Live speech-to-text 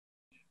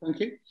Thank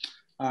you.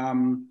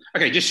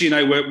 Okay, just so you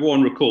know, we're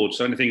on record,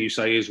 so anything you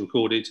say is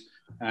recorded,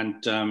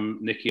 and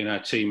Nikki and her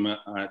team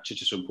at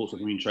Chichester and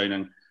Portsmouth Marine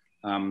Training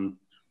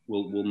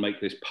will make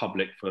this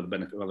public for the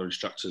benefit of other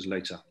instructors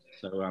later.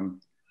 So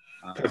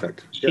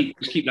perfect.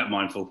 Just keep that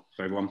mindful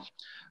for everyone.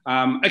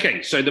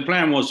 Okay, so the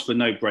plan was for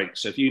no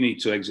breaks. So if you need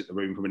to exit the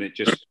room for a minute,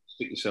 just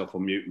stick yourself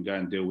on mute and go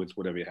and deal with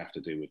whatever you have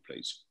to deal with,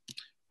 please.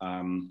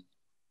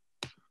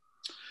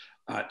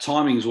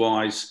 Timings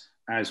wise,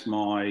 as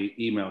my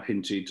email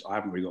hinted, I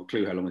haven't really got a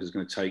clue how long this is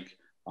going to take.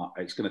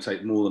 It's going to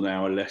take more than an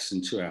hour, less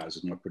than 2 hours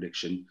is my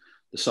prediction.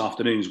 This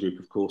afternoon's group,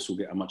 of course, will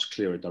get a much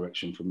clearer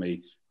direction from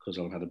me because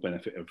I've had the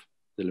benefit of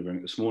delivering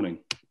it this morning.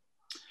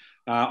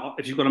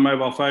 If you've got a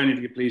mobile phone, if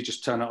you could please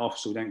just turn it off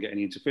so we don't get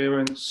any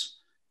interference.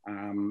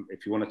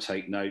 If you want to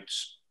take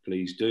notes,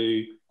 please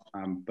do.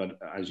 But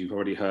as you've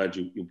already heard,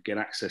 you'll get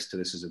access to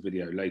this as a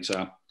video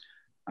later.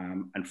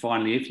 And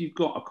finally, if you've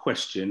got a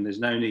question, there's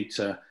no need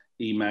to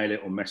email it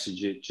or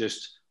message it,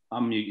 just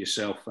unmute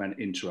yourself and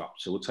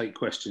interrupt. So we'll take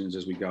questions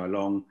as we go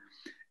along.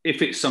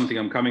 If it's something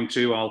I'm coming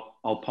to,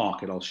 I'll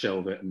park it, I'll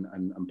shelve it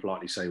and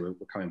politely say we're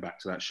coming back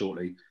to that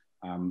shortly.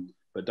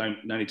 But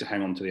no need to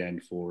hang on to the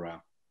end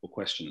for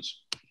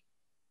questions.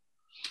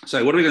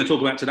 So what are we going to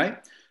talk about today?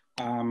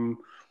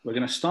 We're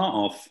going to start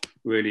off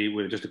really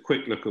with just a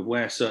quick look at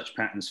where search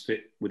patterns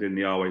fit within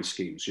the RYA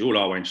scheme. So you're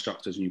all RYA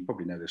instructors and you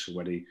probably know this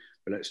already,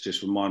 but let's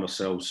just remind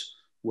ourselves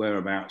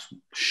whereabouts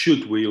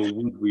should we or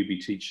would we be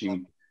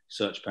teaching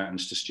search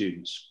patterns to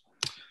students.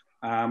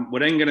 We're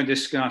then going to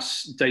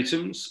discuss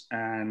datums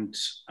and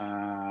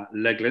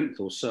leg length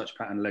or search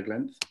pattern leg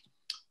length.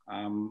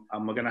 And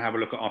we're going to have a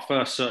look at our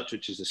first search,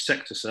 which is a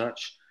sector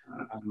search.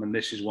 And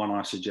this is one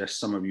I suggest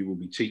some of you will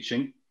be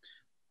teaching.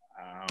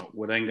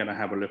 We're then going to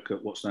have a look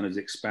at what's known as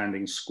the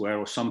expanding square,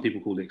 or some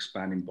people call it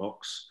expanding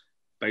box.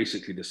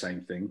 Basically the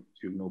same thing,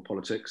 if you ignore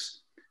politics.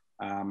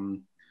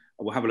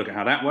 We'll have a look at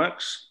how that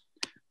works.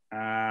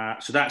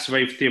 So that's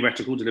very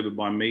theoretical, delivered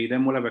by me.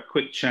 Then we'll have a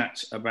quick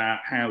chat about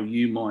how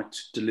you might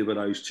deliver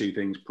those two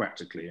things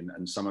practically.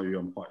 And some of you,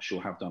 I'm quite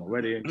sure, have done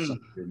already. And some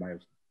of you may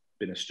have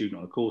been a student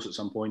on a course at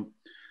some point.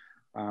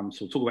 So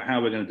we'll talk about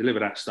how we're going to deliver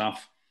that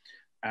stuff.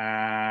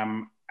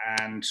 And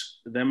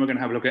then we're going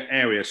to have a look at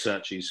area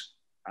searches.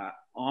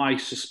 I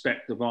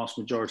suspect the vast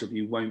majority of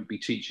you won't be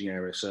teaching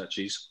area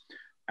searches.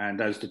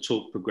 And as the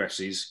talk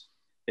progresses,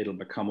 it'll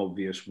become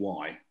obvious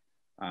why.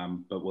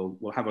 But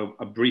we'll have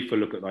a briefer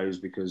look at those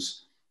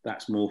because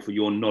that's more for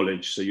your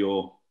knowledge. So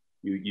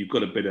you've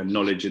got a bit of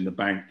knowledge in the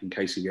bank in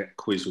case you get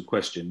quizzed with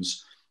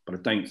questions. But I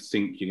don't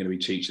think you're going to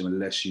be teaching them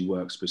unless you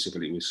work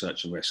specifically with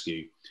search and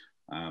rescue,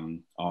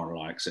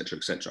 RLI, etc.,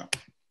 etc.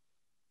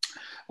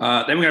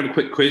 Then we're going to have a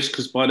quick quiz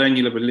because by then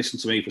you'll have been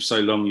listening to me for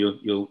so long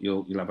you'll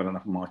have had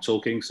enough of my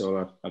talking.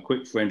 So a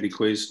quick friendly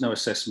quiz, no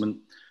assessment.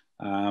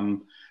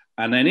 And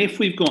then if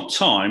we've got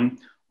time,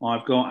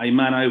 I've got a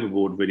man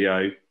overboard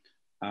video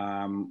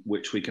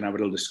which we can have a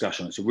little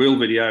discussion. It's a real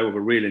video of a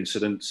real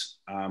incident,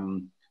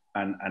 and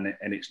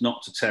it's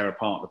not to tear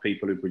apart the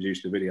people who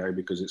produced the video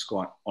because it's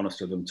quite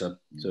honest of them to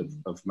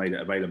have made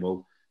it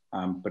available.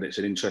 But it's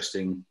an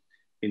interesting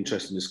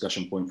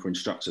discussion point for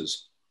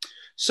instructors.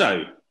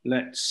 So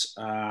let's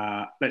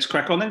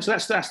crack on then. So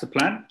that's the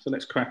plan. So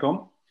let's crack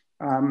on.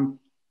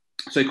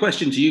 So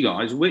question to you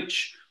guys: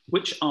 which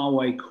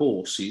RYA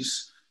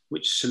courses,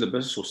 which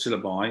syllabus or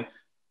syllabi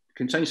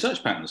contain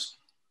search patterns?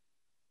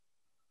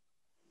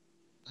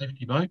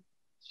 Safety boat.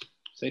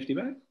 Safety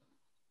boat.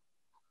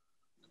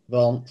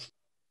 Advanced.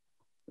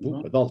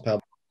 Ooh, advanced power.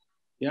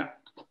 Yeah.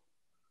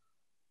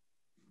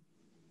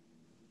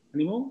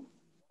 Any more?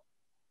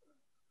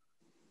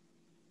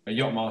 A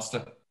yacht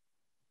master.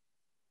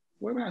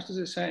 Whereabouts does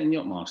it say in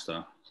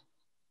Yachtmaster?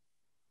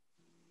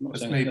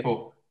 That's me,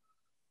 Paul.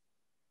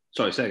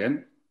 Sorry, say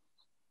again.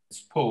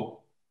 It's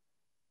Paul.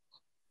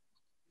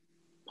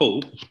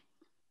 Paul?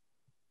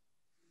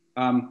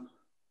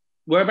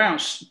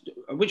 Whereabouts,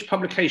 which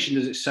publication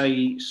does it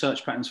say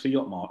search patterns for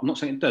Yachtmaster? I'm not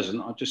saying it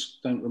doesn't, I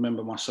just don't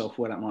remember myself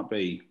where that might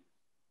be.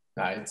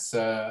 No, it's,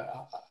 I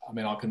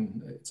mean,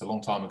 it's a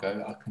long time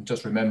ago. I can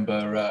just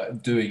remember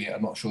doing it.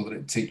 I'm not sure that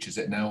it teaches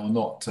it now or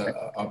not.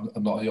 I'm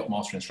not a yacht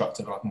master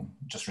instructor, but I can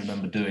just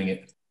remember doing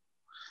it.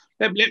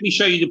 Let me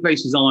show you the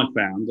places I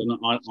found, and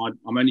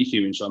I'm only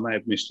human, so I may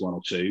have missed one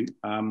or two.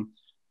 I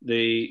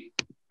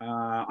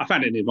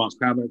found it in the Advanced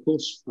Powerboat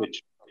course,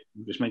 which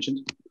you just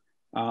mentioned.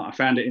 I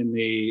found it in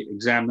the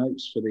exam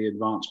notes for the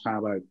Advanced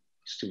Powerboat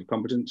Certificate of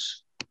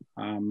Competence.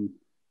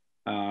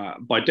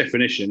 By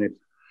definition,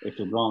 if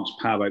advanced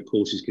powerboat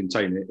courses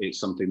contain it, it's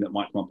something that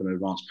might come up in an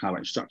advanced powerboat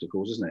instructor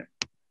course, isn't it?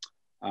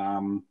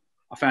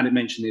 I found it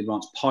mentioned the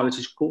advanced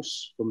pilotage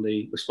course from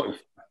we're spotting a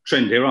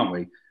trend here, aren't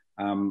we?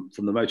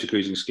 From the motor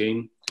cruising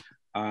scheme.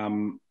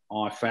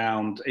 I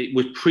found it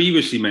was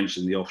previously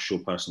mentioned the offshore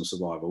personal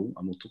survival,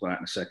 and we'll talk about that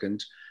in a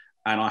second.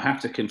 And I have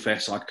to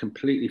confess, I'd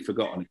completely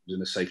forgotten it was in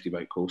the safety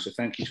boat course. So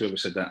thank you to whoever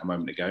said that a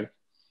moment ago.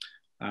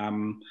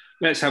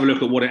 Let's have a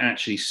look at what it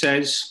actually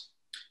says.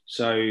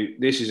 So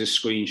this is a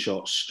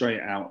screenshot straight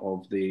out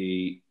of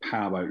the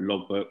Powerboat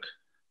logbook.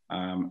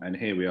 And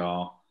here we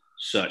are.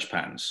 search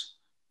patterns.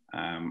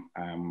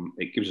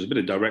 It gives us a bit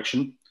of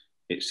direction.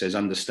 It says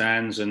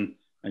understands, and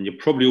you're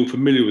probably all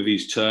familiar with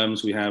these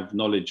terms. We have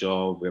knowledge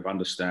of, we have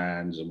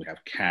understands, and we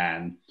have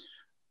can.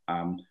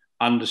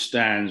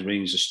 Understands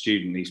means a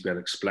student needs to be able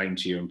to explain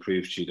to you and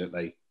prove to you that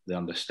they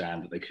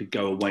understand, that they could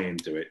go away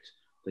and do it.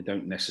 They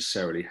don't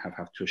necessarily have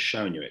to have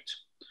shown you it.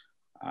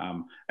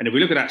 And if we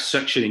look at that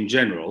section in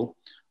general,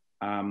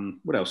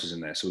 what else is in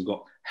there? So we've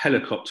got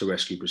helicopter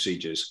rescue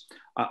procedures.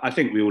 I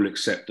think we all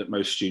accept that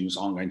most students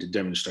aren't going to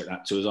demonstrate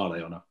that to us, are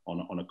they,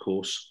 on a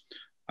course?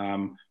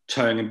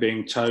 Towing and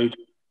being towed,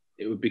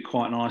 it would be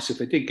quite nice if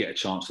they did get a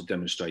chance to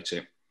demonstrate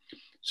it.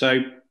 So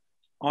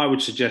I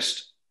would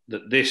suggest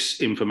that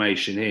this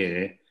information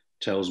here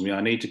tells me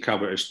I need to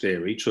cover it as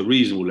theory to a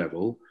reasonable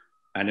level,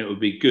 and it would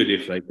be good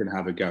if they can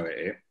have a go at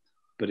it,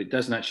 but it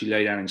doesn't actually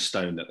lay down in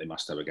stone that they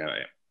must have a go at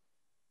it.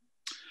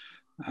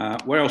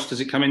 Where else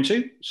does it come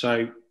into?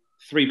 So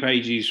 3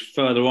 pages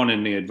further on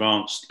in the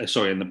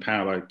in the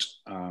Powerboat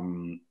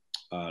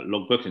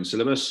logbook and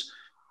syllabus,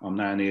 I'm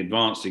now in the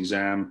advanced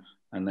exam,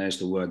 and there's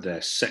the word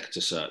there,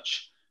 sector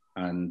search.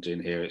 And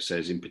in here it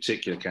says, in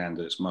particular,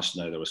 candidates must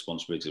know their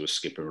responsibility of a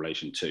skip in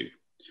relation to.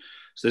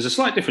 So there's a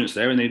slight difference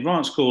there. In the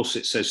advanced course,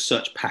 it says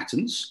search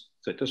patterns,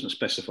 so it doesn't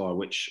specify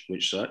which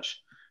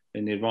search.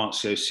 In the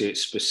advanced COC, it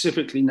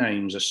specifically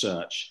names a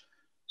search.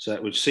 So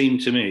it would seem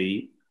to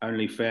me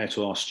only fair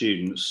to our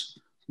students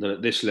that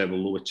at this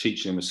level we're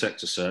teaching them a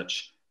sector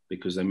search,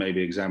 because they may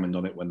be examined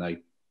on it when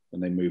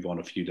they move on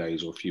a few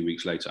days or a few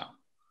weeks later.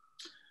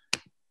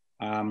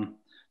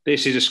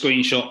 This is a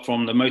screenshot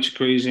from the motor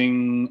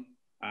cruising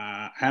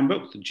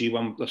handbook, the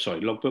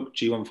logbook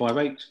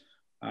G158.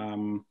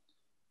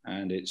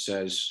 And it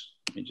says,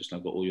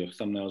 I've got all your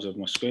thumbnails over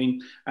my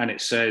screen, and it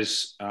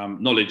says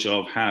knowledge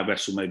of how a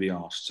vessel may be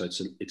asked. So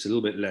it's a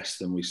little bit less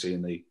than we see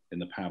in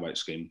the Powerboat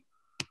scheme.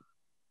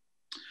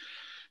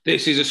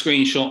 This is a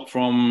screenshot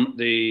from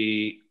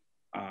the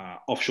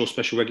offshore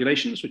special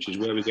regulations, which is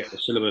where we get the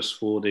syllabus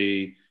for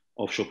the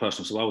offshore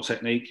personal survival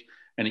technique.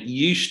 And it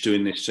used to,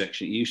 in this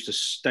section, it used to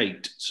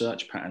state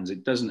search patterns.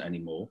 It doesn't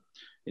anymore.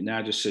 It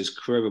now just says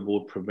crew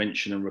overboard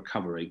prevention and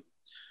recovery.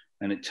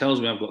 And it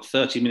tells me I've got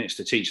 30 minutes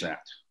to teach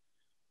that.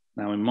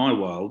 Now, in my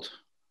world,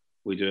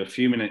 we do a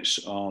few minutes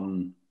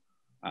on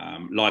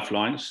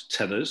lifelines,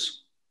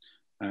 tethers,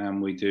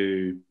 and we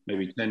do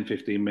maybe 10,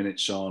 15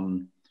 minutes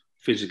on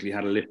physically how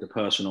to lift a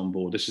person on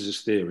board. This is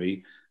his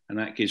theory, and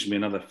that gives me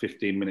another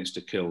 15 minutes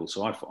to kill.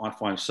 So I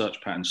find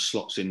search patterns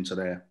slots into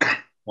there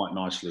quite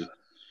nicely.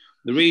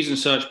 The reason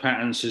search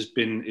patterns is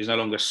no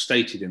longer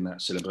stated in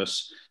that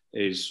syllabus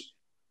is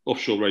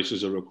offshore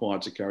racers are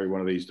required to carry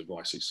one of these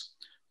devices.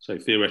 So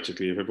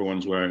theoretically, if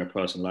everyone's wearing a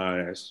personal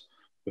AIS,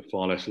 we're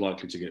far less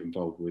likely to get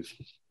involved with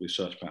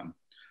search pattern.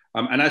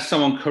 And as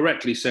someone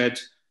correctly said,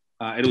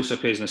 it also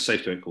appears in a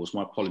safety rate course.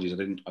 My apologies, I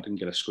didn't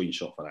get a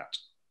screenshot for that.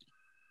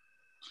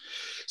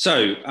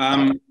 So,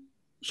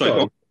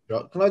 sorry.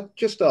 Can I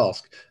just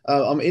ask?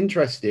 I'm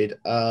interested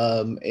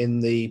in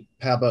the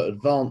Powerboat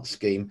Advanced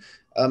scheme.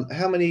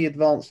 How many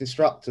advanced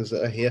instructors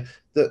are here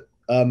that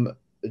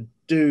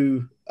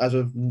do, as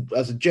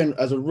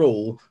a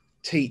rule,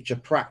 teach a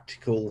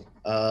practical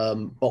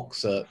box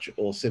search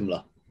or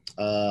similar?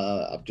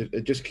 I'm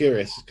just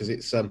curious, because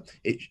it's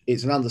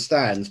an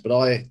understands, but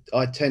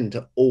I tend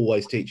to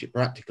always teach it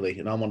practically,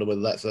 and I wonder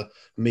whether that's a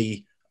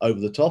me over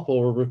the top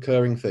or a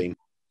recurring theme.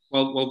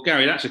 Well,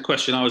 Gary, that's a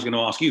question I was going to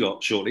ask you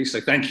lot shortly, so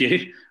thank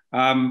you.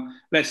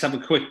 Let's have a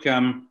quick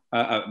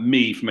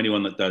me from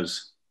anyone that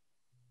does.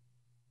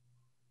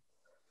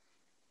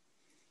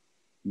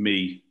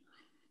 Me.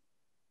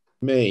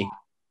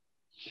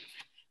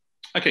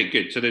 Okay,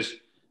 good. So there's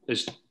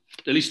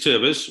at least 2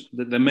 of us.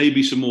 There may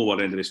be some more by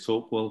the end of this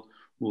talk.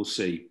 We'll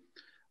see.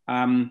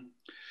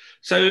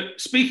 So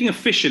speaking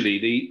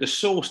officially, the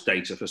source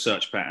data for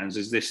search patterns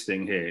is this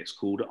thing here. It's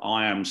called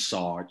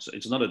IAMSAR.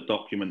 It's not a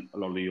document a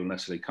lot of you will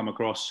necessarily come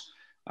across.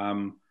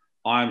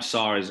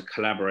 IAMSAR is a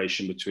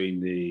collaboration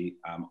between the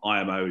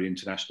IMO, the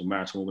International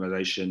Maritime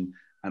Organization,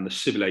 and the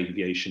Civil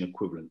Aviation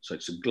equivalent. So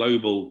it's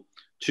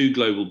two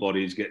global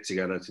bodies get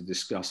together to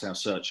discuss how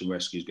search and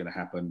rescue is going to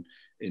happen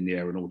in the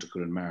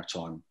aeronautical and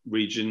maritime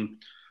region.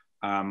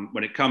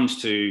 When it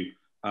comes to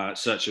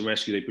search and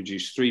rescue, they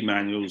produce 3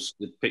 manuals.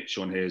 The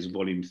picture on here is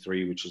volume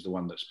 3, which is the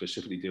one that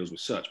specifically deals with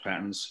search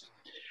patterns.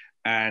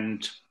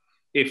 And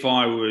if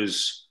I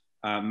was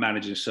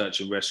managing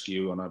search and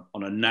rescue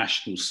on a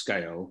national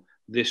scale,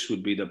 this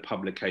would be the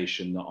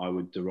publication that I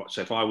would derive.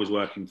 So if I was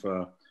working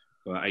for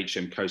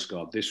HM Coast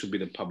Guard, this would be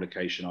the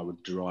publication I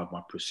would derive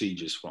my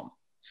procedures from.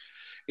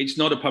 It's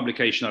not a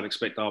publication I'd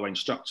expect our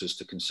instructors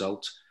to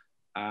consult,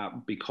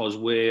 because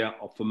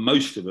for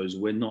most of us,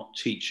 we're not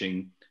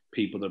teaching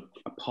people that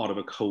are part of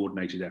a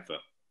coordinated effort.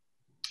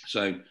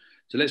 So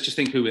let's just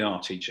think who we are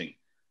teaching.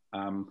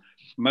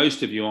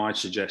 Most of you, I'd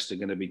suggest, are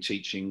going to be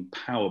teaching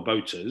power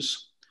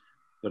boaters,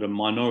 but a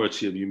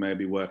minority of you may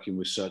be working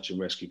with search and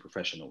rescue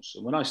professionals.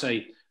 And when I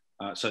say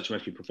search and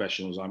rescue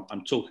professionals,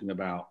 I'm talking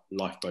about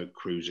lifeboat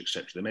crews,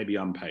 etc. They may be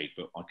unpaid,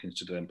 but I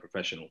consider them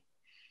professional.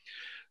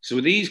 So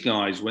with these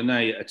guys, when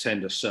they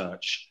attend a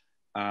search,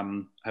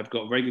 have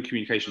got very good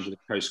communications with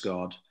the Coast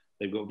Guard.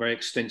 They've got very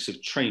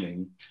extensive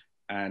training,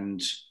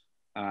 and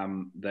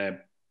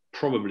they're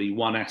probably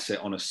one asset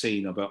on a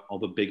scene of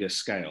a bigger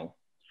scale.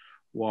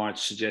 Why I'd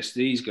suggest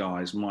these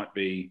guys might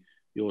be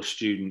your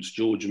students,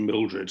 George and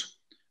Mildred,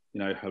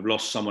 have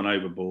lost someone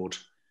overboard,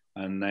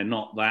 and they're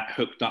not that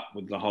hooked up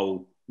with the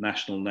whole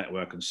national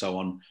network and so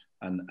on,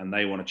 and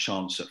they want a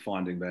chance at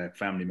finding their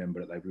family member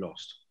that they've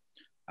lost.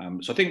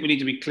 So I think we need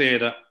to be clear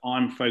that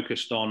I'm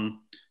focused on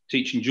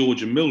teaching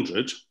George and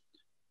Mildred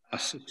a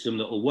system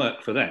that will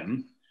work for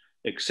them,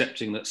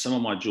 accepting that some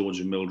of my George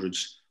and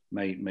Mildreds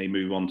may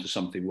move on to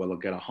something where they'll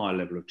get a high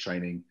level of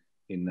training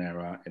in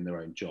their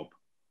own job.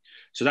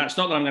 So that's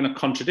not that I'm going to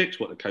contradict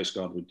what the Coast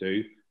Guard would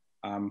do.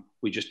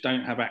 We just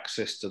don't have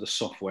access to the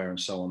software and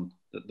so on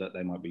that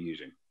they might be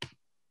using.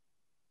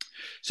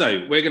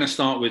 So we're going to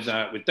start with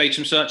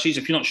datum searches.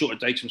 If you're not sure what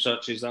datum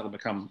search is, that will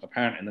become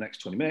apparent in the next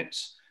 20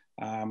 minutes.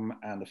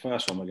 And the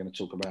first one we're going to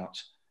talk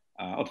about,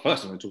 or the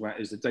first one we're going to talk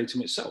about, is the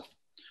datum itself.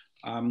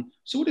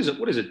 So what is it?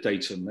 What is a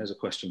datum? There's a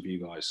question for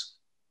you guys.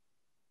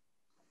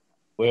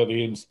 Where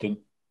the incident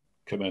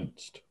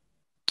commenced.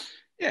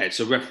 Yeah, it's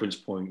a reference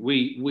point.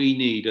 We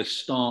need a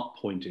start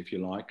point, if you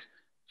like,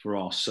 for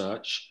our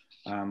search.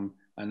 And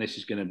this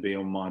is going to be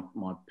on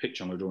my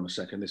picture I'm going to draw in a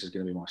second. This is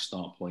going to be my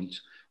start point.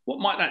 What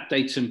might that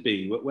datum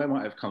be? Where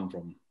might it have come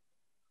from?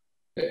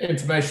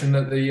 Information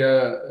that the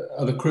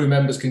other crew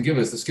members can give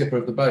us, the skipper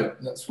of the boat.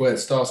 That's where the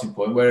starting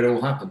point, where it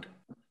all happened.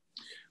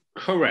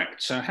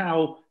 Correct. So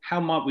how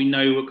might we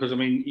know? Because I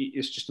mean,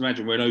 it's just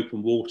imagine we're in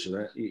open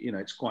water.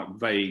 It's quite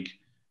vague.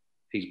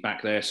 He's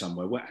back there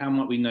somewhere. How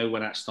might we know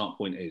where that start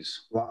point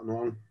is? Right and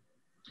wrong.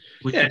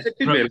 We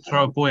could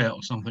throw a buoy out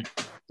or something.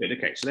 Good.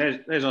 Okay, so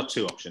there's our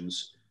two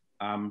options.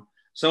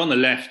 So on the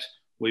left,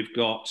 we've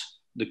got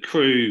the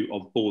crew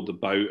of board the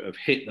boat have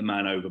hit the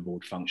man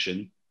overboard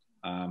function,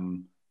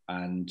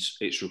 and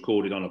it's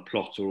recorded on a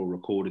plotter or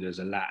recorded as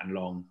a lat and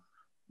long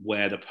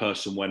where the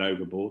person went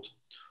overboard.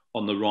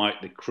 On the right,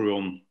 the crew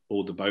on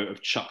board the boat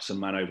have chucked some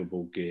man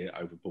overboard gear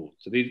overboard.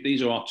 So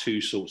these are our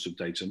two sorts of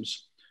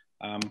datums.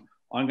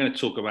 I'm going to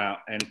talk about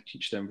and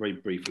teach them very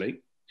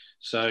briefly.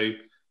 So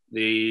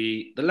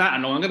the lat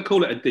and long, I'm going to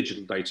call it a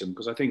digital datum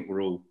because I think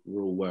we're all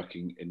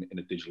working in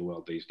a digital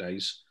world these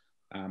days.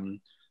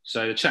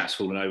 So the chap's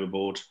fallen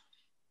overboard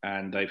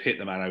and they've hit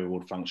the man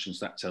overboard functions.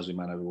 That tells me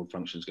man overboard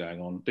functions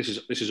going on. This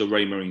is a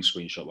RYA Marine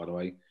screenshot, by the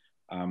way.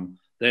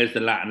 There's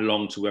the lat and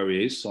long to where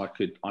he is. So I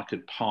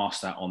could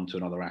pass that on to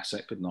another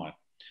asset, couldn't I?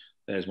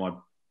 There's my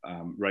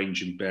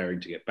range and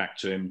bearing to get back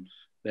to him.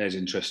 There's,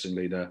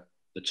 interestingly, the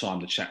time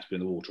the chap's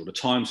been in the water, or the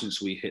time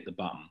since we hit the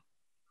button.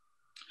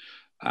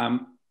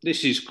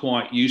 This is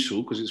quite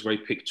useful because it's very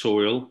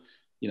pictorial.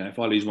 If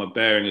I lose my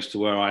bearing as to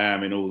where I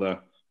am in all the,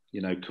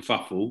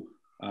 kerfuffle,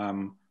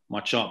 my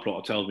chart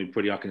plotter tells me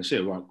I can see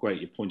it. Right, great,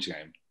 you're pointing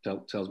at him.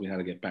 Tells me how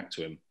to get back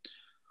to him.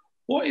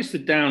 What is the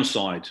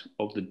downside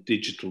of the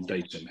digital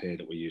datum here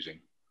that we're using?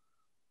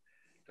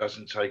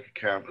 Doesn't take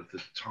account of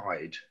the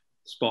tide.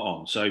 Spot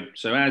on.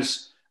 So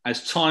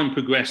as time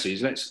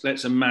progresses,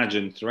 let's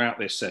imagine throughout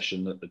this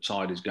session that the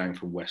tide is going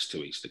from west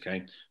to east.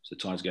 Okay, so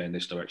the tide's going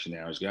this direction, the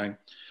arrow's going.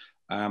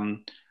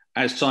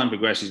 As time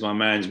progresses, my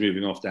man's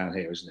moving off down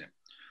here, isn't it?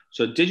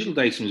 So digital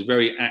datum is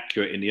very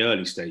accurate in the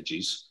early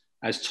stages.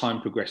 As time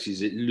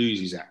progresses, it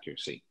loses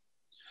accuracy.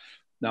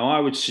 Now, I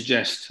would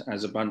suggest,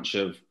 as a bunch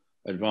of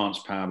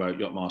advanced powerboat,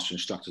 yachtmaster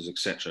instructors,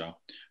 etc.,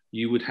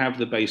 you would have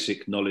the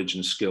basic knowledge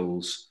and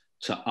skills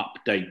to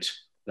update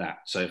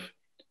that. So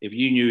if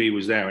you knew he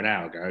was there an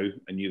hour ago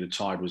and knew the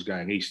tide was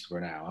going east for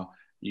an hour,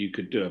 you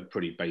could do a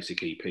pretty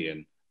basic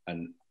EP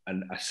and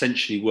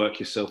essentially work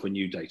yourself a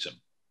new datum.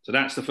 So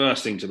that's the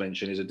first thing to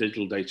mention, is a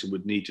digital datum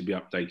would need to be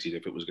updated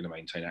if it was going to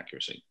maintain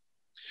accuracy.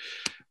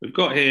 We've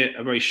got here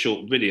a very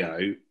short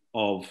video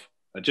of,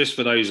 just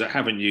for those that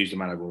haven't used the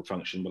man overboard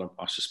function, but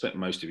I suspect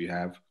most of you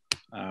have,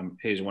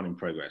 here's one in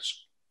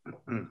progress.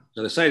 So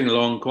they're sailing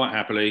along quite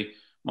happily,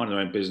 minding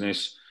their own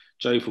business.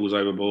 Joe falls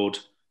overboard.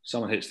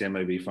 Someone hits the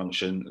MOB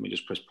function. Let me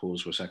just press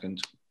pause for a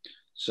second.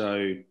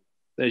 So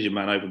there's your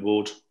man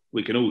overboard.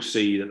 We can all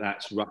see that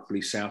that's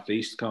roughly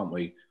southeast, can't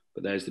we?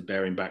 But there's the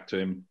bearing back to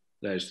him.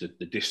 There's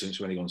the distance,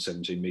 we're only gone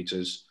 17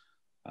 meters.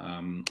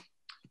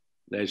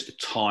 There's the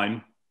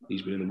time.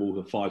 He's been in the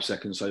water 5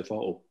 seconds so far,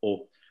 or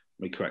let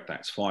me correct that,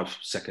 it's 5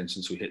 seconds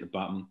since we hit the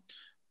button.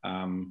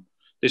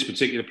 This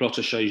particular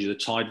plotter shows you the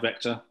tide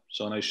vector,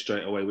 so I know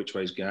straight away which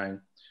way it's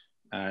going.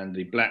 And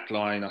the black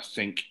line, I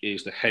think,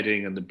 is the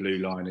heading, and the blue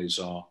line is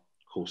our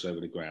course over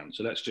the ground.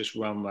 So let's just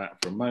run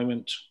that for a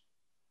moment.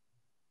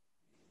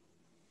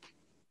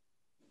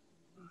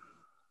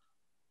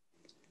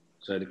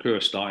 So the crew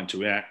are starting to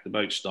react, the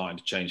boat's starting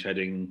to change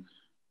heading.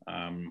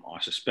 I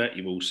suspect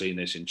you've all seen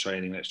this in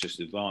training. Let's just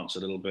advance a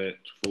little bit,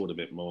 forward a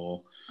bit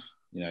more.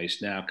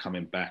 He's now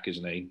coming back,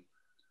 isn't he?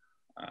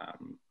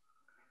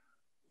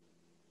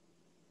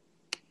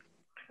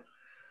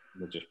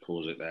 We'll just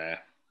pause it there.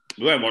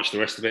 We won't watch the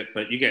rest of it,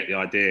 but you get the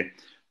idea.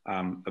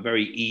 A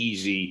very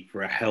easy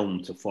for a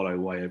helm to follow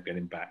way of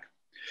getting back.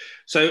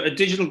 So a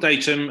digital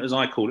datum, as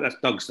I call it, that's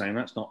Doug's name,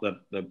 that's not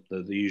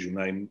the usual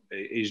name,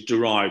 is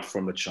derived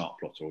from the chart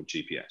plotter or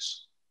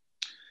GPS.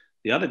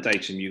 The other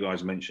datum you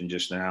guys mentioned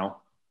just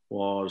now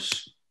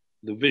was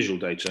the visual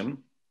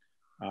datum,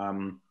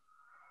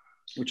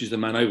 which is the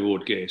man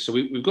overboard gear. So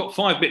we've got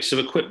 5 bits of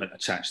equipment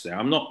attached there.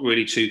 I'm not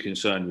really too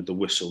concerned with the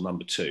whistle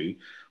number 2,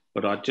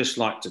 but I'd just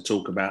like to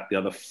talk about the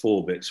other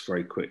 4 bits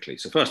very quickly.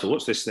 So first of all,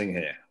 what's this thing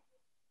here?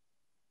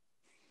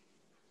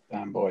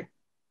 Damn boy.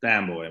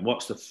 Damn boy. And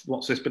what's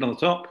this bit on the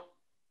top?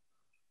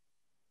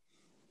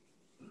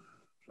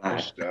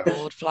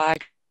 Board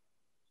flag.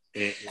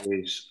 It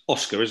is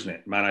Oscar, isn't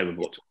it? Man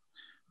overboard.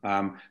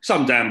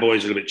 Some damn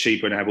boys are a little bit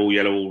cheaper and have all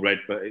yellow, all red,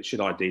 but it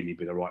should ideally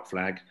be the right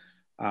flag.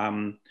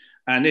 And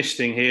this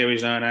thing here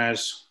is known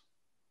as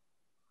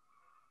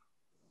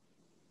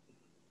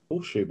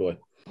Horseshoe boy.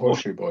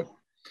 Horseshoe boy.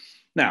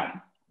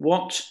 Now,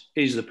 what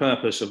is the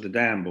purpose of the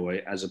damn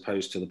boy as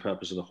opposed to the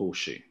purpose of the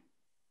horseshoe?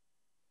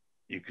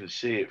 You can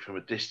see it from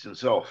a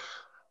distance off.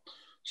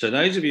 So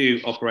those of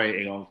you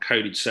operating on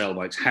coded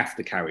sailboats have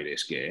to carry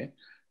this gear.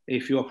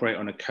 If you operate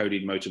on a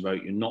coded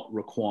motorboat, you're not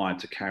required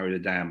to carry the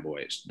damn boy.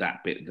 It's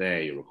that bit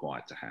there you're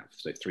required to have,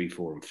 so 3,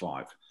 4, and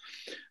 5.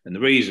 And the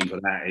reason for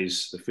that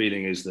is the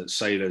feeling is that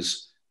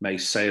sailors may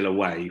sail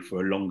away for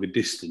a longer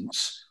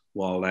distance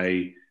while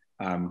they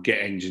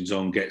get engines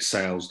on, get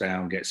sails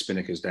down, get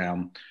spinnakers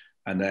down,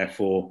 and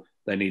therefore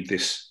they need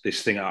this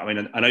thing. I mean,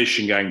 an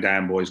ocean-going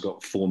damn boy's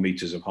got 4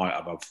 meters of height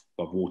above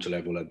water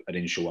level. An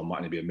inshore one might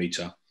only be a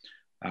meter.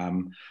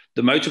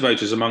 The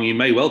motorboaters among you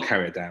may well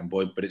carry a damn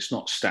boy, but it's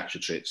not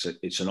statutory.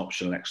 It's an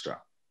optional extra.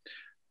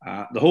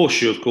 The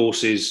horseshoe, of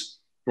course, is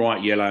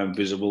bright yellow and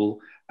visible.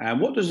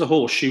 And what does the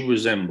horseshoe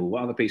resemble?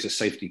 What other piece of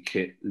safety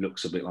kit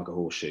looks a bit like a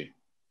horseshoe?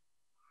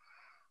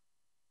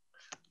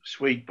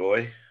 Sweet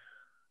boy.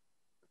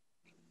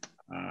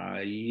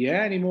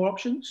 Yeah, any more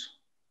options?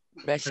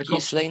 Rescue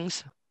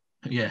slings.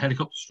 Yeah,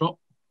 helicopter strap.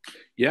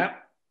 Yeah.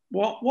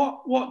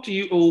 What do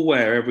you all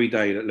wear every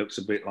day that looks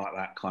a bit like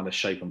that kind of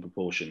shape and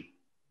proportion?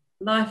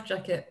 Life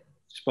jacket.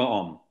 Spot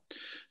on.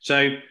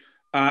 So,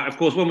 of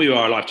course, when we wear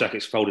our life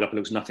jackets folded up, it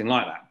looks nothing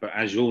like that. But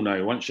as you all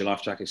know, once your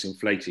life jacket's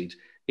inflated,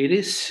 it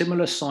is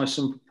similar size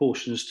and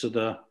proportions to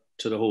the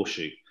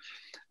horseshoe.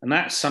 And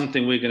that's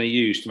something we're going to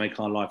use to make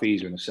our life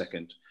easier in a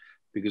second.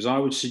 Because I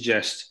would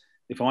suggest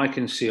if I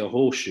can see a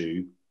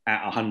horseshoe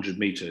at 100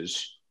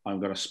 meters, I'm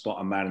going to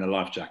spot a man in a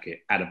life jacket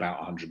at about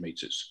 100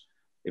 meters.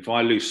 If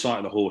I lose sight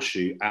of the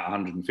horseshoe at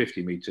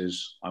 150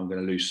 meters, I'm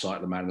going to lose sight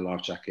of the man in the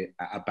life jacket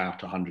at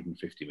about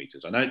 150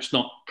 meters. I know it's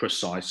not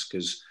precise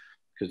because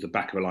the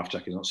back of a life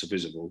jacket is not so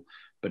visible,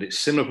 but it's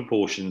similar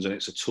proportions and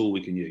it's a tool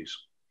we can use.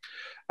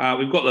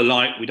 We've got the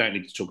light. We don't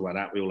need to talk about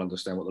that. We all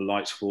understand what the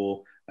light's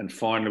for. And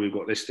finally, we've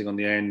got this thing on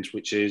the end,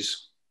 which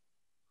is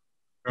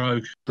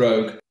Drogue.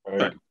 Drogue.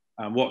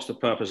 And what's the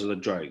purpose of the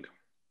drogue?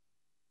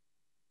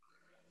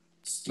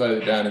 Slow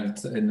it down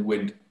in the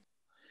wind.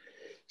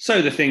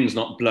 So the thing's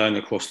not blowing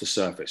across the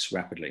surface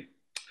rapidly.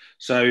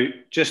 So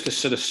just to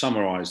sort of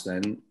summarize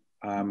then,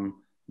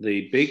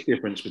 the big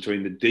difference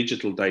between the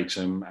digital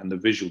datum and the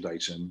visual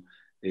datum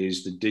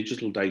is the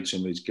digital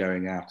datum is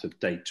going out of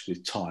date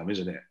with time,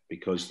 isn't it?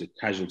 Because the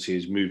casualty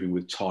is moving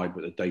with tide,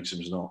 but the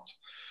datum's not.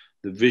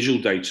 The visual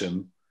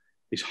datum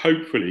is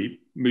hopefully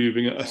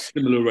moving at a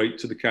similar rate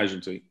to the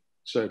casualty.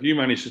 So if you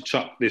manage to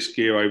chuck this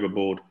gear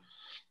overboard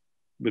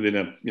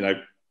within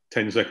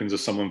 10 seconds of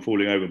someone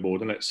falling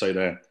overboard, and let's say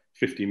they're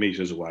 50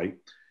 meters away,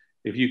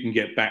 if you can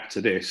get back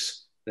to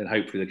this, then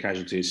hopefully the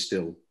casualty is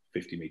still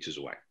 50 meters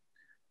away.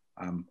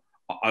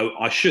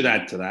 I should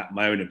add to that,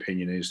 my own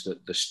opinion is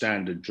that the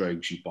standard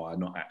drogues you buy are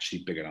not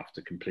actually big enough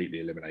to completely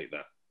eliminate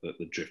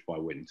the drift by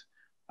wind.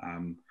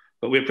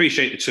 But we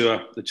appreciate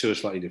the two are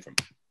slightly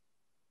different.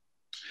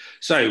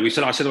 So I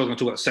said I was going to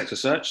talk about sector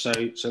search,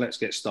 so let's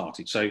get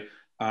started. So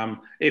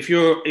if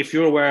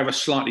you're aware of a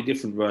slightly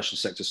different version of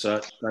sector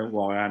search, don't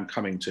worry, I'm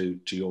coming to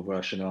your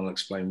version and I'll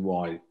explain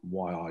why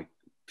I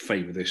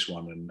favour this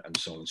one and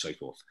so on and so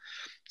forth.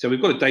 So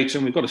we've got a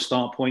datum, we've got a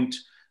start point.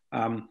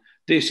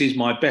 This is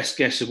my best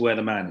guess of where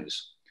the man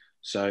is.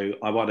 So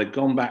I've either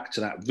gone back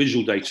to that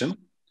visual datum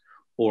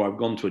or I've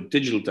gone to a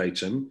digital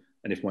datum.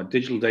 And if my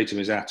digital datum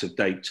is out of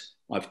date,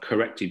 I've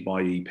corrected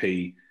my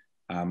EP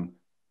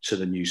to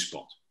the new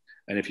spot.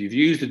 And if you've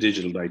used the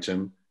digital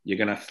datum, you're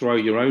going to throw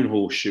your own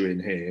horseshoe in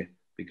here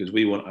because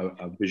we want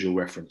a visual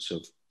reference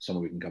of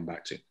someone we can come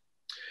back to.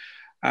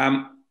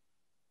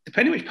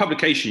 Depending which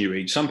publication you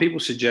read, some people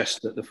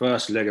suggest that the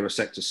first leg of a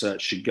sector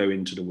search should go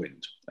into the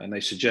wind. And they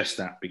suggest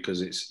that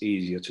because it's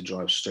easier to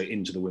drive straight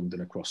into the wind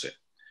than across it.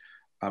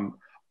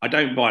 I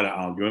don't buy that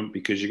argument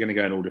because you're going to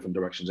go in all different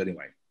directions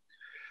anyway.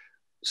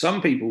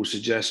 Some people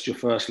suggest your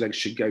first leg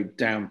should go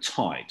down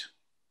tide.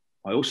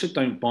 I also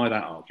don't buy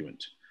that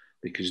argument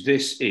because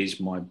this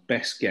is my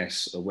best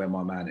guess of where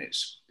my man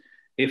is.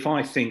 If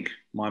I think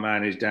my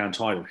man is down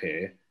tide of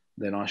here,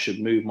 then I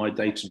should move my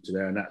datum to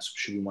there and that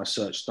should be my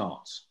search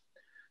starts.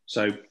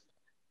 So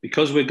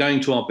because we're going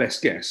to our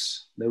best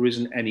guess, there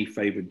isn't any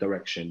favoured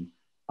direction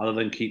other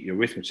than keep your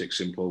arithmetic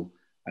simple.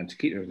 And to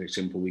keep your arithmetic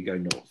simple, we go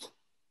north.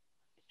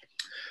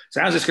 So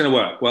how's this going to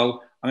work?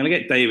 Well, I'm going to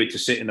get David to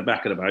sit in the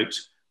back of the boat,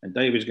 and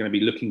David's going to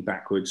be looking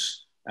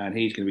backwards, and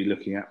he's going to be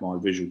looking at my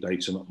visual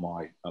datum at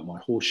my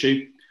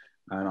horseshoe,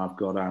 and I've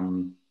got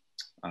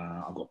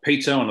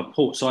Peter on the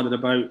port side of the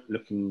boat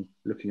looking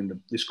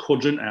in this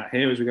quadrant out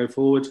here as we go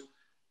forward.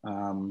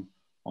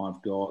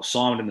 I've got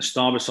Simon in the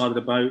starboard side of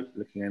the boat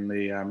looking in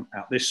the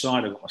out this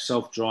side. I've got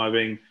myself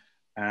driving,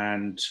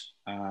 and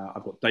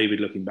I've got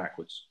David looking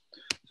backwards.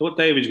 So what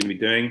David's going to be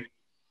doing,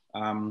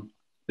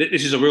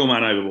 this is a real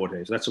man overboard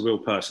here, so that's a real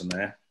person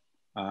there.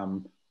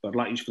 But I'd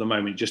like you for the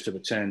moment just to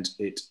pretend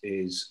it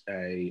is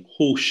a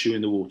horseshoe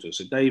in the water.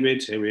 So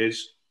David, here he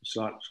is,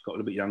 got a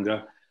little bit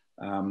younger,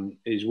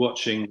 is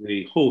watching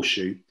the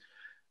horseshoe,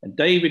 and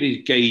David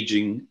is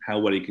gauging how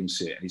well he can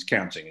see it, and he's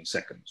counting in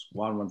seconds: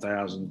 1,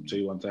 1,000,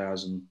 2,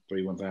 1,000,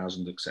 3,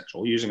 1,000, etc.,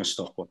 or using a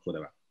stopwatch,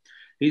 whatever.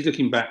 He's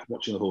looking back,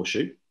 watching the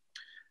horseshoe,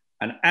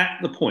 and at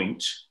the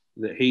point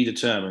that he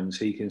determines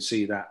he can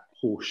see that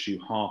horseshoe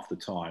half the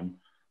time,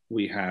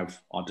 we have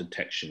our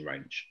detection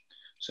range.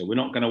 So we're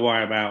not going to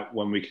worry about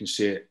when we can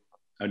see it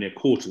only a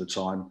quarter of the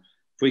time.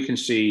 If we can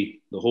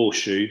see the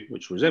horseshoe,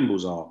 which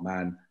resembles our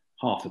man,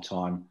 half the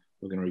time,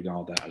 we're going to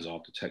regard that as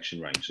our detection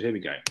range. So here we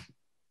go.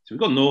 So we've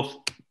gone north.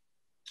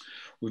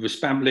 We've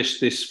established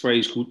this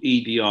phrase called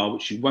EDR,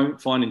 which you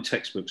won't find in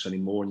textbooks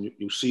anymore, and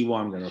you'll see why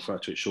I'm going to refer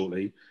to it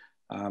shortly.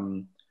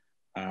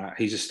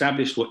 He's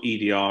established what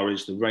EDR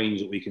is, the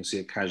range that we can see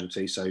a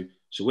casualty. So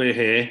we're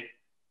here.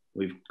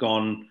 We've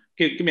gone.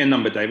 Give me a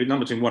number, David.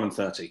 Number between 1 and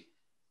 30.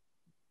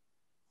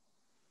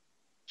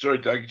 Sorry,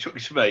 Doug, you took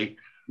it to me.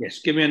 Yes,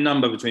 give me a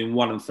number between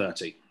 1 and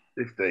 30.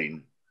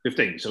 15.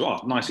 15.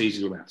 So, nice,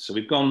 easy math. So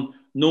we've gone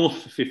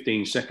north for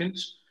 15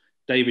 seconds.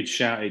 David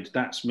shouted,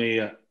 "That's me,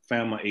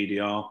 found my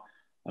EDR,"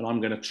 and I'm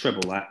going to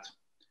treble that.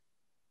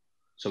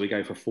 So we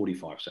go for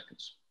 45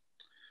 seconds.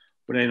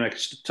 We then make a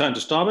turn to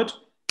starboard,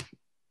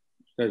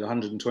 goes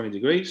 120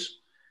 degrees,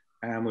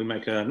 and we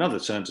make another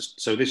turn to,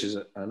 so this is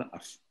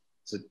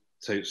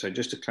so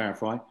just to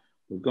clarify,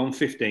 we've gone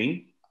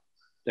 15,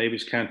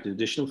 David's counted an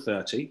additional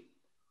 30,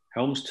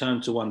 helm's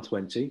turned to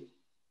 120,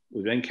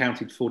 we've then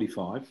counted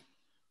 45,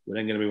 we're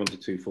then going to move on to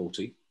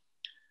 240.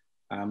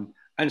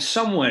 And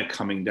somewhere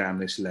coming down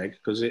this leg,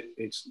 because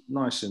it's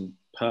nice and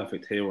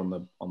perfect here on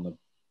the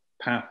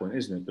PowerPoint,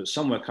 isn't it? But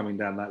somewhere coming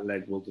down that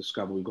leg, we'll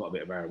discover we've got a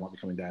bit of error. It might be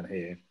coming down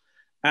here.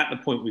 At the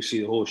point we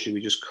see the horseshoe,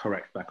 we just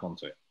correct back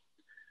onto it.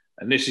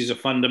 And this is a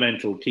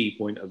fundamental key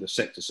point of the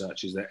sector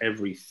search, is that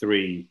every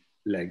 3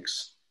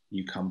 legs,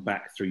 you come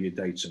back through your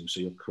datum, so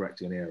you're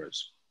correcting any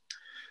errors.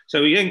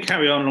 So we then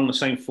carry on along the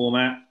same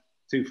format: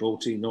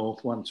 240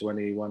 north,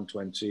 120,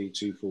 120,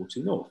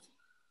 240 north.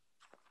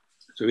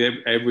 So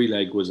every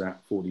leg was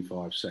at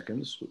 45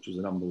 seconds, which was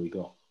the number we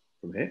got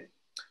from here.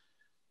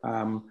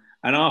 And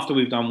after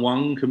we've done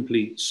one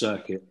complete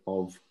circuit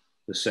of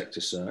the sector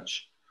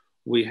search,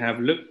 we have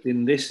looked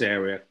in this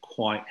area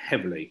quite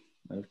heavily.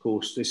 And of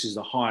course, this is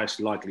the highest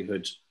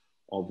likelihood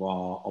of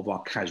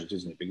our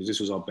casualties, isn't it? Because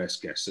this was our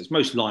best guess. So it's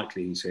most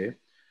likely he's here.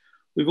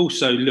 We've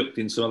also looked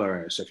in some other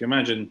areas. So if you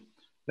imagine,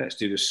 let's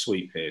do the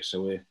sweep here.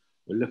 So we're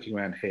looking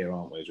around here,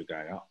 aren't we, as we're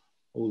going up?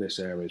 All this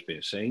area is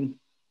being seen.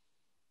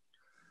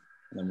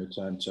 And then we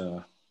turn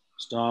to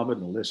starboard,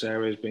 and all this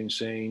area has been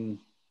seen,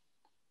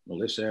 all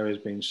this area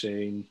has been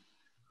seen,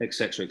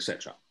 etc.,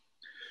 etc.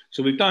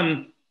 So we've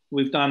done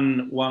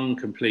one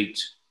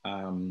complete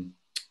pattern,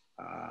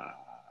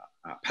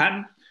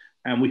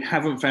 and we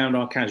haven't found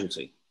our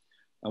casualty.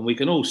 And we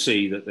can all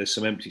see that there's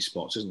some empty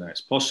spots, isn't there?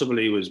 It's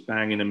possibly he was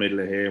bang in the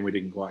middle of here and we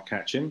didn't quite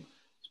catch him.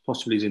 It's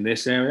possibly he's in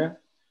this area.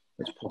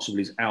 It's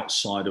possibly he's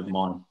outside of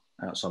my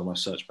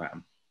search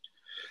pattern.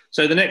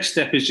 So the next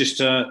step is just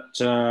to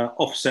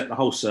offset the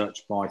whole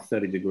search by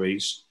 30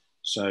 degrees.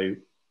 So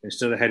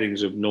instead of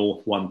headings of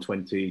north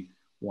 120,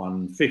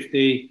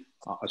 150,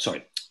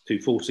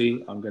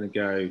 240, I'm going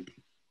to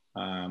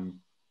go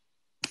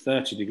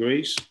 30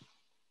 degrees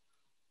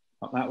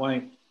up that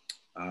way,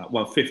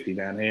 150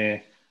 down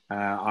here.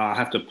 I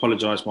have to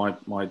apologise, my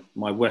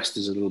west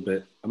is a little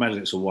bit, imagine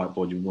it's a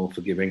whiteboard, you're more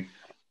forgiving,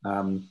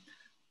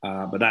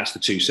 but that's the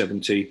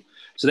 270.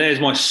 So there's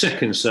my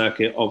second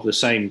circuit of the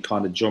same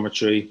kind of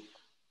geometry.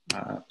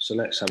 So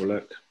let's have a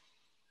look.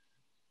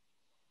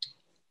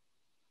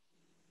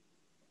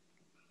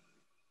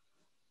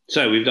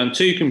 So we've done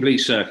 2 complete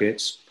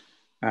circuits,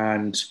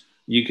 and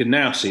you can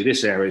now see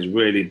this area has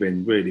really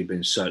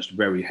been searched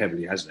very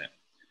heavily, hasn't it?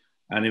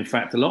 And in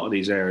fact, a lot of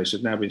these areas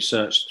have now been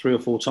searched 3 or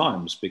 4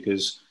 times,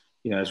 because,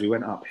 you know, as we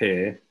went up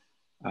here,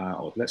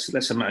 or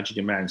let's imagine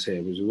your man's here.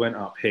 As we went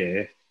up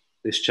here,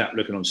 this chap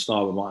looking on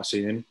starboard might have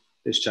seen him.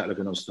 This chap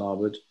looking on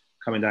starboard.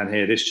 Coming down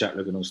here, this chap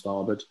looking on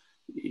starboard.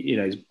 You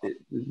know,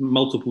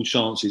 multiple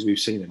chances we've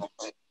seen him.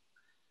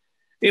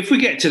 If we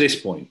get to this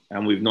point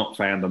and we've not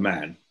found the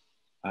man,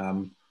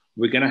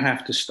 we're going to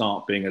have to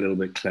start being a little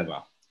bit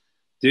clever.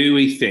 Do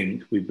we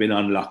think we've been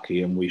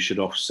unlucky and we should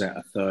offset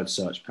a 3rd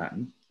search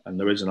pattern? And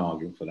there is an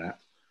argument for that.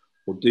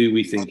 Or do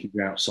we think he's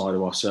outside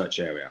of our search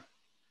area?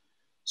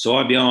 So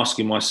I'd be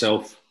asking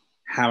myself,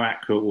 how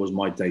accurate was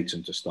my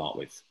datum to start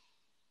with?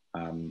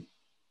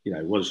 you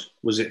know,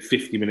 was it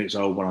 50 minutes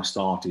old when I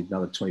started?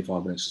 Another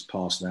 25 minutes has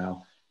passed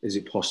now. Is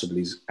it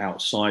possibly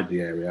outside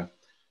the area?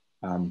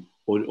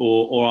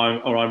 Or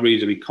I'm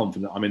reasonably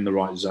confident I'm in the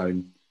right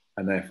zone,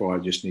 and therefore I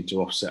just need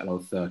to offset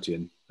another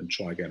 30 and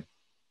try again.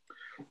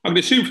 I'm going to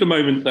assume for the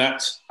moment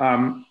that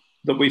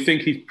that we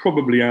think he's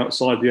probably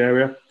outside the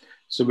area.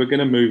 So we're going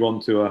to move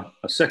on to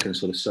a second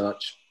sort of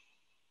search,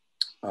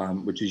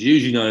 which is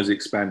usually known as the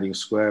expanding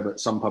square, but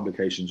some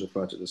publications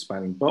refer to the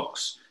expanding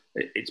box.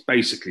 It's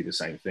basically the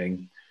same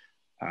thing.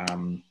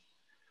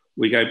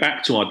 We go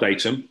back to our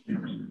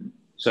datum.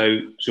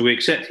 So we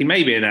accept he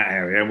may be in that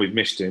area and we've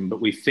missed him,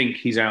 but we think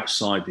he's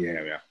outside the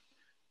area.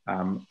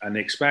 And the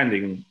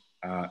expanding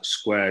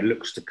square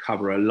looks to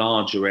cover a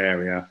larger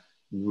area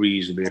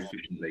reasonably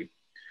efficiently.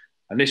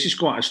 And this is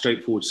quite a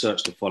straightforward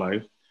search to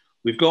follow.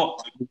 We've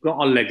got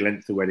our leg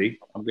length already.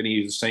 I'm going to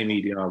use the same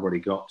ED I've already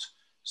got.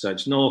 So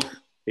it's north,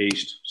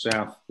 east,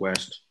 south,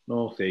 west,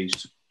 north,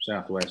 east,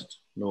 southwest,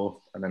 north,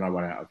 and then I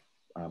run out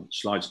of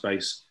slide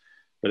space.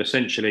 But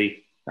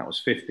essentially, that was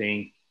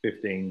 15,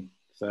 15,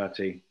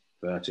 30,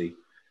 30,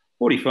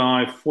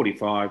 45,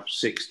 45,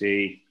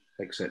 60,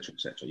 etc.,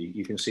 etc.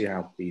 You can see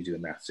how easy the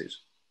maths is.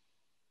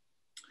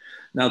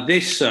 Now,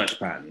 this search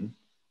pattern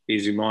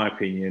is, in my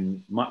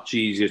opinion, much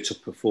easier to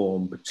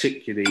perform,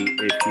 particularly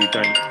if you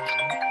don't...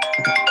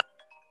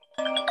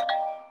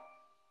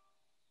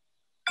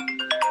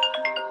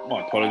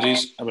 My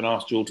apologies. I've been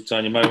asked you all to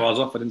turn your mobiles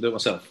off. I didn't do it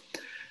myself.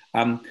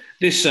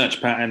 This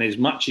search pattern is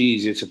much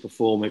easier to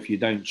perform if you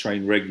don't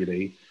train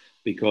regularly,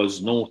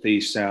 because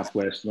northeast,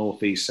 southwest,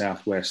 northeast,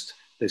 southwest,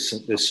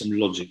 there's some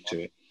logic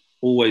to it.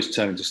 Always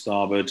turning to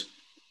starboard,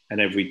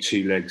 and every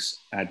 2 legs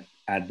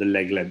add the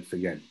leg length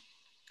again.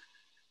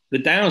 The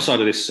downside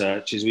of this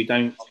search is we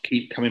don't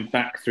keep coming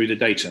back through the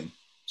datum.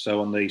 So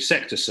on the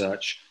sector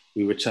search,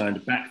 we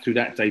returned back through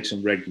that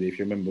datum regularly. If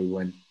you remember, we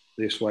went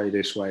this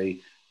way,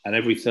 and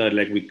every 3rd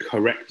leg we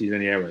corrected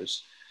any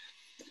errors.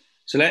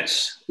 So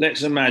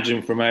let's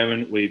imagine for a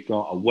moment we've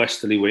got a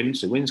westerly wind.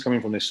 So wind's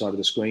coming from this side of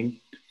the screen.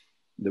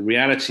 The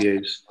reality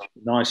is,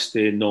 nice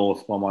steer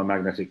north by my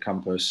magnetic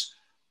compass.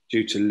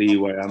 Due to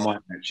leeway, I might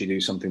actually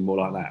do something more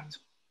like that.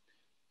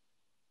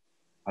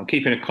 I'm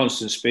keeping a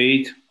constant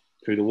speed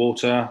through the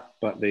water,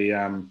 but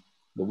the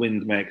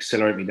wind may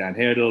accelerate me down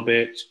here a little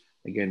bit.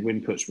 Again,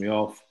 wind puts me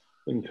off,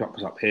 wind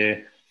comes up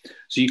here.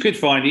 So you could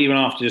find even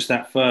after just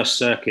that first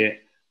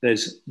circuit,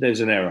 there's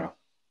an error.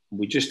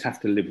 We just have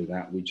to live with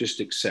that. We just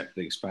accept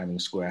the expanding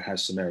square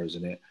has some errors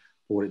in it.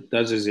 But what it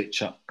does is it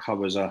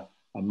covers a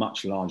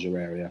much larger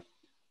area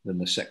than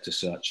the sector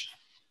search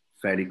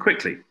fairly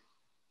quickly.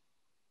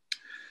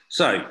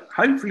 So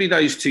hopefully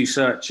those 2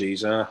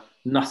 searches are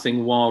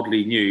nothing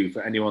wildly new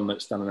for anyone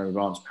that's done an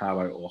advanced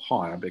powerboat or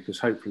higher, because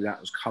hopefully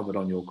that was covered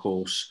on your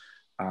course,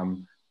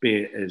 be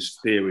it as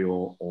theory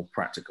or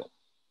practical.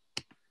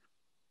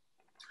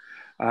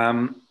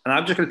 And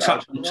I'm just going to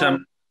touch on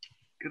some...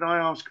 Can I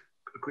ask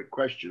a quick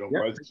question on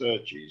both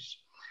searches?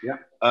 Yeah.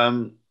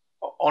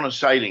 On a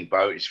sailing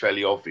boat, it's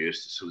fairly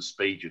obvious the sort of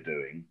speed you're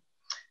doing.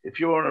 If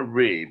you're on a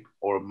rib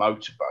or a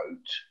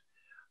motorboat,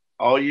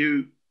 are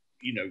you,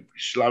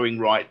 slowing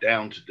right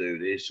down to do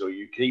this, or are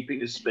you keeping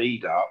the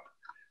speed up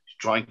to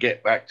try and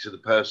get back to the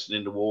person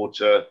in the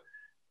water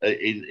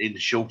in the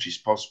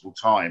shortest possible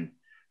time?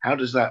 How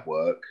does that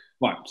work?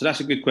 Right, so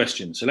that's a good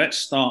question. So let's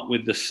start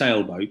with the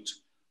sailboat.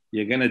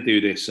 You're going to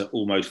do this at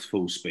almost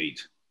full speed.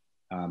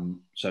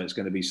 So it's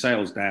going to be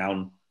sails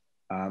down.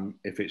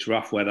 If it's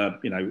rough weather,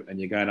 and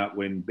you're going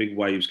upwind, big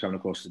waves coming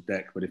across the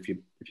deck. But if your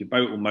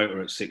boat or motor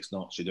at 6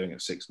 knots, you're doing it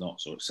at 6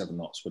 knots or at 7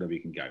 knots, whatever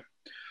you can go.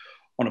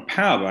 On a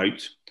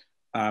powerboat,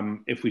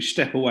 if we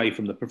step away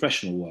from the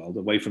professional world,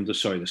 away from the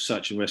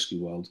search and rescue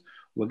world,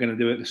 we're going to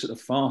do it at the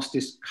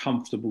fastest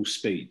comfortable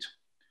speed.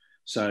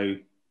 So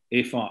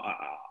if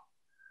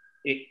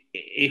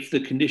the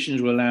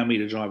conditions will allow me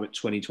to drive at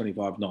 20,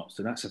 25 knots,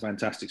 then that's a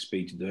fantastic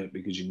speed to do it,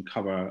 because you can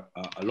cover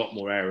a lot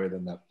more area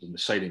than the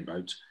sailing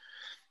boat.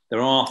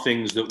 There are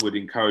things that would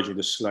encourage you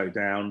to slow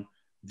down: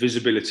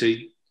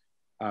 visibility,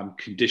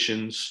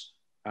 conditions,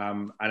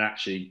 and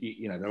actually,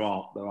 there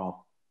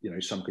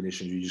are some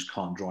conditions you just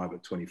can't drive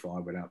at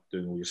 25 without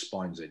doing all your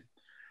spines in.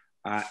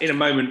 In a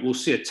moment, we'll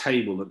see a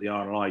table that the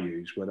RYA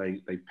use where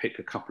they pick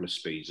a couple of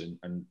speeds,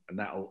 and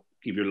that'll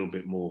give you a little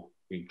bit more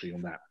inkling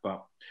on that.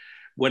 But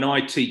when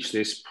I teach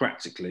this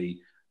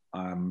practically,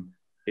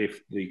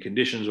 if the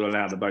conditions will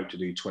allow the boat to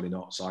do 20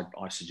 knots,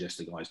 I suggest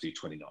the guys do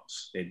 20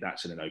 knots.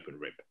 That's in an open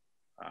rib.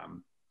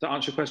 Does that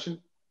answer your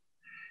question?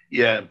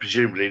 Yeah,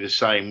 presumably the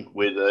same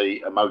with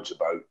a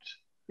motorboat.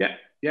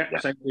 Yeah,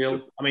 same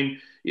deal. I mean,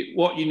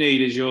 what you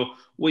need is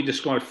we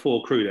described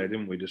 4 crew there,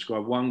 didn't we?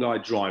 Described one guy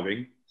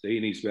driving, so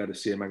he needs to be able to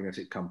see a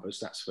magnetic compass.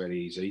 That's fairly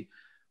easy.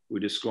 We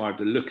described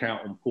a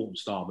lookout on port and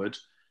starboard.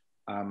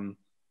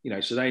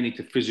 So they need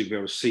to physically be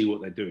able to see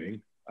what they're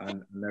doing.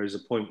 And there is a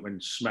point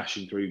when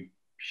smashing through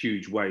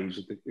huge waves,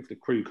 if the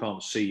crew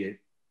can't see it,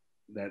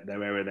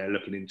 their area they're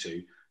looking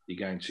into, you're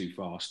going too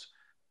fast.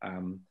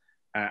 And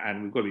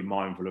we've got to be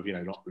mindful of,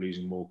 not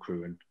losing more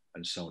crew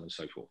and so on and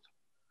so forth.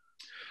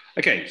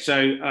 Okay, so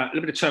a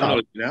little bit of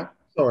terminology now.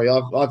 Sorry,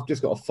 I've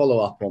just got a follow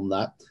up on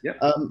that. Yeah.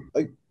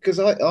 Because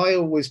I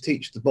always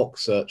teach the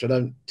box search. I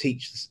don't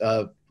teach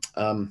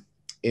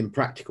in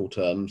practical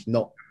terms,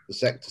 not the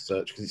sector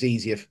search, because it's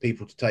easier for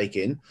people to take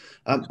in.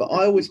 But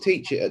I always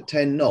teach it at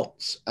 10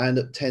 knots and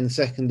at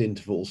 10-second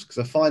intervals, because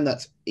I find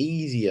that's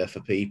easier for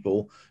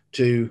people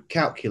to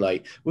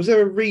calculate. Was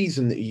there a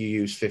reason that you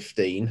used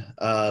 15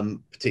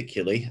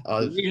 particularly?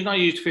 The reason I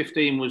used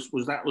 15 was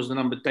that was the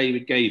number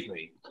David gave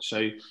me.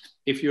 So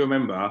if you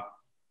remember,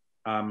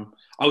 I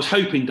was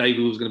hoping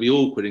David was going to be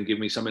awkward and give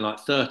me something like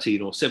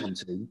 13 or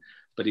 17,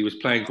 but he was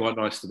playing quite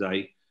nice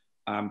today.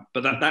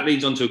 But that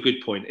leads on to a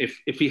good point.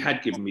 If he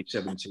had given me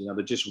 17, I'd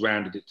have just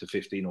rounded it to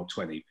 15 or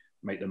 20,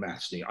 make the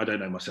maths neat. I don't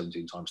know my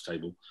 17 times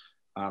table.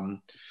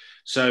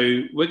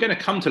 So we're going to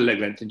come to leg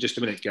length in just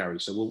a minute, Gary.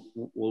 So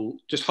we'll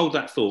just hold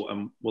that thought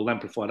and we'll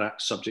amplify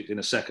that subject in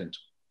a second.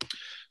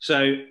 So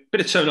a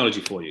bit of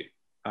terminology for you.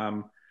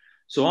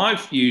 So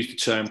I've used a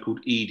term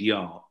called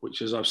EDR,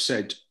 which, as I've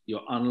said,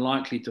 you're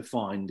unlikely to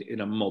find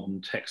in a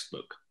modern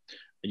textbook.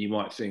 And you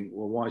might think,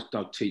 well, why is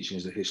Doug teaching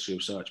us the history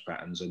of search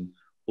patterns? And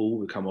all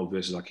will become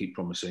obvious, as I keep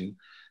promising.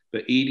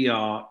 But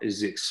EDR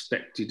is the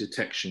expected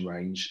detection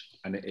range,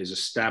 and it is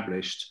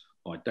established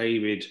by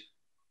David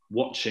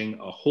watching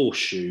a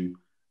horseshoe,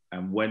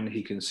 and when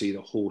he can see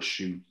the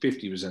horseshoe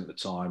 50% of the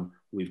time,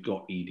 we've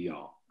got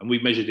EDR. And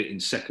we've measured it in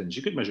seconds.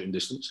 You could measure it in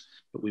distance,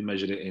 but we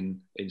measured it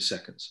in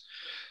seconds.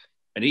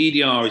 And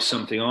EDR is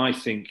something I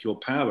think your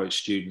powerboat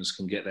students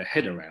can get their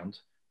head around,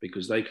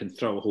 because they can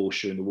throw a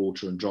horseshoe in the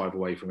water and drive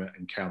away from it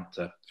and count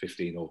to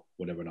 15 or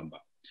whatever number.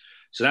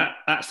 So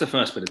that's the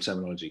first bit of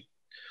terminology.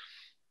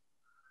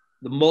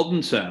 The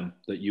modern term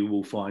that you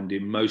will find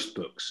in most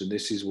books, and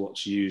this is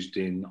what's used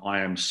in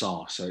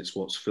IAMSAR, so it's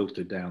what's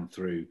filtered down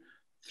through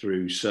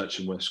search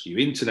and rescue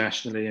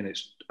internationally, and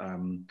it's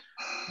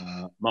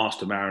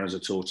master mariners are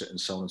taught it and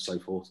so on and so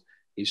forth,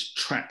 is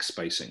track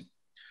spacing.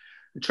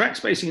 And track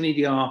spacing and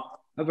EDR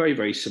are very,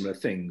 very similar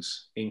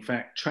things. In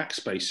fact, track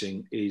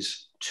spacing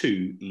is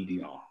 2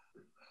 EDR.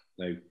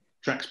 So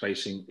track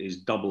spacing is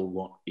double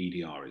what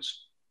EDR is.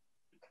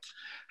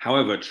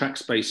 However, track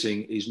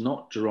spacing is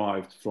not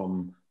derived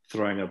from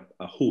throwing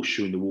a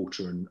horseshoe in the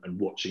water and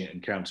watching it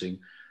and counting.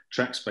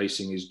 Track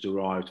spacing is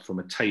derived from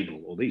a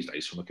table, or these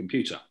days from a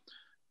computer.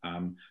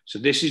 So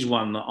this is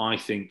one that I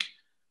think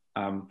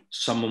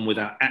someone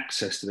without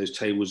access to those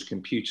tables and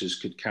computers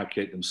could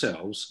calculate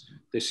themselves.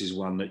 This is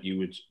one that you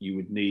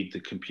would need the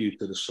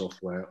computer, the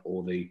software,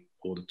 or the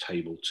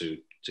table to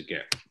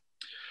get.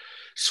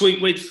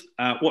 Sweep width.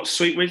 What's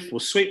sweep width? Well,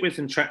 sweep width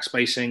and track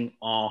spacing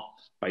are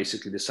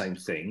basically the same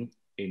thing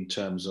in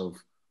terms of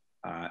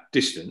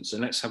distance.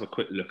 And let's have a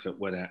quick look at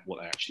what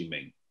they actually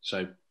mean.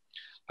 So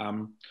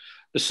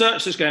the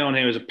search that's going on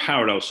here is a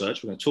parallel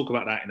search. We're going to talk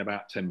about that in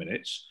about 10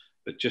 minutes.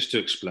 But just to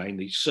explain,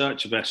 the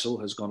search vessel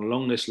has gone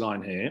along this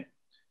line here.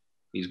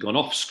 He's gone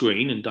off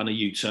screen and done a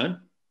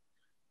U-turn.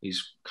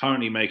 He's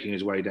currently making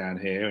his way down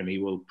here, and he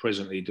will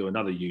presently do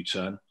another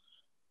U-turn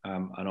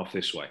and off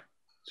this way.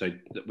 So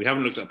we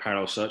haven't looked at a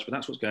parallel search, but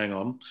that's what's going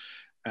on.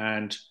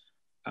 And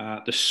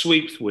the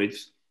sweep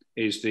width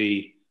is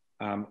the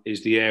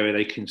area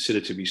they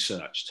consider to be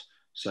searched.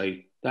 So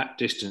that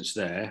distance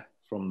there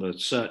from the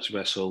search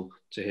vessel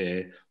to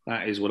here,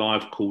 that is what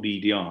I've called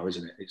EDR,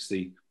 isn't it? It's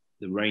the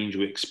range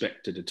we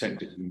expect to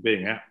detect it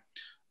being at.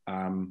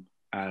 And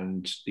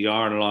the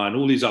RYA and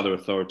all these other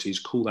authorities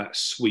call that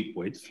sweep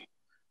width.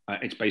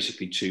 It's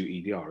basically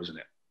 2 EDR, isn't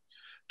it?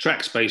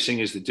 Track spacing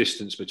is the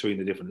distance between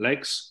the different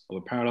legs of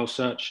a parallel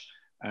search.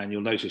 And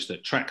you'll notice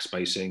that track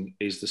spacing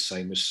is the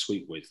same as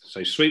sweep width.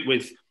 So sweep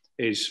width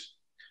is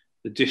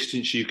the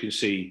distance you can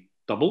see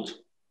doubled.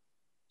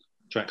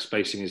 Track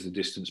spacing is the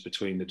distance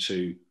between the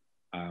two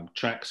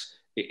tracks.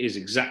 It is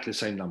exactly the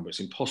same number. It's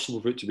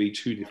impossible for it to be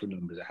 2 different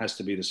numbers. It has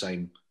to be the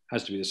same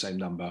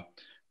number.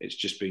 It's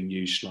just being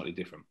used slightly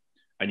different.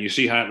 And you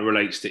see how it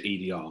relates to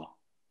EDR.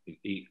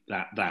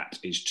 That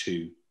is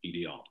 2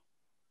 EDR.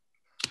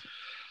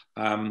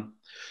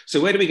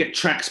 So where do we get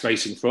track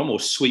spacing from, or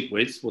sweep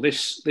width? Well,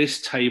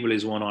 this table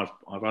is one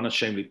I've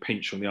unashamedly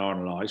pinched from the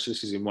RYA. So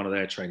this is in one of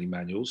their training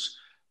manuals.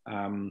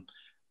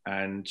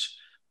 And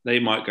they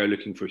might go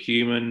looking for a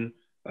human,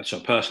 a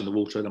person in the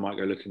water. They might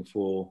go looking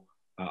for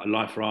a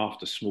life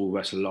raft, a small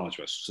vessel, a large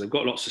vessel. So they've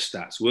got lots of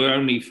stats.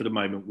 For the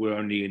moment, we're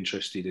only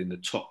interested in the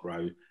top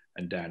row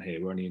and down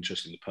here. We're only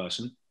interested in the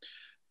person.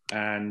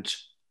 And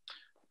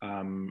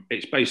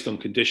it's based on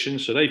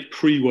conditions. So they've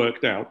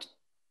pre-worked out,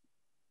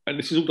 and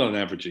this is all done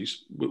in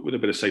averages with a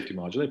bit of safety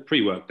margin. They've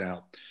pre-worked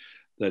out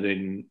that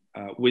in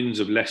winds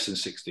of less than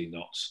 16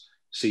 knots,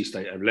 sea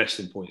state of less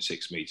than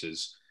 0.6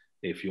 meters,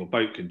 if your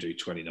boat can do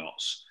 20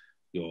 knots,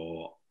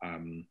 your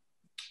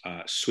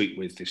sweep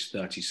width is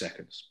 30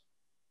 seconds.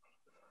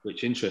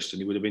 Which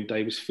interestingly would have been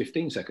Davis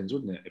 15 seconds,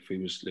 wouldn't it, if he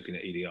was looking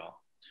at EDR.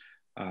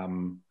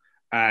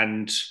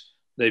 And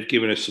they've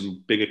given us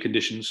some bigger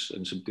conditions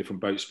and some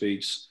different boat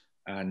speeds.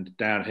 And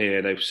down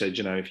here, they've said,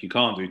 if you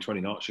can't do 20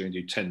 knots, you're going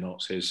to do 10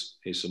 knots. Here's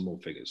some more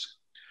figures.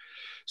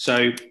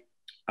 So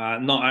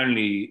not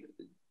only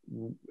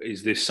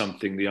is this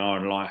something the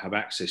RYA have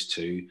access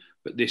to,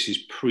 but this is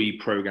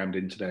pre-programmed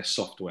into their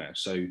software.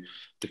 So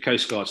the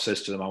Coast Guard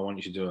says to them, I want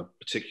you to do a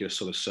particular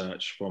sort of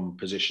search from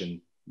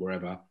position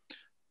wherever.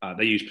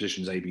 They use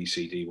positions A, B,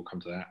 C, D, we'll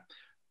come to that.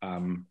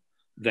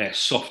 Their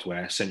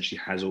software essentially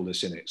has all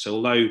this in it.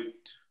 So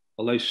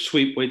although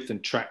sweep width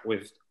and track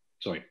width,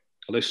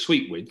 although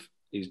sweep width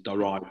is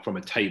derived from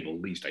a table,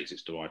 these days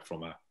it's derived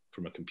from a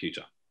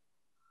computer.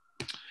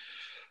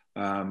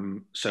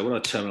 So what other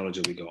terminology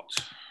have we got?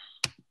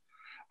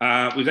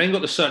 We've then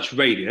got the search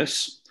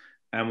radius,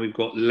 and we've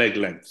got leg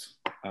length.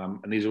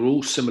 And these are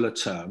all similar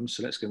terms.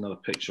 So let's get another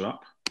picture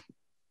up.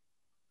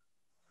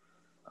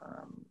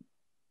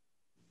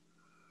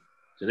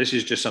 So this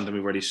is just something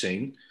we've already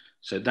seen.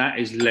 So that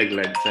is leg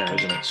length there,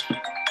 isn't it?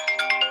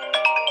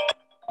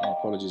 Oh,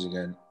 apologies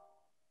again.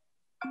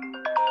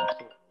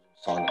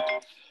 Silent.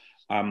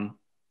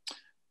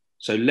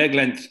 So leg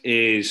length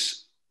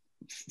is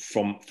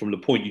from the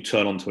point you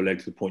turn onto a leg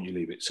to the point you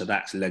leave it. So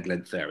that's leg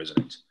length there, isn't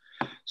it?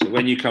 So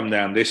when you come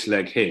down this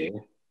leg here,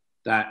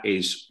 that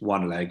is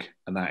one leg,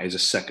 and that is a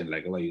second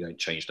leg, although you don't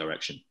change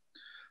direction.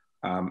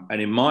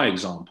 And in my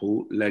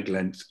example, leg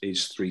length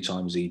is 3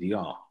 times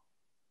EDR.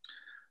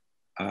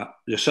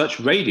 The search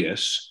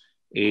radius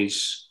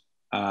is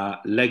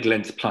leg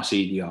length plus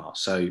EDR.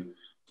 So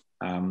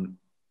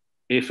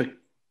if a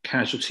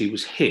casualty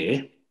was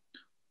here,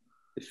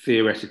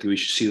 theoretically we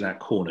should see that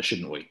corner,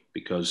 shouldn't we?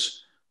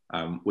 Because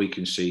we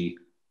can see,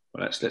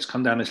 well, let's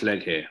come down this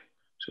leg here.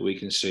 So we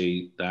can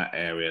see that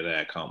area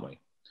there, can't we?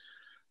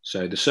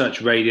 So the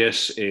search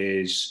radius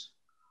is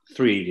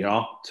 3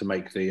 EDR to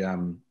make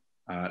the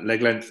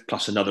leg length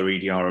plus another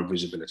EDR of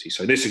visibility.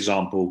 So this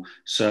example,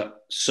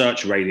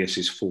 search radius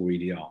is 4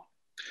 EDR.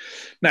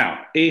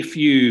 Now, if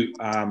you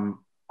are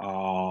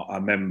a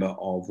member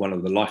of one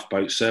of the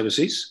lifeboat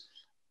services,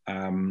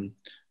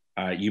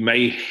 you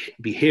may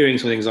be hearing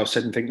some things I've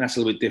said and think that's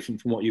a little bit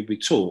different from what you'd be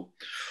taught.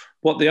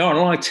 What they are,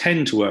 and I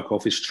tend to work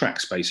off, is track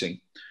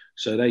spacing.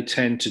 So they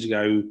tend to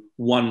go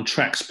 1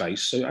 track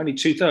space, so only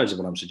 2/3 of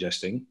what I'm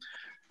suggesting,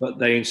 but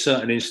they, in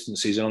certain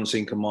instances, an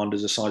on-scene commander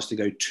decides to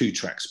go 2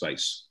 track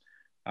space.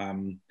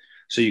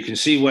 So you can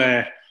see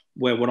where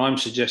what I'm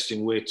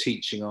suggesting we're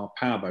teaching our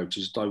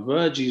powerboaters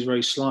diverges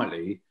very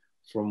slightly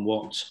from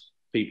what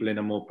people in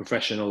a more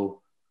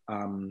professional,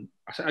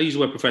 I use the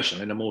word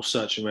professional, in a more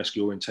search and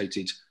rescue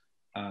orientated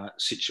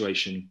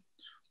situation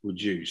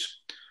would use.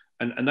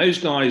 And those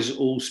guys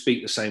all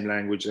speak the same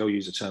language. They'll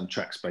use the term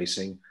track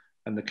spacing,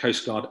 and the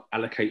Coast Guard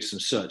allocates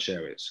some search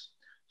areas.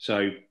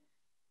 So,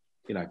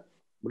 you know,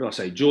 what do I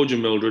say? George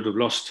and Mildred have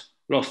lost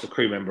a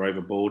crew member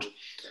overboard.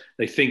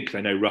 They think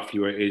they know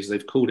roughly where it is.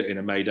 They've called it in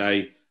a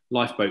mayday.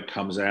 Lifeboat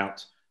comes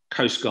out.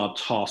 Coast Guard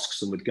tasks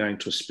them with going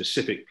to a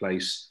specific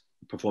place,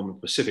 performing a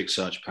specific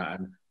search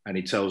pattern, and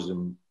he tells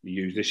them,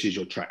 this is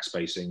your track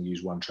spacing,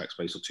 use 1 track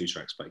space or 2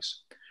 track space.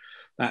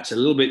 That's a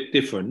little bit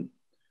different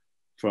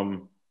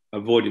from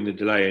avoiding the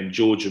delay and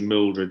George and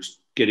Mildred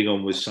getting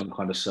on with some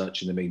kind of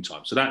search in the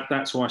meantime. So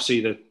that's why I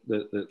see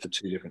the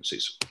 2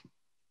 differences.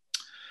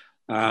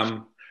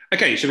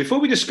 Okay, so before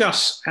we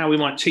discuss how we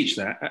might teach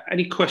that,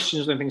 any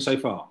questions or anything so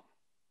far?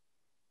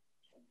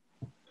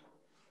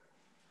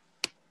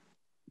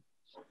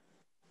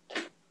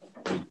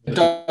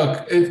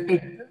 Doug,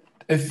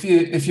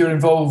 if you're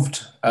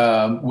involved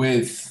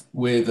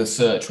with a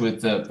search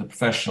with the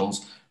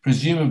professionals,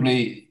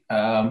 presumably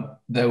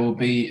there will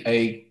be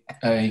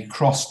a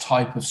cross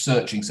type of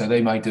searching. So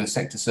they may do a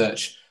sector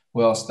search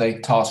whilst they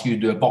task you to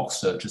do a box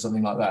search or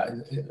something like that,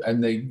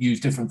 and they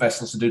use different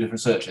vessels to do different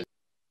searches.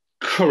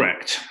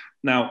 Correct.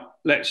 Now,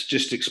 let's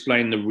just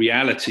explain the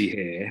reality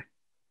here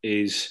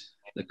is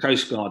the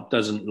Coast Guard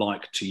doesn't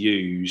like to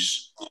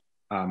use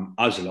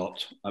us a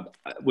lot.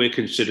 We're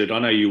considered, I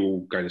know you all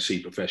go to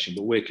sea profession,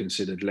 but we're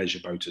considered leisure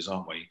boaters,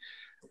 aren't we?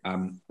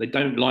 They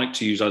don't like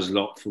to use us a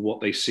lot for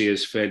what they see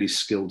as fairly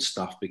skilled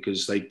stuff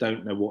because they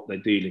don't know what they're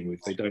dealing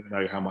with. They don't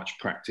know how much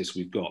practice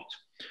we've got.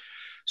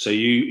 So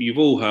you've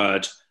all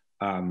heard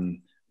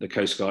the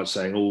Coast Guard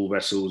saying all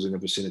vessels in the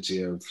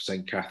vicinity of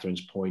St.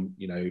 Catherine's Point,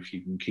 you know, if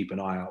you can keep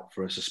an eye out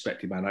for a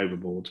suspected man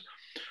overboard.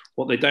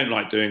 What they don't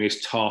like doing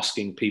is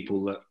tasking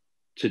people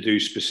to do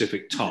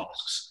specific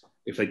tasks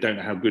if they don't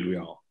know how good we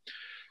are.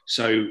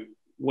 So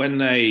when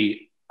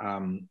they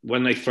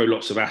throw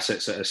lots of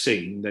assets at a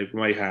scene, they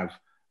may have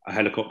a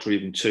helicopter,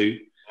 even 2,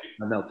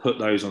 and they'll put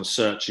those on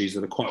searches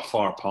that are quite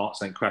far apart,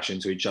 so they crash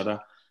into each other,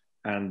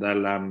 and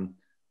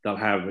they'll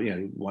have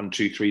 1,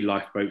 2, 3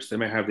 lifeboats. They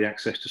may have the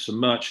access to some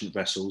merchant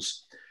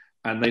vessels,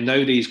 and they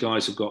know these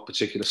guys have got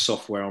particular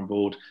software on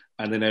board,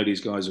 and they know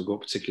these guys have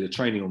got particular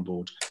training on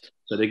board.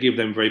 So they give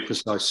them very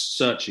precise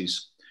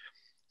searches.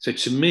 So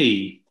to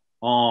me,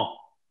 our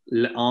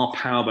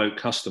powerboat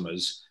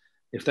customers,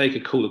 if they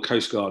could call the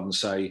Coast Guard and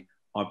say,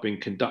 I've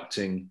been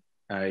conducting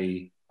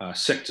a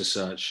sector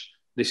search,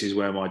 this is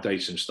where my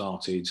datum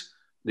started,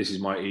 this is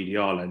my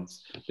EDR length,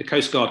 the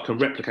Coast Guard can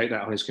replicate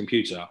that on his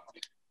computer,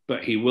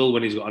 but he will,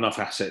 when he's got enough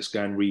assets,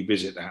 go and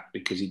revisit that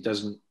because he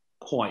doesn't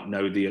quite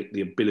know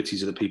the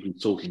abilities of the people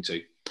he's talking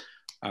to.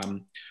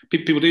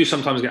 People do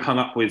sometimes get hung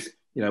up with,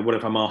 what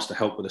if I'm asked to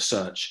help with a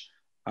search?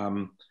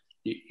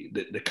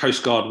 the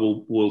Coast Guard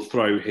will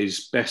throw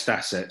his best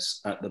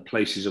assets at the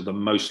places of the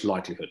most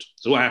likelihood.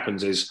 So what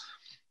happens is,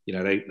 you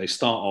know, they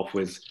start off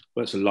with,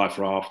 whether it's a life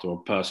raft or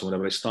a person,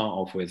 whatever, they start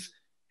off with,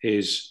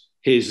 here's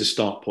the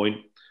start point.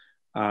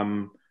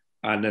 And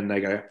then they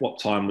go, what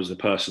time was the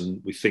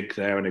person we think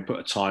there? And they put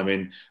a time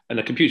in, and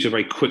the computer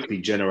very quickly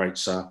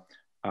generates a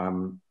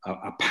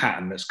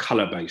pattern that's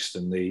color-based,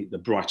 and the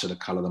brighter the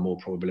color, the more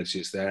probability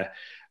it's there.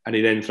 And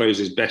he then throws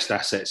his best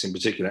assets, in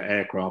particular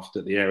aircraft,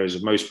 at the areas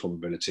of most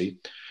probability.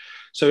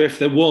 So if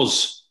there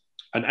was,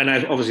 and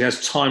obviously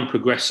as time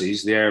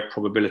progresses, the area of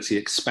probability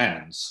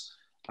expands,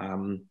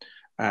 and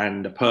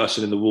a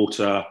person in the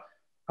water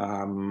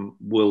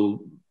will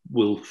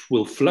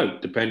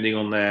float depending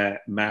on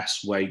their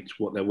mass, weight,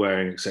 what they're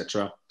wearing,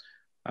 etc.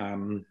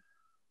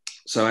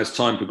 So as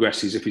time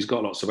progresses, if he's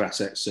got lots of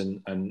assets,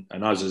 and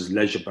us as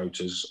leisure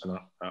boaters, and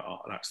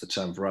that's the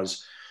term for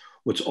us,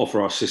 were to offer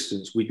our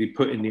assistance, we'd be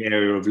put in the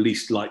area of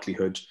least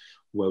likelihood,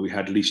 where we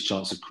had least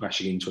chance of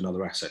crashing into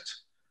another asset.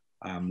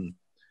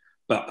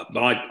 But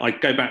I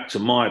go back to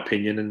my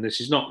opinion, and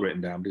this is not written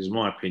down, because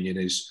my opinion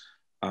is,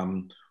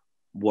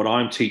 what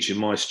I'm teaching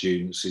my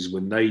students is,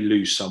 when they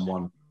lose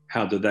someone,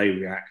 how do they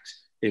react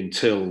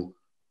until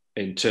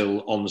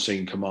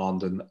on-scene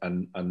command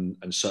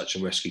and search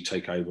and rescue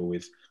take over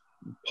with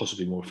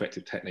possibly more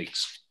effective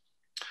techniques.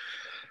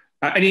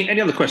 Any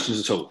other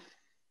questions at all?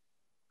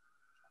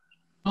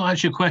 Not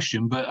actually a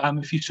question, but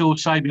if you saw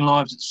Saving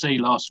Lives at Sea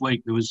last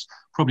week, there was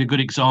probably a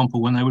good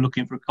example when they were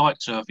looking for a kite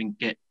surfing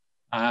kit,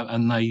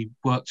 and they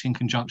worked in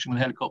conjunction with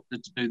a helicopter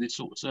to do this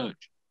sort of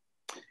search.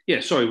 Yeah,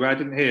 sorry, Ray, I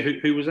didn't hear.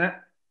 Who was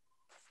that?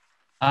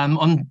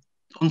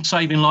 On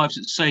Saving Lives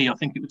at Sea, I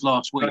think it was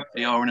last week,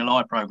 the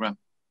RNLI programme.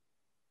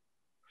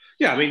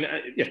 Yeah, I mean,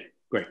 yeah,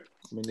 great.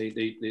 I mean,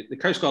 the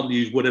Coast Guard will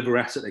use whatever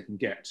asset they can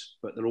get,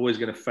 but they're always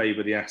going to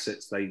favour the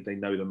assets they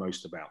know the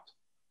most about.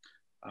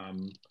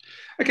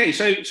 Okay,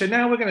 so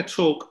now we're going to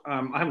talk, I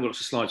haven't got lots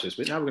of slides for this,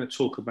 but now we're going to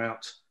talk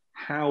about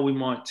how we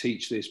might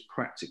teach this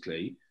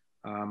practically.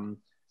 And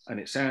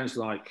it sounds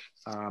like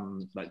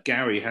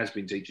Gary has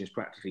been teaching this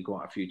practically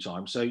quite a few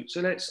times. So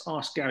let's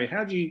ask Gary,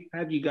 how do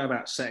you go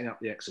about setting up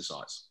the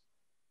exercise?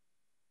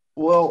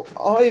 Well,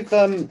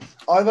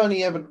 I've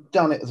only ever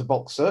done it as a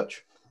box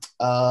search,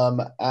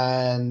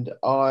 and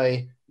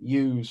I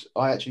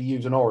actually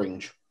use an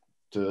orange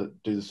to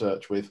do the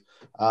search with,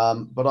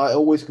 but I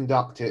always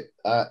conduct it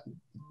at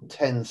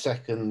 10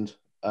 second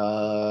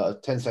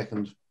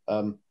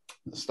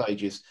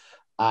stages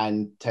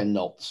and 10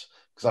 knots,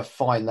 because I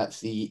find that's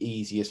the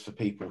easiest for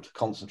people to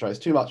concentrate. It's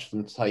too much for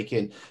them to take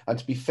in, and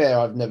to be fair,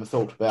 I've never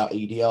thought about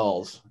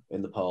EDRs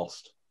in the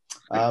past,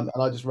 and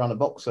I just run a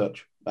box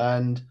search,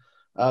 and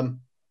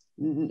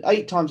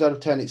 8 times out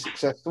of 10 it's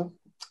successful.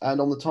 And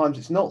on the times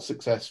it's not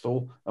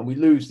successful and we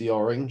lose the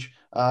orange,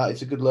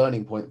 it's a good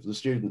learning point for the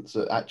students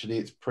that actually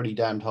it's pretty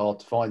damned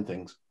hard to find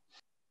things.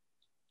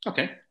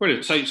 Okay,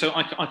 brilliant. So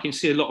I can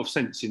see a lot of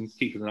sense in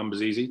keeping the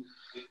numbers easy,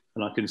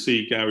 and I can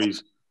see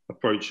Gary's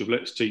approach of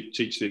let's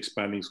teach the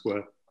expanding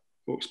square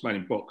or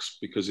expanding box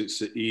because it's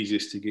the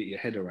easiest to get your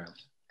head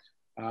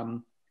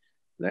around.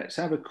 Let's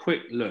have a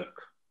quick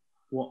look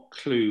what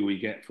clue we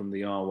get from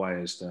the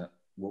RYA as to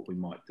what we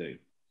might do.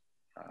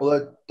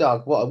 Although,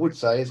 Doug, what I would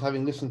say is,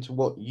 having listened to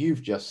what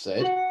you've just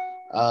said,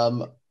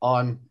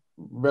 I'm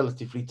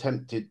relatively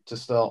tempted to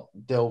start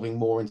delving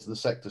more into the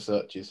sector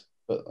searches.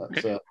 But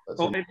that's, okay.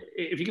 Well,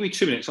 if you give me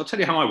 2 minutes, I'll tell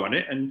you how I run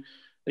it, and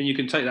then you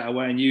can take that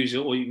away and use it,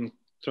 or you can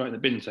throw it in the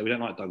bin. So we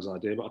don't like Doug's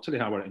idea, but I'll tell you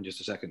how I run it in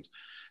just a second.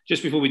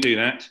 Just before we do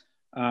that,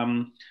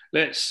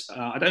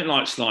 I don't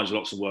like slides with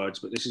lots of words,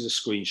 but this is a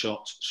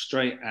screenshot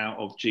straight out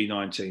of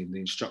G19, the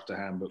instructor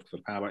handbook for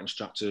powerboat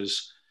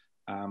instructors.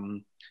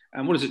 And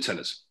what does it tell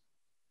us?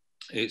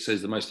 It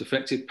says the most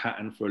effective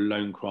pattern for a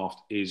lone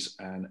craft is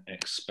an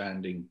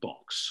expanding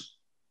box.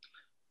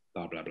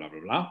 Blah, blah, blah, blah,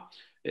 blah.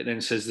 It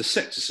then says the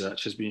sector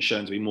search has been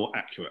shown to be more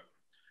accurate.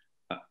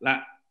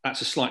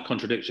 That's a slight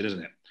contradiction,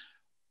 isn't it?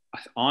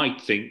 I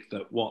think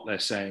that what they're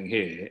saying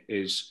here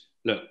is,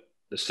 look,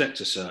 the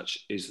sector search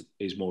is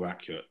more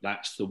accurate.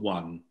 That's the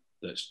one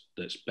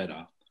that's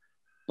better.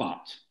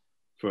 But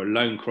for a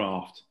lone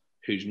craft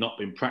who's not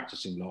been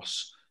practicing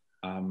loss,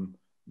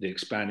 the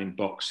expanding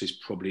box is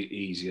probably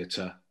easier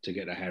to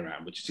get their hair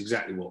around, which is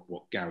exactly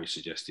what Gary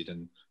suggested,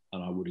 and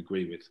I would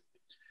agree with.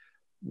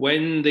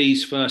 When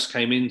these first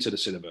came into the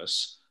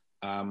syllabus,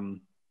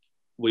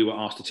 we were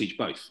asked to teach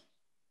both.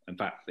 In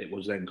fact, it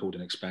was then called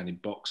an expanding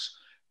box.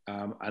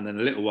 And then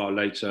a little while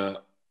later,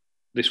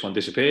 this one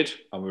disappeared,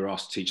 and we were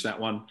asked to teach that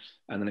one,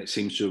 and then it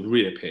seems to have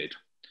reappeared.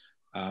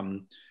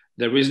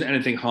 There isn't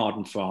anything hard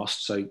and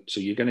fast, so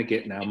you're going to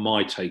get now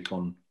my take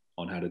on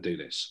how to do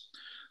this.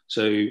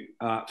 So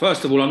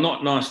first of all, I'm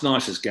not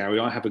nice as Gary.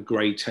 I have a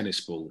grey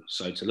tennis ball,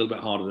 so it's a little bit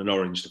harder than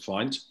orange to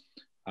find.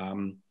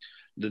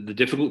 The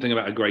difficult thing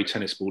about a grey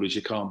tennis ball is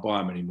you can't buy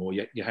them anymore.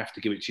 You have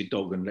to give it to your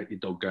dog and let your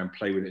dog go and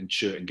play with it and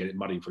chew it and get it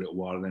muddy for a little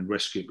while and then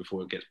rescue it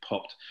before it gets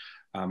popped.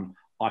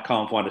 I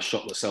can't find a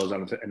shop that sells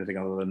anything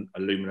other than a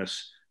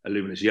luminous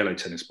yellow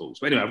tennis balls.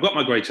 But anyway, I've got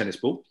my grey tennis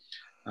ball.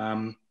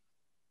 And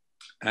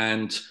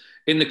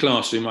In the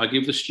classroom, I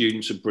give the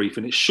students a brief,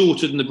 and it's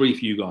shorter than the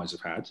brief you guys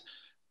have had.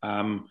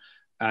 And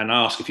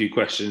I ask a few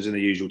questions in the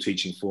usual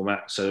teaching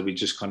format. So we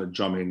just kind of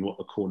drum in what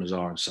the corners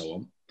are and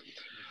so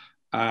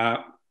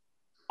on.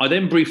 I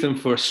then brief them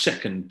for a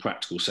second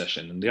practical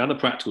session. And the other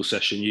practical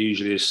session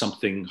usually is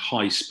something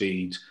high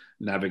speed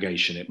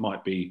navigation. It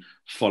might be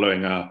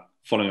following a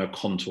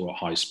contour at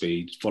high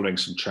speed, following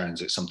some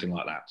transit, something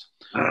like that.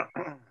 I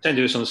tend to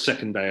do this on the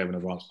second day of an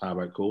advanced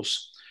powerboat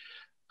course.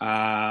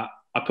 I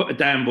put a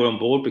dam buoy on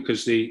board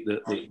because the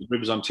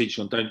rivers I'm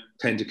teaching on don't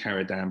tend to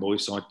carry a dam buoy,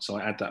 so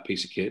I add that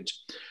piece of kit.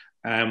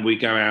 And we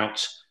go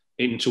out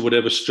into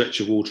whatever stretch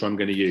of water I'm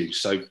going to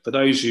use. So for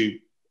those who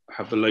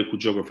have the local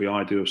geography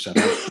I do of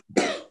Southampton,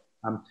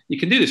 you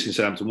can do this in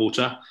Southampton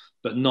water,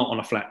 but not on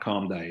a flat,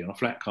 calm day. On a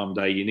flat, calm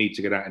day, you need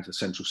to get out into the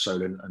central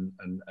Solent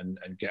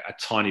and get a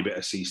tiny bit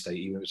of sea state,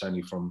 even if it's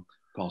only from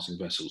passing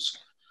vessels.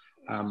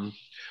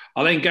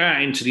 I'll then go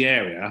out into the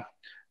area,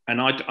 and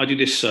I do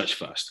this search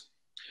first.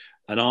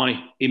 And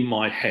I, in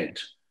my head,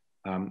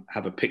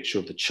 have a picture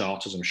of the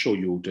chart, as I'm sure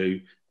you all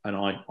do, and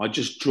I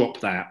just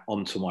drop that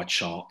onto my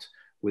chart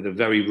with a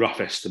very rough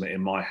estimate in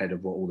my head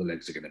of what all the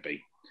legs are going to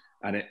be.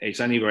 And it's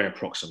only very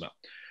approximate.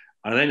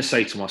 And I then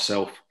say to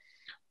myself,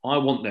 I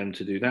want them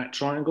to do that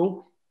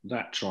triangle,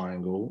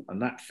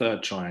 and that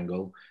third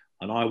triangle,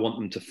 and I want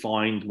them to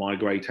find my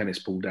grey tennis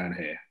ball down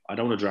here. I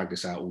don't want to drag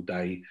this out all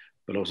day,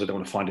 but also don't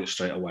want to find it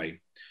straight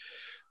away.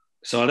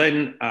 So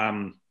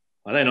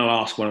I'll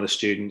ask one of the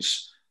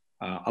students,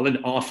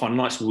 I'll find a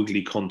nice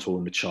wiggly contour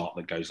in the chart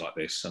that goes like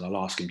this, and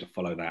I'll ask him to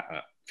follow that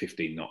at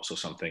 15 knots or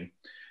something.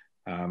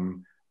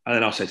 And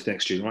then I'll say to the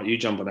next student, right, you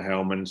jump on the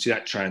helm and see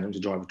that transit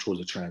to drive towards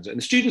the transit. And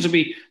the students will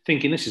be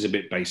thinking this is a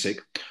bit basic.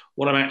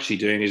 What I'm actually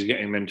doing is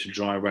getting them to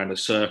drive around a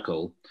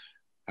circle,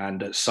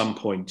 and at some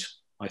point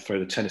I throw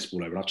the tennis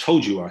ball over. And I've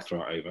told you where I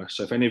throw it over.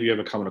 So if any of you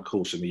ever come on a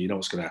course with me, you know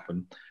what's going to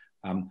happen.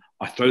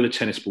 I throw the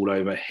tennis ball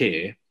over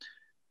here,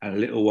 and a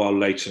little while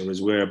later,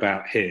 as we're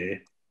about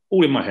here,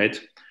 all in my head,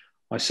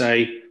 I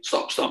say,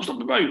 stop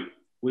the boat.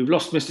 We've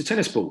lost Mr.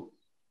 Tennis Ball.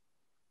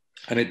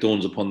 And it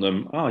dawns upon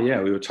them, oh,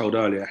 yeah, we were told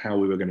earlier how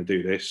we were going to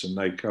do this. And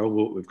they go,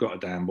 well, we've got a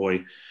dam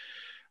buoy.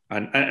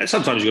 And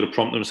sometimes you've got to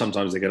prompt them.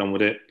 Sometimes they get on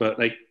with it. But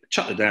they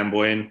chuck the dam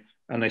buoy in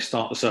and they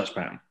start the search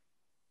pattern.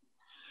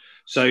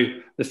 So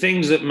the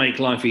things that make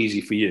life easy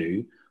for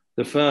you,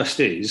 the first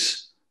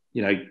is,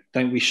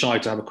 don't be shy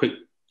to have a quick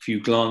few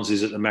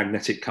glances at the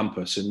magnetic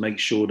compass and make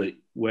sure that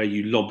where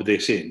you lob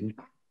this in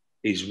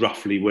is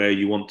roughly where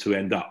you want to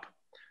end up.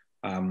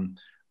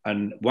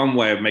 And one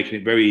way of making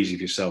it very easy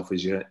for yourself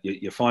is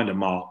you find a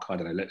mark. I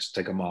don't know, let's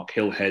take a mark,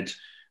 Hillhead,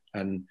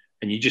 and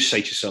you just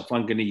say to yourself,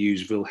 I'm going to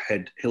use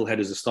Hillhead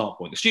as a start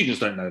point. The students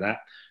don't know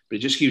that, but it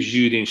just gives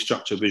you, the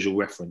instructor, visual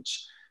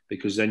reference,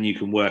 because then you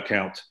can work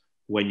out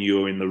when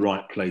you're in the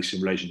right place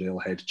in relation to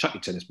Hillhead. Chuck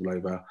your tennis ball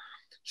over,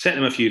 set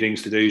them a few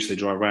things to do so they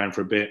drive around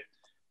for a bit,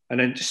 and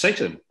then just say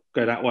to them,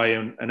 go that way,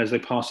 and as they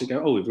pass it,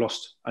 go, oh, we've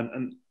lost.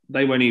 And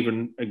they won't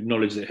even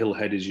acknowledge that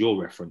Hillhead is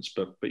your reference,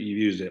 but you've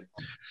used it.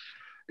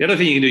 The other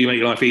thing you can do to make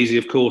your life easy,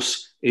 of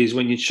course, is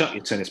when you chuck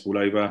your tennis ball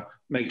over,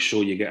 make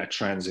sure you get a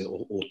transit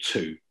or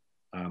two.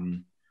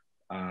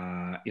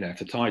 If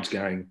the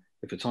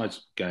tide's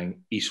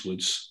going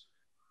eastwards,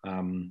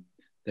 then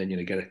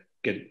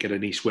get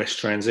an east-west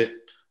transit.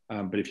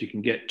 But if you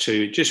can get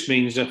two, it just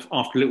means that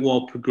after a little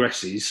while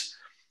progresses,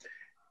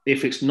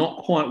 if it's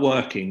not quite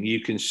working, you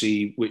can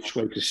see which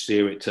way to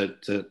steer it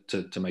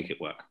to make it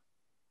work.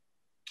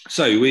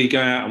 So we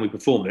go out and we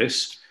perform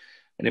this.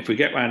 And if we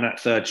get around that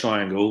third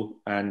triangle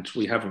and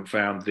we haven't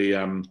found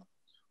the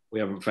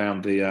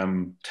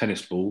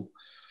tennis ball,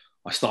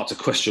 I start to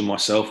question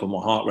myself, and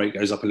my heart rate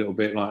goes up a little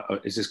bit. Like,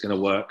 is this going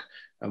to work?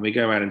 And we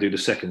go around and do the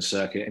second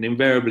circuit, and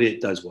invariably it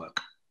does work.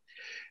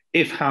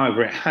 If,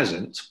 however, it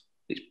hasn't,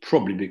 it's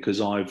probably because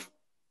I've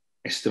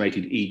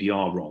estimated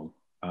EDR wrong,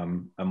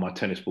 and my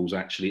tennis ball's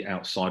actually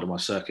outside of my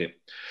circuit.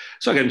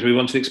 So I get them to move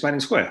on to the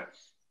expanding square.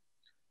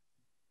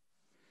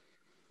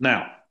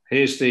 Now,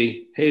 here's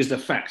the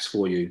facts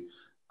for you.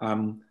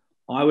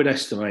 I would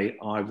estimate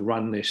I've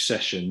run this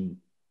session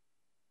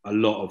a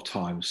lot of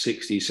times,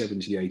 60,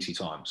 70, 80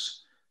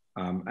 times.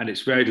 And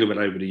it's varied a little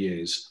bit over the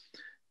years.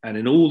 And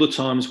in all the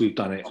times we've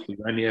done it,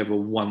 we've only ever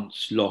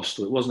once lost,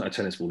 it wasn't a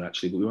tennis ball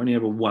actually, but we only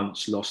ever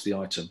once lost the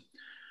item.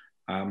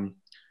 And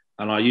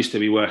I used to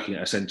be working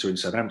at a centre in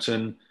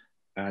Southampton,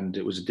 and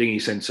it was a dinghy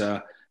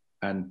centre.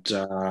 And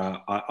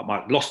I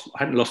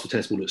hadn't lost the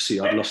tennis ball at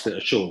sea, I'd lost it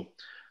ashore.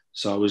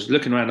 So I was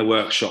looking around the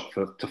workshop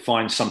to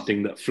find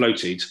something that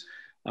floated.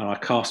 And I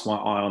cast my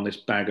eye on this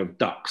bag of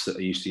ducks that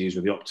they used to use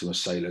with the Optimus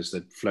sailors,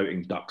 the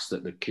floating ducks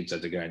that the kids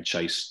had to go and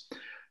chase.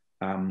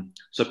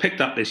 So I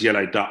picked up this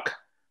yellow duck.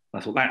 I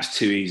thought, that's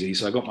too easy.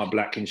 So I got my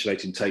black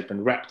insulating tape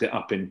and wrapped it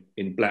up in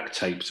black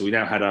tape. So we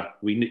now had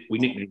we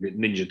nicknamed it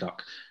Ninja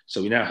Duck.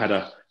 So we now had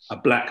a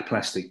black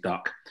plastic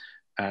duck.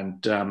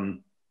 And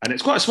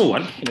it's quite a small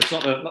one. It's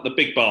not the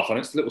big bath one.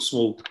 It's a little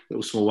small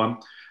one.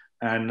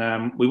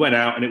 And we went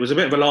out, and it was a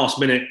bit of a last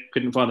minute,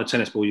 couldn't find the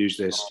tennis ball, used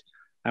this.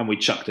 And we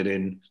chucked it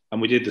in,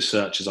 and we did the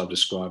search as I've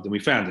described, and we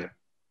found it.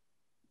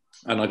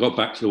 And I got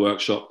back to the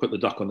workshop, put the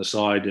duck on the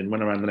side, and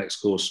went around the next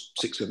course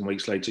 6-7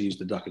 weeks later, used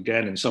the duck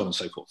again, and so on and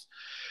so forth.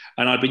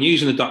 And I'd been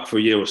using the duck for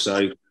a year or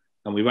so,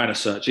 and we ran a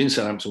search in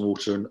Southampton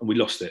Water, and we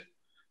lost it.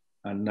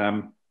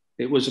 And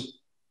it was a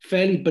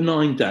fairly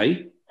benign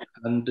day,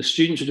 and the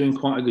students were doing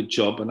quite a good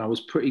job, and I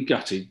was pretty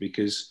gutted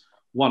because,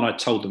 one, I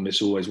told them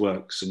this always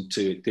works, and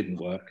two, it didn't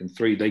work, and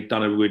three, they'd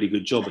done a really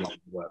good job and it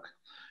didn't work.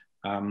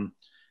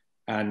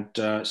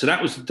 So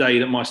that was the day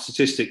that my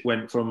statistic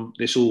went from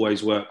this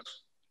always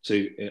works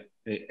to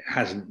it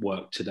hasn't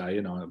worked today,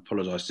 and I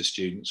apologise to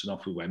students, and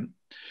off we went.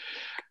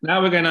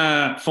 Now we're going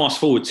to fast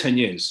forward 10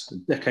 years. A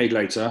decade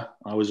later,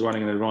 I was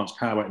running an advanced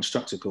powerboat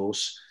instructor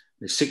course.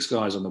 There's 6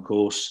 guys on the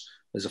course.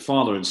 There's a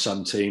father and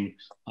son team,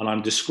 and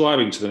I'm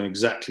describing to them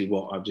exactly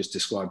what I've just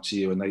described to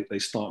you, and they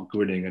start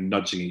grinning and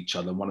nudging each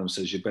other. And one of them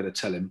says, "You better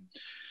tell him."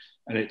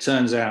 And it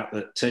turns out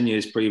that 10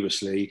 years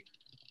previously,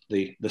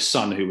 the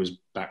son, who was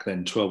back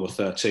then 12 or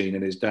 13,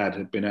 and his dad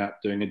had been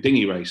out doing a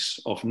dinghy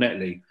race off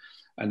Netley,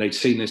 and they'd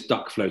seen this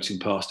duck floating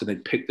past and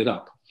they'd picked it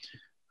up.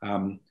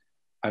 And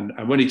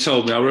when he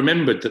told me, I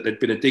remembered that there'd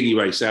been a dinghy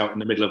race out in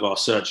the middle of our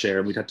search area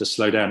and we'd had to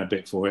slow down a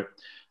bit for it.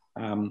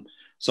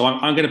 So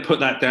I'm going to put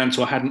that down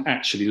to I hadn't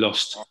actually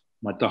lost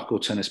my duck or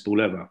tennis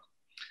ball ever.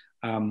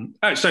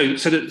 So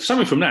the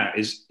summary from that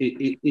is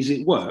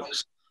it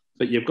works,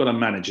 but you've got to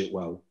manage it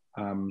well.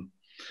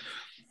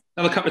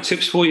 Another couple of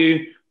tips for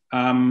you.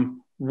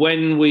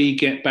 When we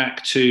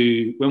get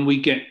to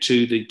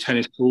the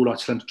tennis ball, I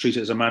tell them to treat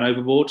it as a man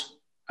overboard.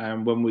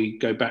 And when we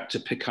go back to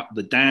pick up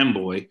the dam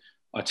buoy,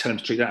 I tell them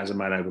to treat that as a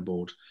man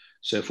overboard.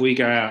 So if we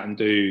go out and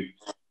do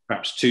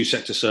perhaps 2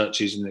 sector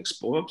searches and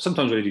explore,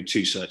 sometimes we only do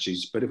 2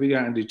 searches, but if we go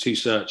out and do 2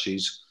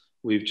 searches,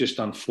 we've just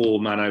done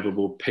 4 man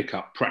overboard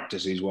pickup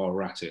practices while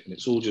we're at it. And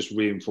it's all just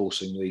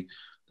reinforcing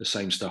the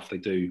same stuff they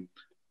do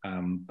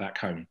back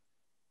home.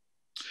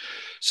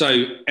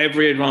 So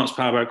every advanced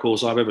powerboat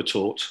course I've ever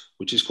taught,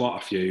 which is quite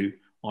a few,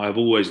 I've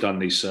always done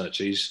these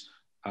searches.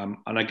 And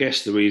I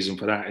guess the reason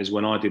for that is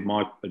when I did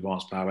my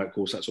advanced powerboat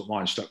course, that's what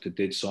my instructor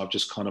did. So I've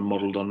just kind of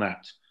modelled on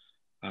that.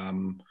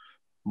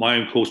 My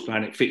own course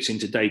plan, it fits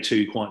into day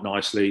 2 quite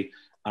nicely,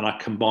 and I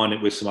combine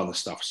it with some other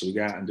stuff. So we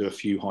go out and do a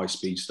few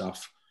high-speed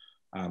stuff.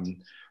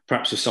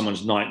 Perhaps if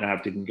someone's night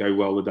nav didn't go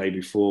well the day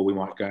before, we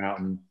might go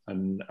out and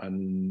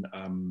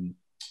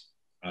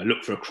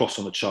look for a cross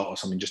on the chart or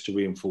something just to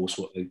reinforce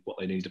what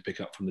they need to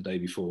pick up from the day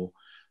before.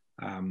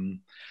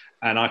 And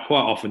I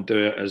quite often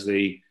do it as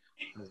the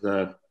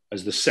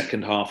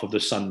second half of the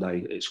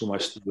Sunday. It's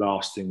almost the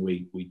last thing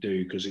we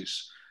do, because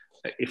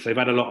if they've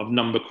had a lot of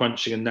number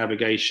crunching and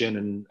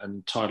navigation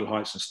and tidal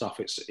heights and stuff,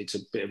 it's a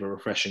bit of a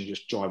refreshing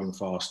just driving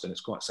fast, and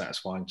it's quite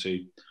satisfying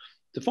to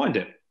find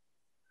it.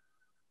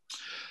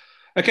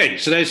 Okay,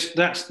 so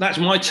that's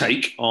my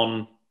take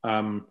on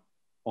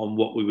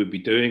what we would be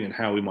doing and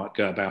how we might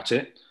go about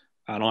it.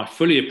 And I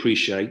fully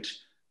appreciate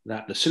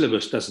that the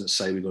syllabus doesn't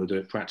say we've got to do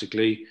it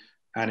practically.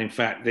 And in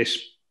fact, this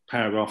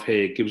paragraph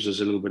here gives us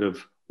a little bit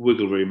of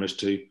wiggle room as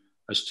to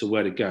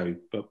where to go.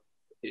 But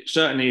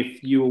certainly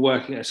if you were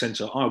working at a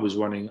centre I was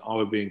running, I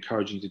would be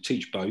encouraging you to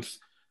teach both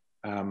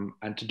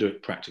and to do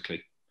it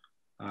practically.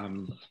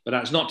 But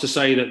that's not to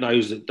say that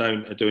those that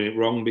don't are doing it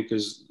wrong,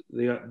 because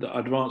the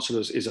advanced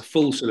syllabus is a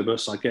full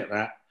syllabus, I get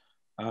that.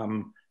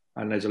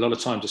 And there's a lot of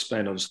time to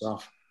spend on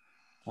stuff.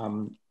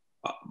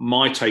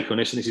 My take on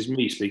this, and this is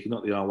me speaking,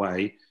 not the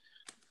RYA,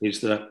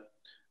 is that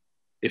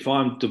if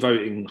I'm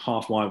devoting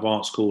half my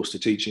advanced course to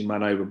teaching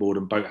man overboard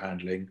and boat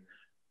handling,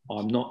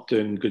 I'm not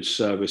doing good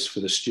service for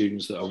the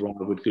students that are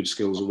running with good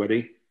skills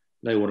already.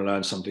 They want to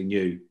learn something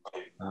new.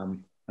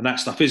 And that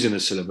stuff is in the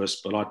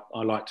syllabus, but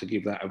I like to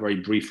give that a very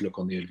brief look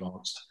on the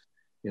advanced.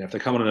 You know, if they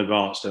come on an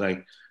advanced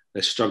and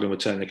they're struggling with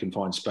turning their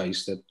confined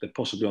space, they're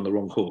possibly on the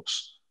wrong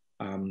course.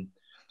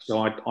 So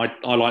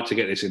I like to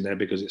get this in there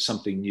because it's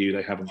something new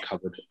they haven't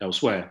covered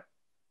elsewhere.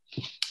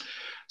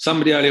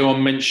 Somebody earlier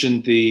on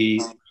mentioned the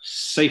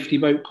safety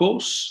boat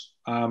course.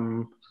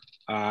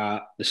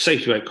 The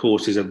safety boat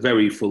course is a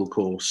very full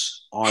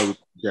course. I would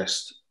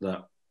suggest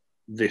that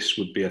this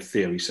would be a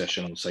theory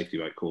session on the safety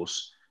boat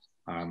course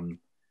rather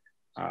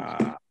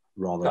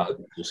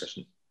than a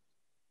session.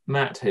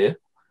 Matt here.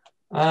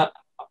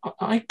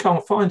 I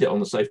can't find it on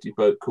the safety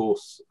boat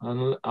course,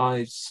 and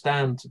I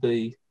stand to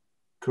be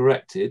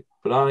corrected,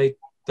 but I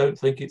don't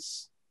think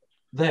it's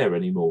there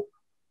anymore.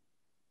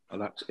 Oh,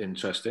 that's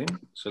interesting.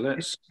 So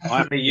let's.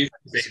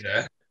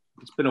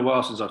 It's been a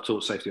while since I've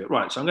taught safety.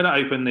 Right, so I'm going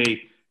to open the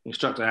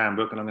instructor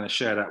handbook and I'm going to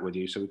share that with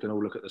you so we can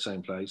all look at the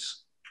same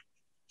place.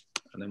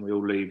 And then we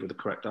all leave with the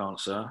correct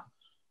answer.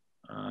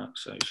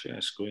 So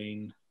share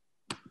screen.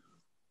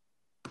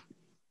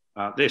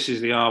 This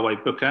is the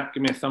RYA book app.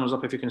 Give me a thumbs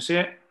up if you can see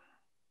it.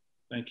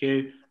 Thank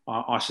you.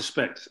 I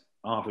suspect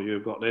half of you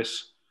have got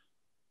this,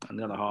 and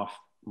the other half,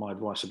 my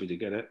advice would be to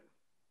get it.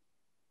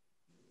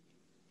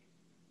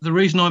 The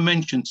reason I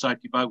mentioned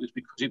safety boat was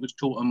because it was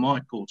taught on my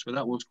course, but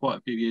that was quite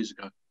a few years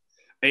ago.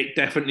 It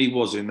definitely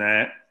was in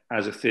there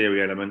as a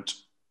theory element.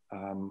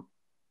 But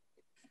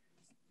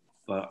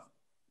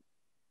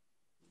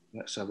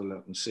let's have a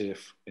look and see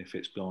if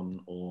it's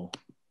gone or...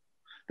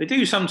 They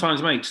do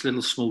sometimes make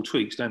little small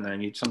tweaks, don't they?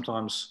 And you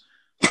sometimes,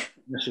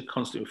 unless you're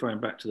constantly referring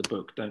back to the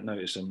book, don't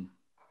notice them.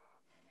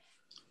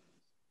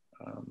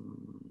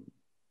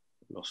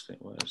 Lost it.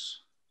 Where's?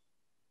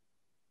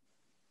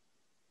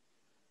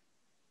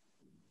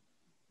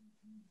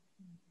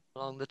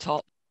 Along the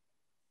top.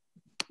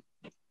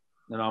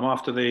 No, I'm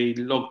after the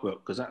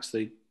logbook because that's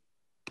the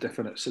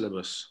definite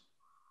syllabus.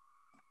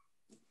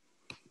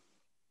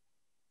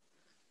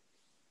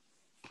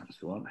 That's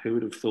the one. Who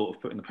would have thought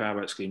of putting the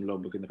Powerboat scheme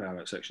logbook in the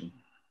Powerboat section?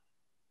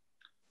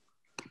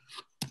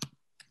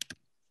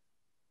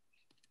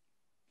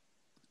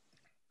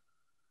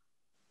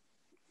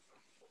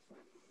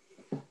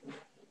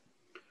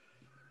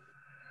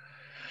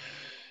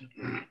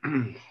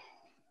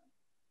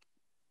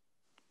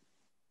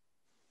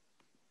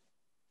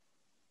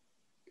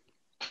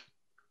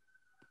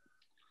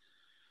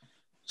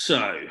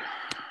 So,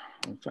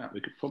 in fact, we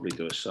could probably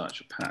do a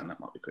search of pattern. That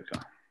might be quicker.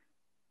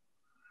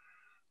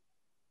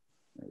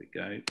 There we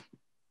go.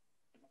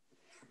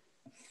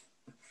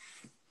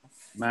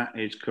 Matt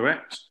is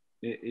correct.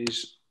 It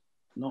is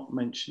not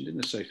mentioned in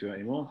the safety rate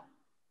anymore.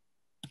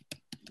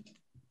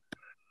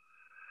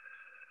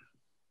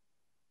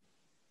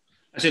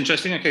 That's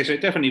interesting. Okay, so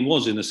it definitely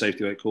was in the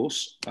safety rate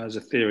course as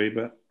a theory,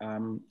 but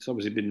it's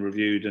obviously been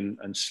reviewed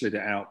and slid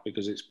it out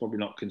because it's probably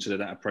not considered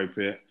that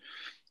appropriate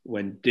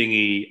when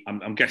dinghy,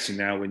 I'm guessing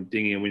now, when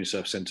dinghy and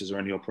windsurf centres are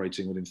only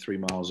operating within 3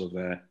 miles of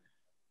their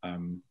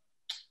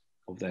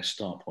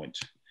start point.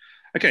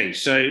 Okay,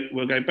 so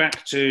we'll go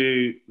back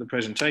to the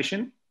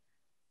presentation.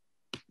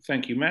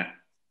 Thank you, Matt.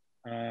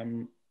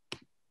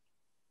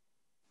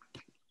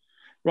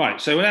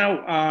 Right, so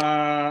now,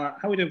 how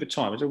are we doing for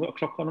time? Has it got a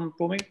clock on them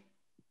for me?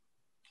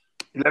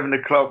 11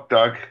 o'clock,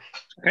 Doug.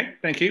 Okay,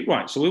 thank you.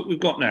 Right, so what we've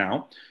got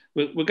now,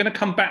 we're going to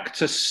come back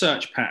to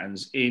search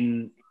patterns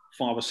in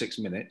 5 or 6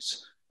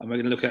 minutes, and we're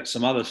going to look at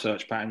some other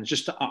search patterns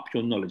just to up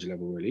your knowledge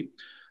level, really.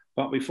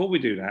 But before we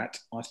do that,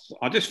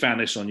 I just found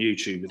this on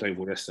YouTube with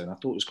Oval yesterday, and I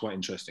thought it was quite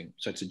interesting.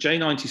 So it's a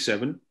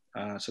J97,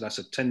 so that's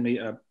a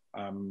 10-metre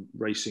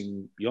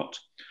racing yacht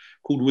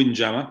called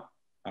Windjammer.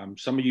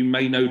 Some of you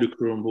may know the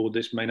crew on board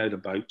this, may know the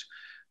boat.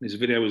 This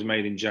video was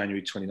made in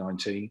January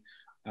 2019.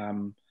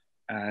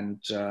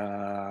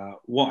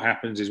 What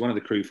happens is one of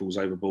the crew falls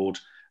overboard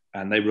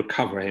and they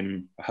recover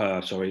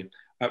her,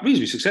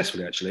 reasonably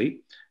successfully,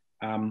 actually.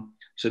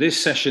 So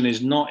this session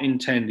is not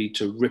intended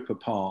to rip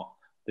apart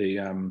the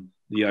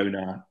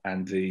owner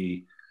and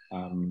the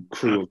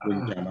crew of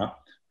Windjammer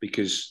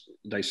because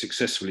they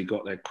successfully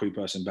got their crew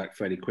person back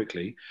fairly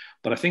quickly.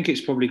 But I think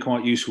it's probably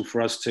quite useful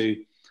for us to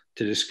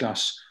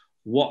discuss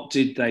what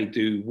did they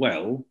do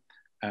well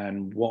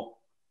and what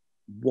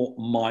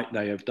might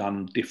they have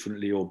done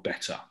differently or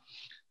better,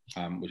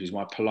 which is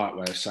my polite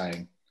way of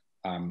saying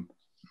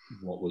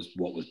what was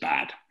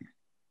bad.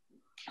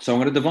 So I'm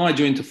going to divide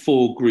you into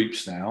 4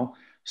 groups now.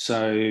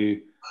 So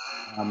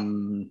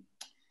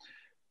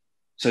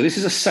this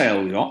is a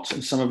sail yacht,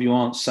 and some of you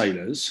aren't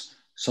sailors.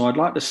 So I'd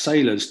like the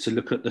sailors to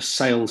look at the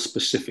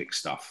sail-specific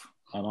stuff,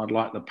 and I'd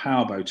like the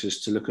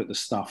powerboaters to look at the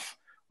stuff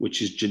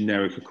which is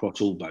generic across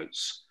all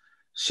boats.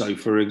 So,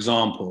 for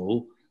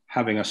example,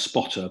 having a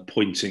spotter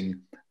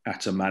pointing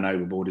at a man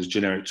overboard is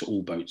generic to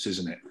all boats,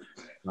 isn't it?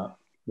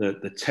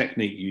 The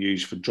technique you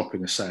use for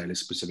dropping a sail is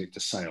specific to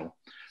sail.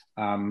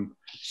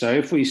 So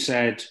if we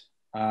said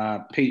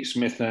Pete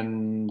Smith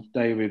and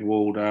David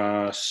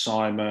Walder,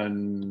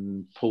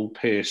 Simon, Paul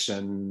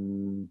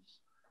Pearson,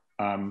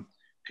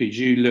 could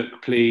you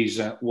look please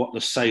at what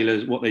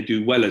they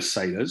do well as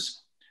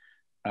sailors,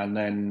 and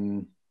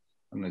then,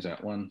 and there's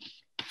that one,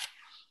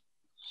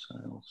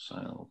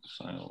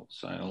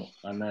 sail,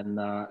 and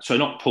then so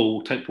not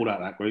Paul, take Paul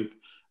out of that group,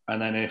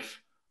 and then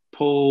if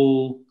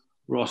Paul,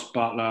 Ross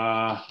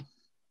Butler,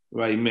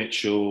 Ray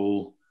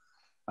Mitchell,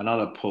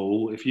 another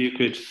Paul, if you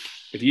could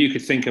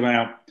think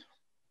about,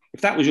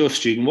 if that was your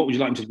student, what would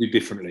you like them to do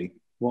differently?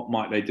 What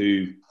might they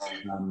do?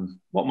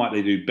 What might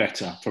they do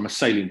better from a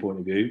sailing point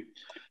of view?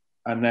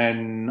 And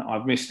then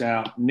I've missed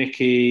out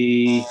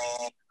Nikki,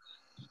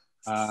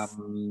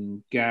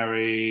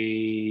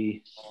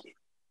 Gary,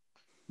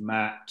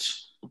 Matt.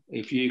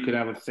 If you could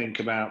have a think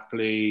about,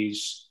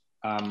 please,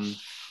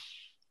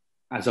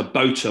 as a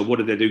boater, what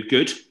did they do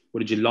good? What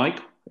did you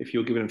like? If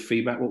you're giving them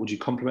feedback, what would you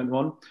compliment them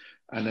on?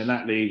 And then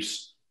that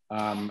leaves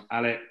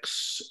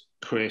Alex,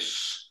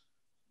 Chris,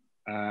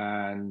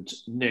 and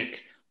Nick.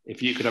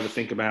 If you could have a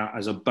think about,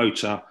 as a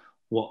boater,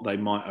 what they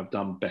might have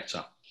done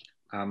better.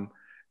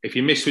 If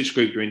you miss which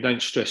group you're in,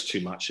 don't stress too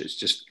much. It's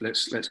just,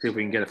 let's see if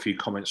we can get a few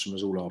comments from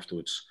us all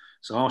afterwards.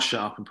 So I'll shut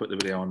up and put the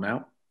video on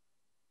now.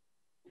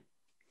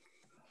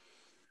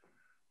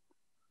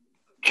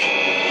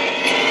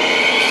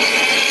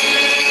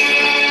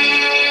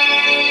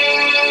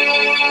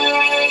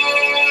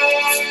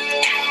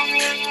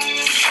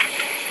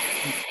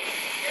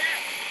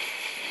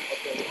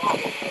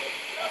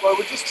 Well,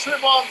 we just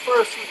trim on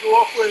first. We'll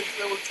go upwards,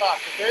 then we'll tack,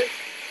 okay?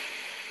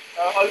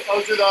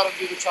 I'll do that and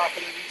do the tack,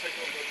 and then you take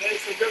over, okay?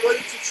 So get ready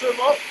to trim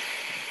up.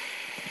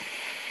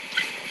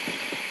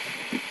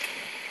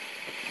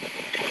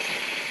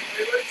 Are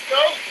you ready to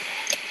go?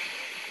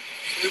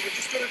 Okay, we're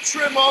just going to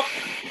trim up.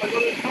 I'm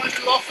going to kind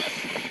of off it.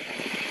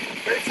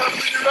 Okay, tell me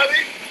when you're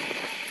ready.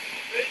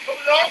 Okay,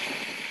 coming up.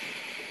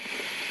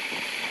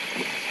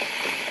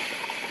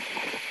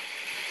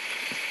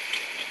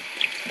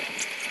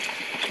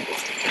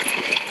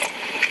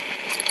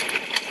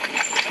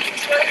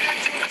 Ready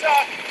into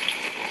attack.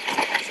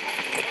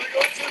 Want to go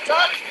into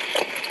attack?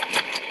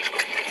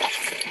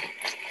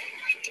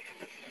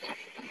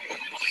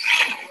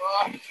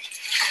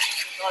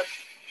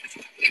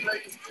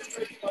 Nice.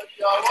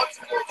 Yeah, I want to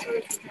go to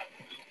attack.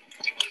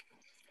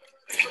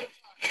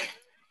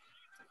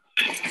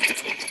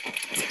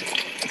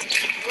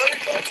 Ready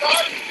for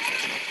attack?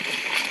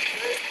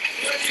 Okay,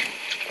 3,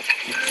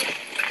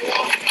 2,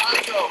 1,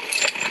 and go.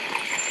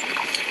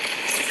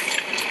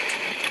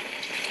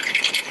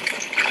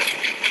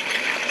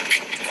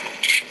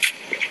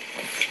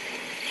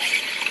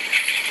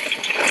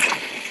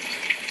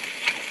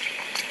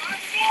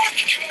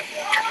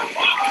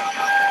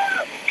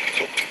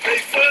 Hey,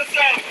 first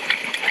out.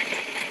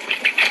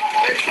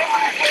 Hey,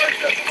 somebody first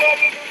at the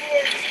bottom of the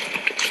woods.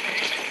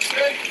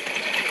 Okay?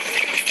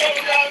 Slow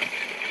down.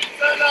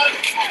 Stand down.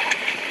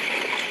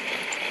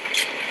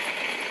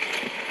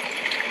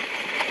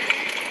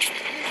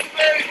 Easy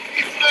leg.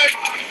 Easy leg.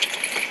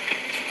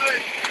 Easy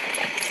leg.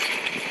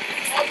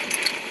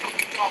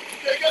 Up.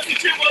 Okay, get the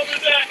tube on the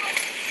deck.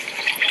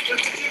 Get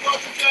the tube on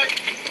the deck.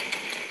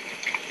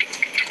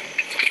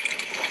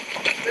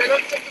 Okay,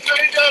 let's get the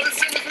main down as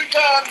soon as we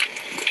can.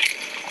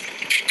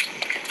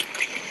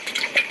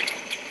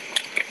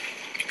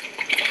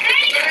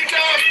 Main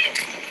down.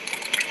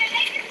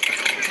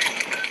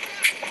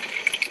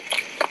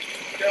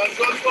 Okay, I'm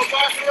going to go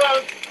back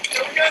around.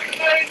 Can we get the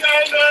main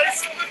down, guys?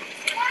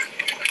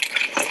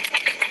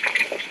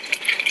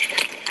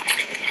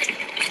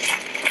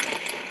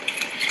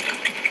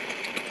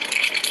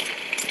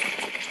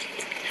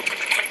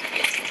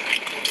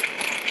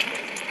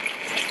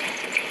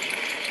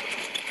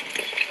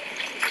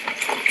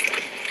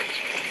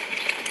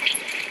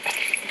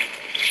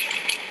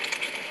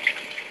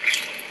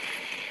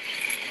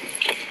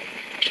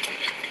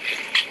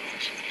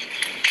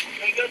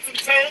 Can we get some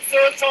tail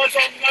surcharge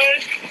on the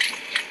main?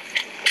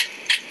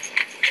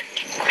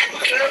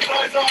 Tail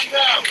ties on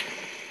now.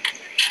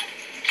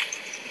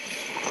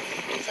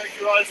 Take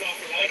your eyes off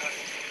it, right?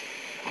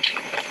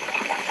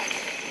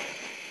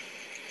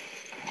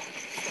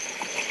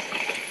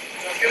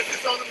 Now get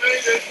this on the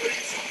mayday,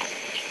 please.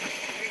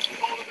 We need to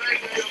call the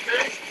mayday,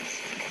 okay?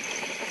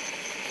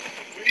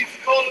 We need to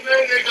call the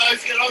mayday, guys.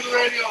 Get on the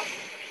radio.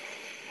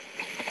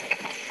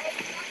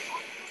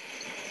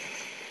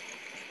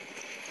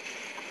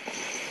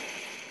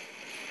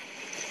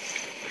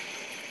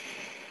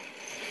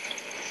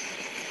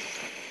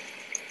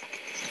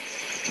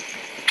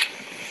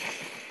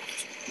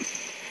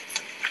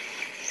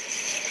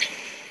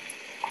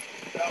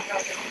 Now I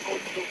can't get the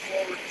boat to go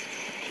forward.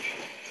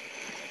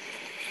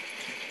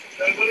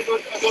 Now I'm gonna go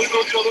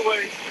the other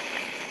way.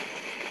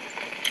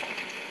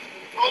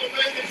 Call the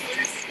mayday,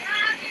 please.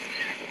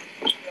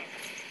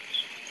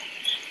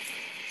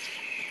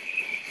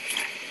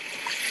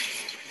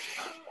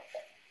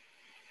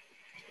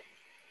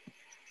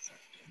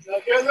 Now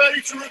get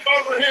ready to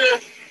recover here.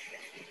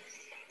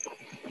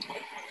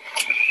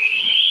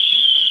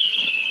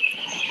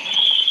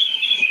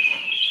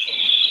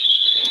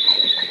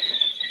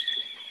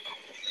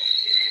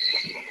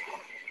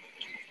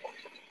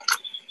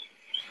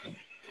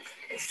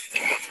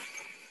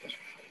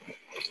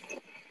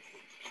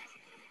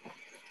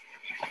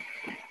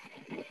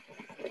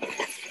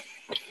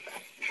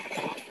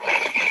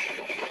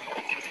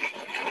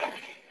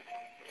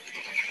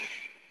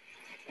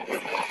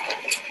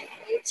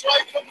 Let's try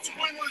to come to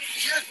windward.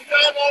 Here's the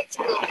down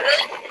onto it, okay?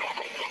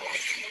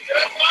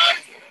 Okay, guys?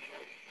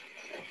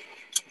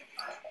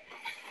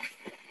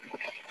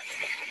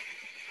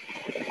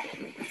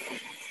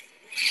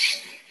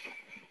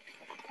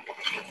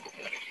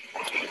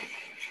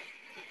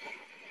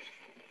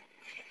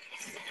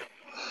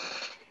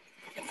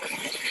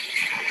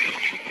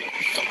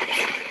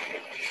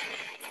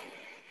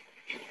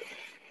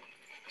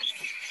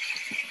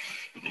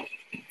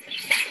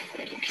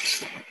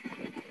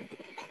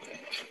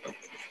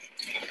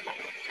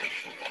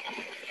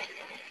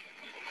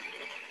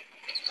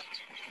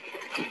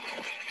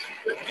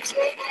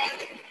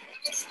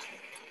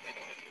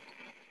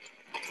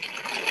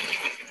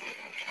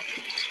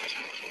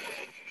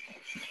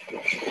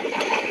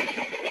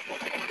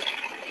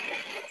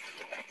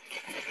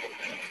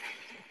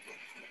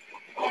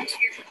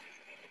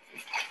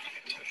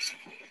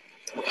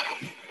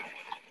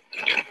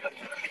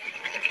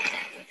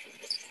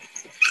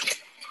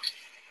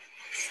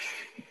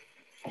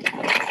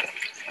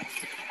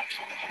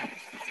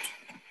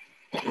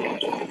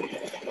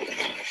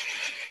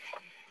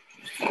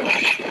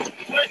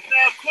 Quick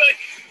now, quick!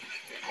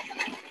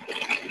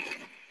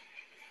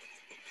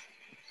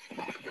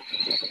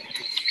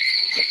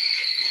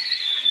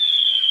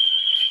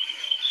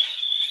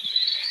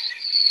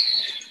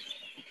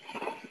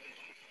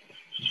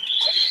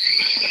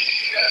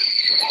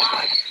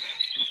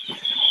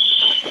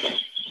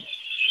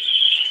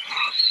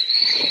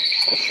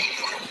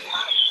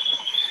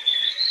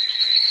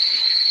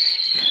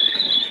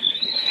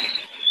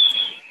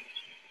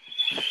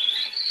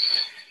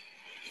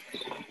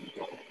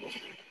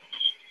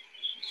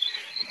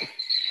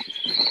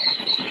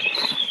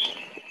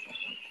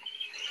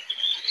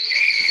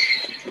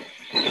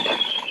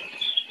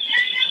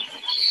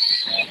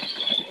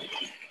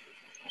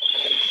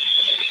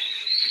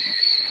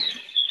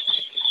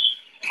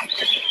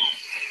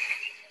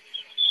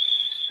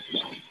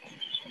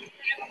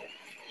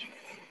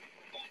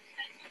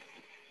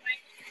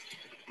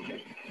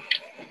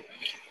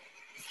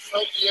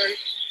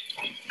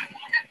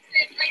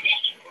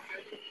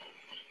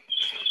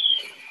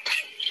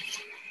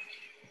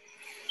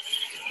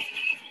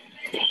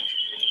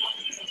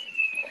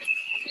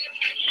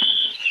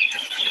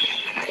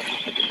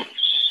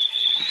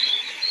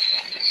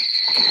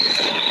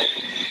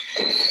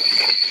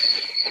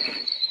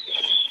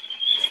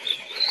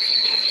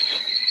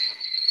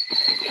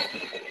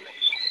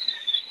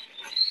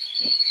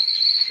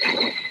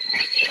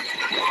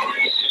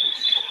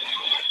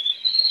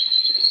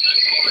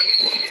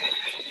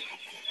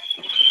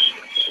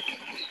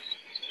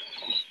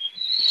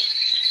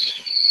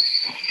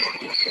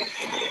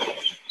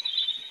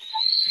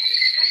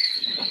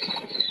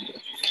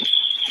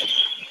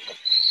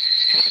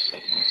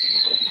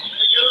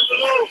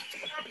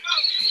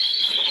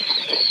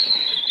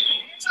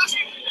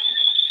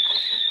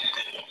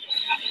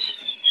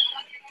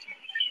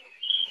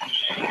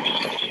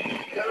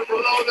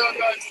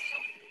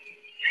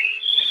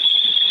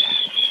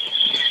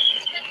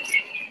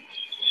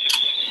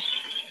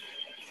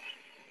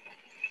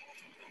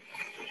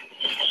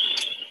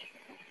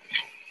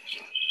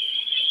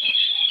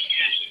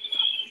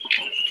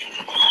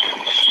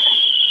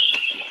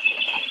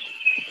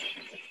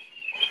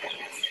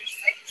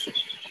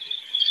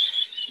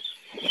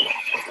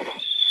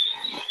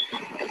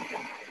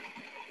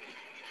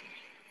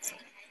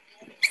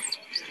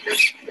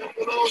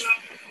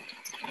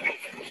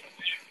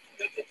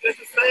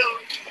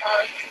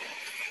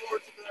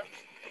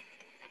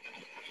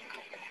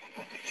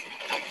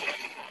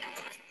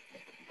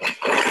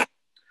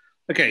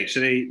 Okay, so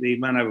the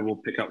man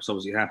overboard pickups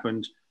obviously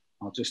happened.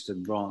 I'll just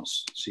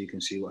advance so you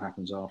can see what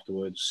happens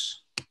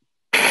afterwards.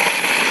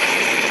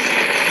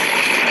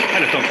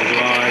 Helicopters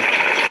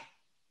arrived.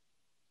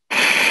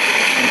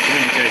 And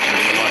communication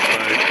with the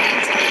lifeboat.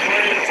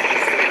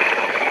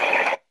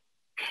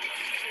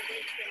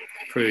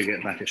 Crew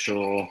get back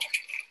ashore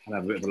and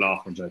have a bit of a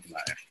laugh and joke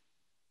about it.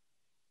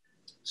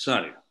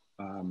 So,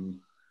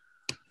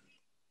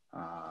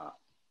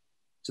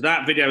 so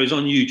that video is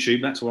on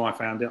YouTube. That's where I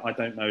found it. I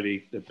don't know the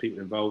people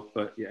involved,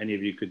 but yeah, any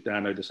of you could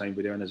download the same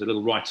video, and there's a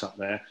little write-up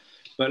there.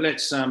 But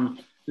let's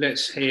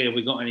hear if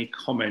we got any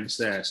comments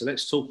there. So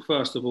let's talk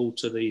first of all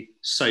to the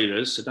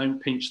sailors. So don't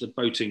pinch the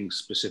boating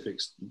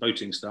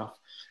stuff.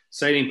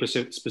 Sailing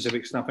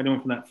specific stuff. Anyone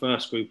from that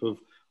first group of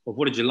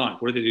what did you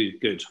like? What did they do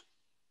good?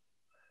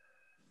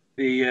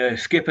 The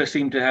skipper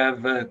seemed to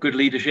have good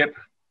leadership.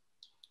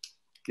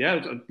 Yeah,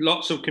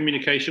 lots of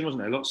communication,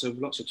 wasn't there? Lots of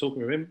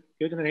talking with him.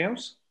 Good. Anything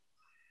else?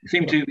 He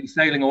seemed to be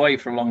sailing away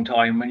for a long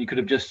time, and you could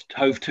have just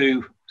hove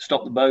to,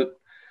 stop the boat,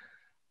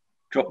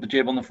 drop the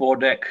jib on the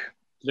foredeck.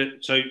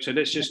 So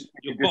let's just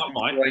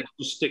let's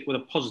just stick with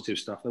the positive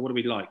stuff. What do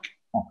we like?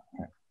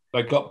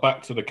 They got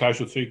back to the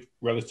casualty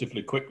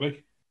relatively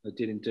quickly. They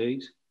did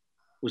indeed.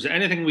 Was there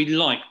anything we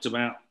liked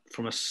about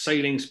from a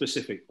sailing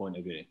specific point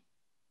of view?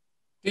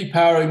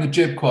 Depowering the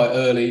jib quite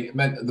early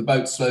meant that the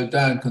boat slowed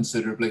down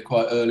considerably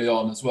quite early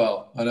on as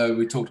well. I know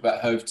we talked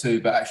about hove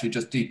to, but actually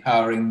just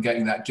depowering and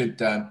getting that jib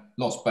down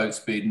lost boat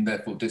speed and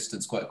therefore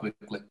distance quite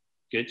quickly.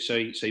 Good. So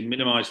you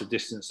minimised the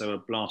distance they were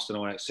blasting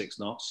away at 6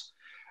 knots.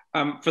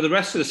 For the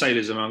rest of the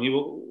sailors among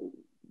you,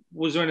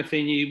 was there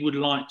anything you would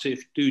like to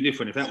do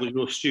different? If that was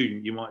your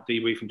student, you might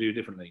debrief and do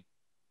differently.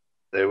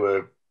 There were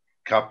a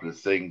couple of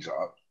things.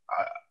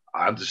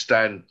 I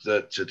understand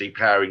that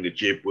depowering the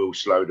jib will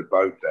slow the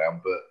boat down,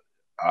 but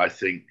I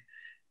think,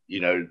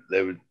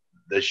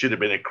 there should have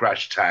been a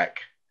crash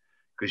tack,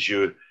 because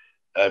you're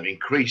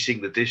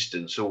increasing the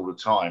distance all the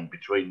time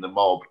between the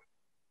mob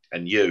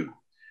and you.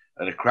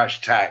 And a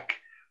crash tack,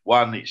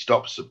 one, it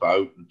stops the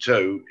boat, and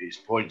two, it's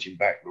pointing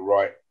back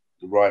the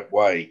right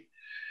way.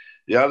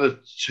 The other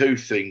two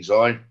things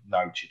I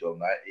noted on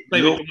that.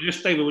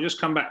 David, we'll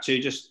just come back to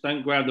you. Just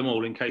don't grab them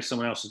all in case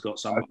someone else has got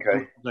some.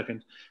 Okay.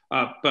 Second.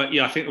 But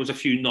yeah, I think there was a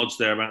few nods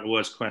there about the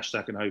words crash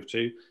stack and hove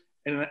to.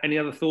 Any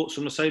other thoughts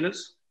from the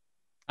sailors?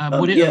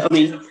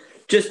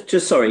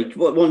 Just sorry,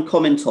 one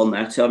comment on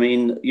that. I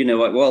mean,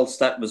 whilst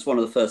that was one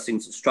of the first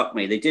things that struck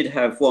me, they did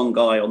have one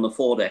guy on the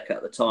foredeck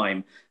at the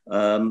time.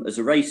 As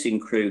a racing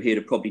crew, he'd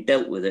have probably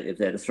dealt with it if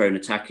they'd have thrown a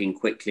tack in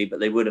quickly,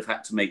 but they would have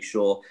had to make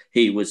sure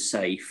he was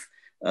safe,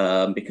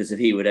 because if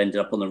he would end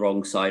up on the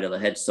wrong side of the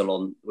head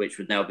salon, which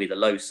would now be the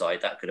low side,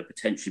 that could have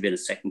potentially been a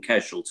second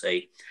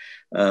casualty.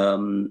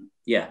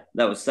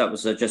 That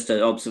was just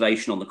an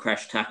observation on the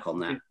crash tack on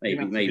that.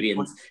 Maybe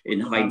in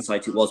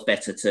hindsight, it was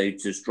better to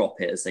just drop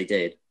it as they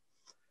did.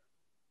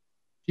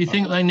 Do you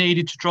think they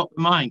needed to drop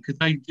the main? Could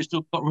they just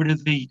have got rid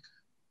of the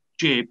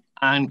jib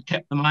and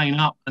kept the main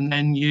up and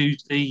then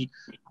used the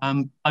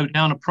bow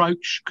down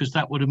approach? Because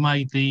that would have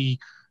made the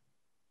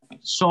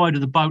side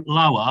of the boat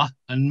lower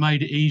and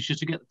made it easier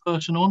to get the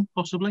person on,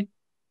 possibly.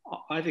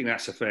 I think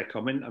that's a fair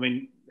comment. I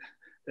mean,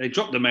 they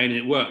dropped the main and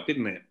it worked,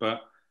 didn't it?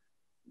 But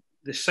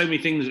there's so many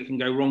things that can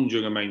go wrong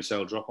during a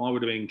mainsail drop. I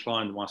would have been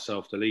inclined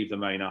myself to leave the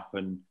main up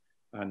and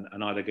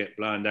either get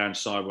blown down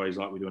sideways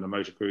like we do on a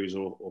motor cruise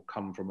or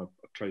come from a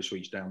close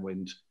reach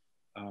downwind.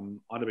 I'd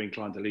have been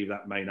inclined to leave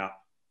that main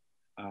up.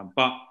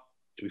 But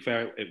to be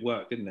fair, it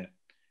worked, didn't it?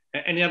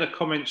 Any other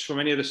comments from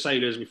any of the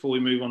sailors before we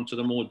move on to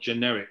the more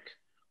generic,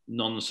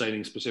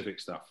 non-sailing specific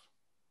stuff?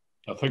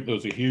 I think there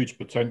was a huge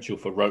potential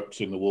for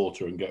ropes in the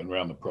water and getting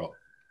around the prop.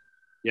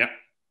 Yeah,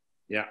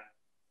 yeah.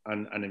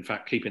 And in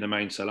fact, keeping the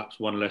mainsail up's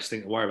one less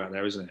thing to worry about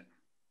there, isn't it?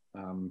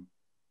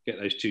 Get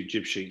those 2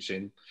 jib sheets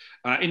in.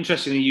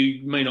 Interestingly,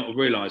 you may not have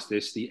realised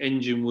this, the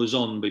engine was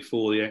on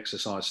before the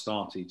exercise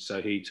started.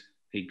 So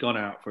he'd gone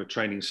out for a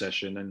training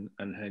session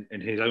and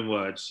in his own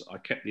words, I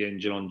kept the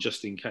engine on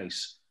just in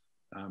case.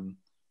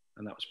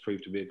 And that was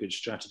proved to be a good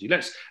strategy.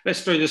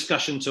 Let's throw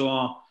discussion to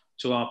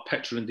our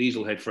petrol and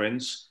diesel head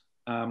friends.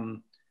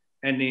 Any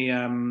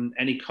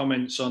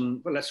comments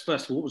on, well, let's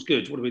first of all, what was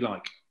good? What do we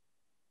like?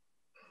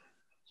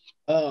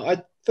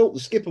 I thought the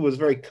skipper was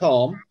very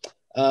calm,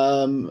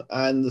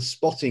 and the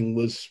spotting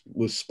was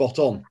spot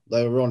on.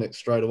 They were on it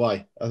straight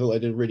away. I thought they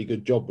did a really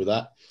good job with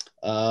that.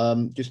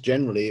 Just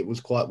generally, it was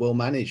quite well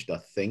managed, I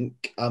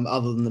think.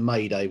 Other than the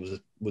Mayday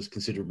was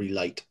considerably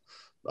late.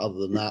 Other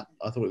than that,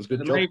 I thought it was a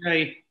good job.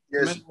 Mayday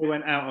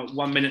went out at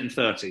 1 minute and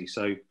 30,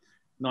 so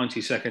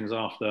 90 seconds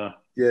after.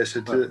 Yeah,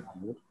 so to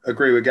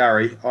agree with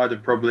Gary, I'd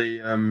have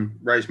probably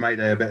raised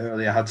Mayday a bit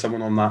earlier, had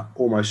someone on that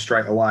almost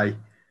straight away.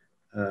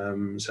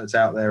 So it's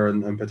out there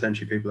and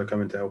potentially people are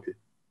coming to help you.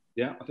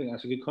 Yeah, I think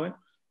that's a good comment.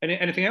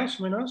 Anything else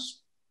from anyone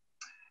else?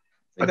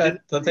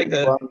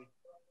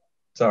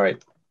 Sorry.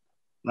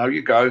 No,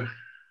 you go.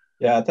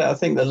 Yeah, I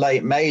think the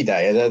late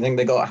Mayday, I think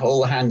they got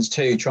all hands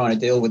to trying to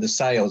deal with the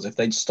sails. If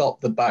they'd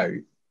stopped the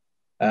boat,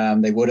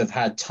 they would have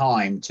had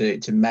time to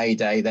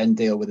Mayday, then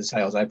deal with the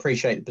sails. I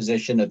appreciate the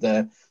position of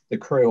the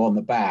crew on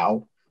the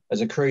bow.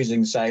 As a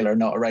cruising sailor,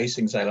 not a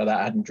racing sailor,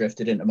 that hadn't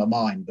drifted into my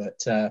mind,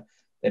 but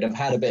they'd have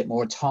had a bit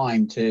more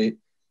time to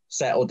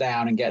settle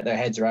down and get their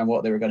heads around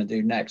what they were going to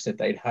do next if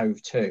they'd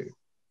hove to.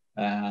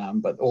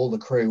 But all the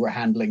crew were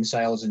handling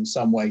sails in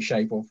some way,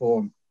 shape or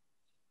form.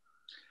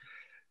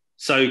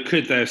 So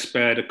could they have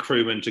spared a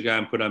crewman to go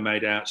and put a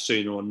Mayday out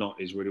sooner or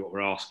not is really what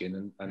we're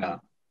asking.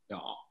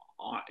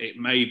 It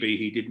may be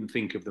he didn't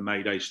think of the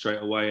Mayday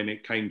straight away and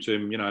it came to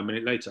him, a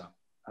minute later.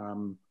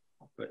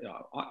 But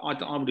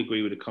I would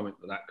agree with the comment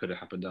that could have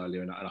happened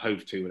earlier, and a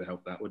hove to would have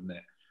helped that, wouldn't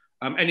it?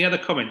 Any other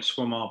comments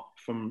from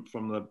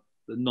the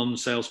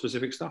non-sail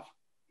specific stuff?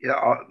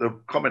 Yeah, the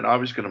comment I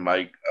was going to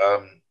make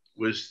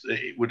was that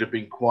it would have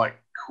been quite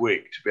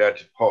quick to be able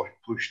to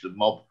push the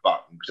mob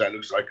button, because that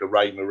looks like a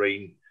RYA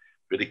Marine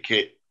bit of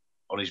kit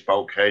on his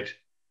bulkhead,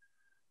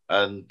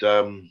 and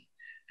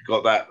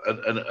got that,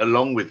 and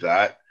along with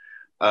that,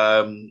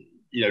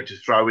 to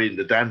throw in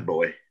the Dan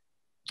boy.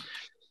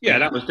 Yeah,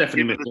 that was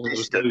definitely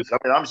missing. I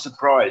mean, I'm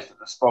surprised that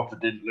the spotter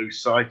didn't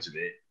lose sight of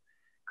it,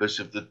 because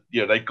of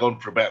they'd gone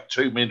for about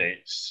 2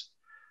 minutes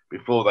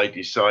before they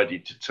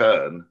decided to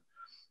turn.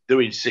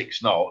 Doing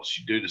 6 knots,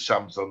 you do the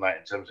sums on that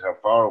in terms of how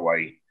far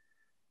away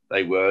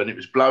they were, and it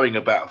was blowing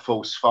about a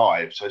force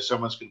 5, so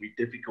someone's going to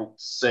be difficult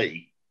to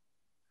see.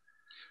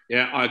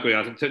 Yeah, I agree.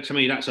 I think to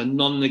me that's a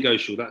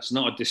non-negotiable. That's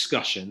not a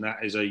discussion.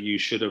 That is you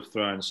should have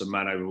thrown some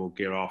man overboard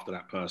gear after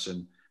that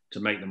person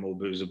to make them more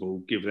visible,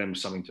 give them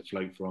something to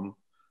float from.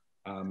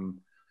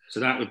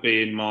 So that would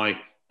be on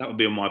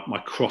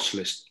my cross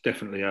list.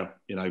 Definitely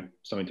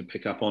something to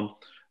pick up on.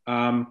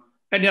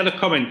 Any other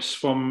comments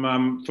from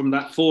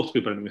that fourth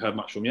group? I don't think we heard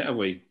much from yet, have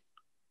we?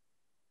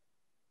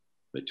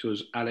 Which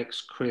was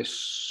Alex,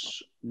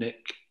 Chris,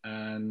 Nick,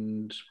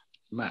 and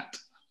Matt.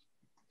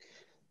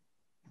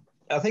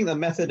 I think the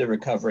method of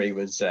recovery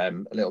was a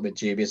little bit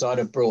dubious. I'd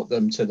have brought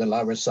them to the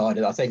lower side.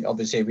 I think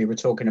obviously if we were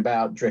talking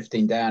about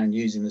drifting down and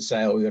using the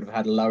sail, we would have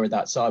had to lower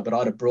that side, but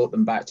I'd have brought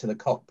them back to the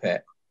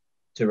cockpit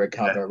to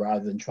recover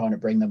rather than trying to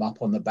bring them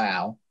up on the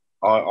bow.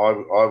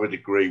 I would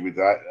agree with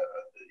that.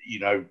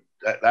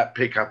 That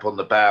pickup on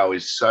the bow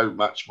is so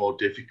much more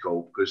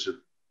difficult because of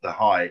the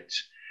height.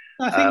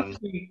 I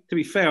think, to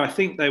be fair, I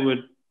think they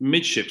were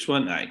midships,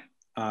 weren't they?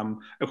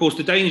 Of course,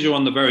 the danger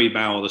on the very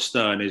bow or the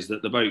stern is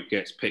that the boat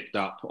gets picked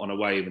up on a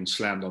wave and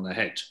slammed on their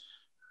head.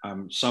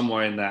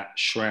 Somewhere in that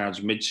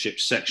shroud's midship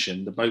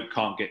section, the boat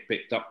can't get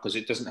picked up because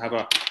it doesn't have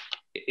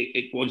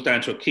it goes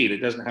down to a keel. It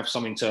doesn't have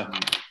something to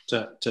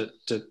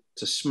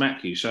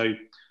smack you. So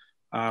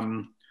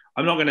I'm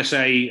not going to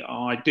say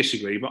I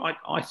disagree, but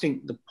I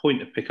think the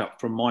point of pickup,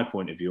 from my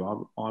point of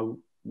view, I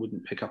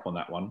wouldn't pick up on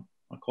that one.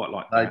 I quite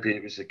like that. Maybe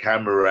it was a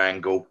camera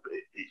angle.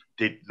 It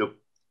did look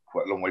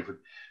quite a long way from,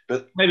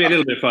 but maybe a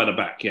little bit further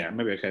back. Yeah,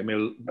 maybe a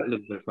little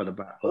bit further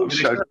back.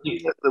 Also,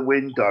 looking at the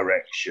wind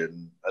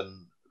direction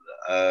and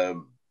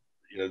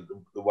the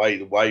way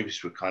the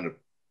waves were kind of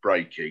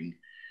breaking,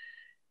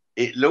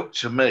 it looked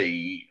to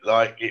me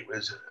like it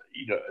was a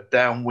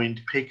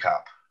downwind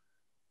pickup.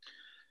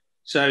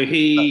 So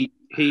he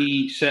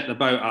set the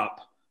boat up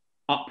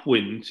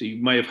upwind. So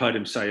you may have heard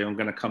him say, "I'm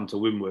going to come to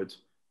windward."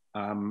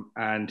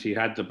 And he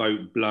had the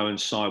boat blowing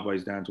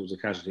sideways down towards the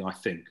casualty. I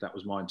think that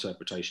was my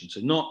interpretation.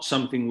 So not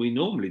something we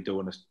normally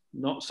do,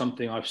 not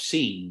something I've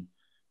seen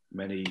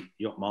many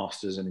yacht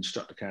masters and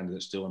instructor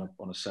candidates do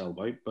on a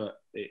sailboat, but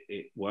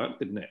it worked,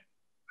 didn't it?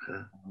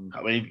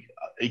 I mean,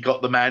 he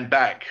got the man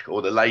back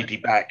or the lady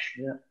back.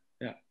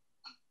 Yeah.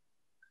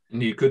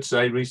 And you could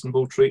say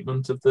reasonable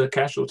treatment of the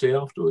casualty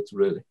afterwards,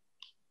 really.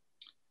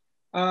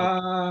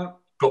 Got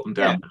them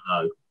down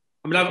below.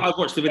 I mean, I've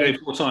watched the video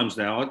 4 times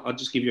now. I'll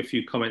just give you a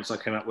few comments I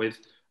came up with.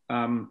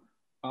 The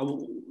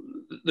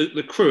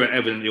crew are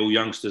evidently all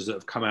youngsters that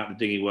have come out of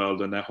the dinghy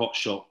world, and they're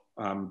hotshot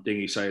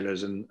dinghy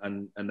sailors,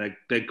 and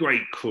they're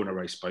great crew on a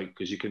race boat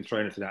because you can throw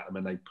anything at them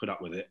and they put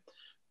up with it.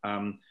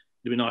 It'd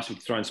be nice if we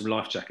could throw in some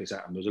life jackets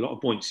at them. There's a lot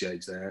of buoyancy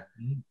aids there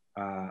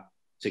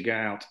to get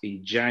out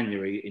in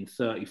January in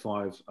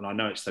 35, and I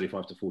know it's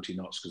 35 to 40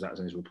 knots because that was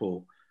in his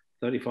report,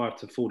 35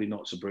 to 40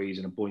 knots of breeze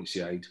and a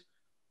buoyancy aid.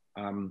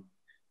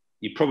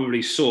 You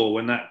probably saw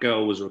when that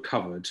girl was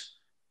recovered,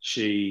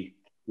 she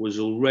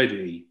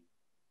wasn't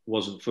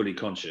fully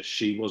conscious.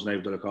 She wasn't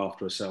able to look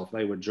after herself.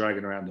 They were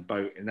dragging her around the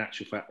boat. In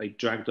actual fact, they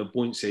dragged a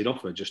buoyancy aid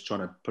off her, just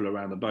trying to pull her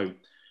around the boat.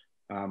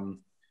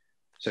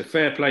 So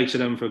fair play to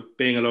them for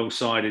being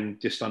alongside in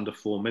just under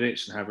 4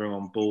 minutes and having her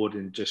on board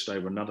in just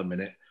over another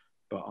minute.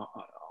 But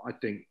I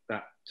think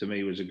that, to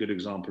me, was a good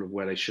example of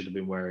where they should have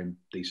been wearing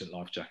decent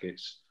life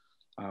jackets.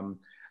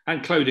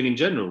 And clothing in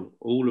general.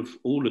 All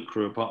the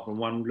crew, apart from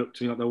one, looked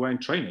to me like they were wearing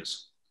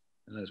trainers.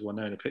 And there's one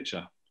there in a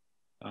picture.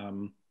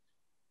 And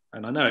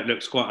I know it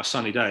looks quite a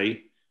sunny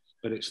day,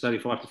 but it's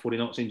 35 to 40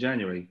 knots in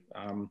January.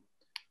 I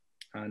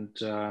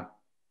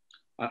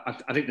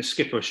think the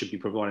skipper should be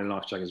providing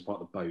life jackets as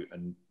part of the boat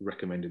and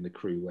recommending the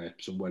crew wear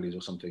some wellies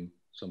or something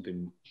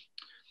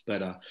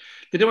better.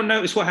 Did anyone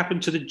notice what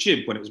happened to the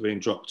jib when it was being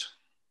dropped?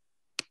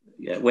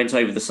 Yeah, it went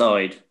over the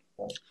side.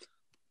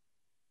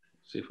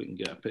 See if we can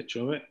get a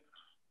picture of it.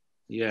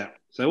 Yeah.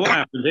 So what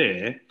happened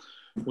here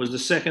was the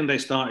second they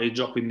started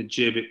dropping the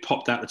jib, it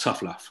popped out the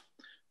tough luff.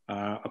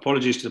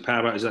 Apologies to the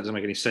powerboaters, that doesn't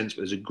make any sense,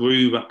 but there's a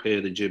groove up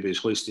here, the jib is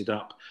hoisted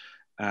up,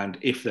 and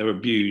if they're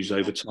abused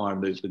over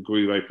time, the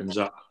groove opens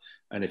up,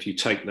 and if you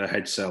take the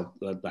head sail,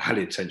 the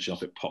halyard tension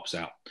off, it pops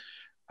out.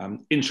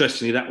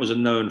 Interestingly, that was a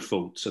known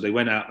fault, so they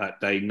went out that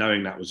day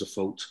knowing that was a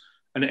fault,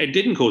 and it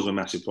didn't cause a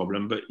massive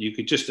problem, but you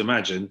could just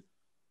imagine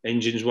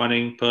engines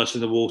running,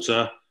 person in the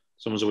water,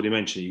 someone's already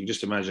mentioned it, you can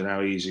just imagine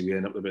how easy we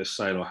end up with a bit of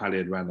sail or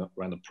halyard around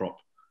the prop.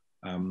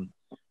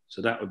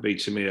 So that would be,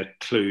 to me, a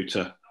clue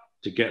to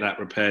get that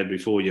repaired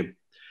before you.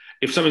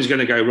 If something's going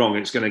to go wrong,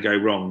 it's going to go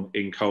wrong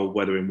in cold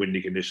weather and windy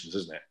conditions,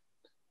 isn't it?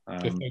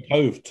 If they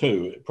hove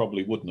to, it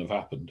probably wouldn't have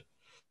happened.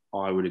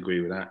 I would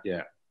agree with that.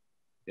 Yeah,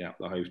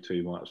 the hove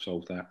to might have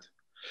solved that.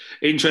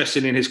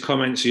 Interesting, in his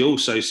comments, he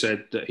also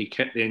said that he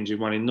kept the engine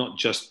running not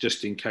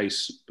just in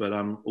case, but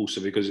also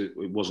because it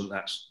wasn't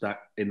that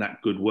in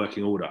that good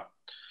working order.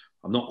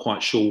 I'm not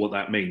quite sure what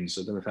that means.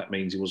 I don't know if that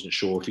means he wasn't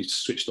sure if he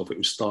switched off, it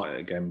would start it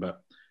again,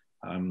 but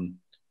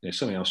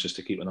something else just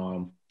to keep an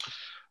eye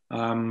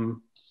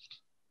on.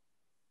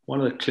 One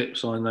of the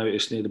clips I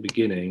noticed near the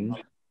beginning,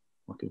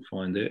 I can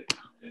find it.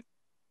 I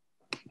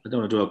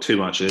don't want to dwell too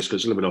much on this because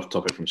it's a little bit off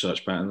topic from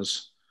search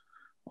patterns.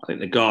 I think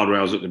the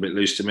guardrails looked a bit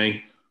loose to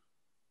me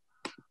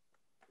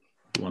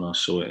when I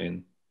saw it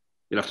in.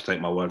 You'll have to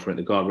take my word for it.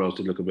 The guardrails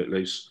did look a bit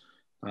loose.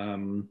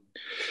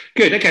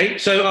 Good. Okay.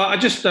 So I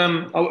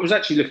was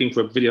actually looking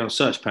for a video on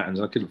search patterns.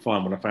 And I couldn't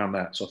find one. I found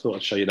that, so I thought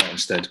I'd show you that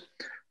instead.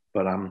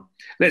 But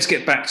let's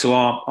get back to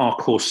our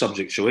course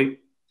subject, shall we?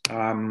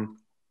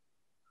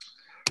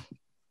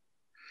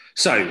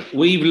 So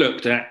we've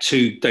looked at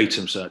 2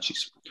 datum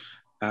searches,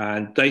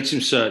 and datum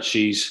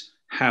searches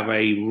have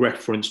a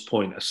reference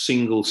point, a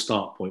single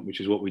start point, which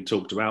is what we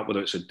talked about,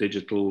 whether it's a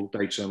digital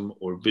datum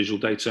or a visual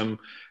datum,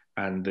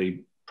 and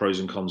the pros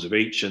and cons of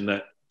each, and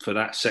that for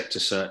that sector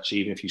search,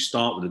 even if you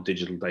start with a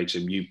digital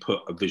datum, you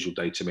put a visual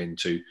datum in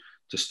to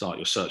start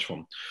your search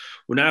from.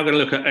 We're now going to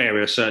look at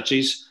area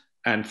searches,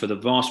 and for the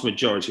vast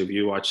majority of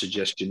you, I'd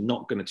suggest you're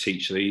not going to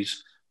teach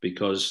these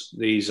because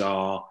these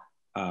are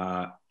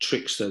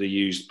tricks that are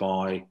used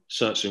by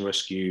search and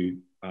rescue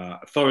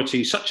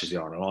authorities, such as the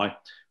RYA,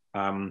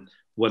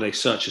 where they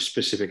search a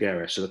specific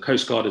area. So the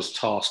Coast Guard is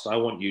tasked, I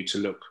want you to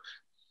look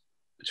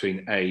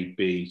between A,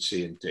 B,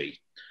 C, and D.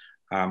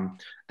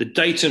 The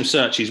datum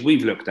searches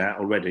we've looked at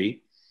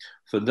already,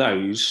 for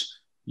those,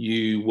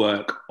 you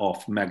work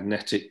off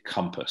magnetic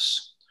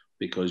compass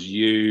because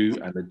you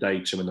and the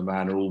datum and the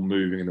man are all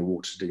moving in the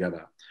water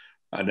together.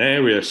 An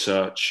area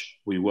search,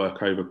 we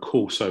work over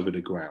course over the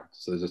ground.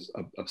 So there's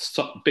a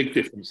big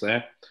difference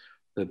there.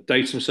 The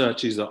datum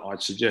searches that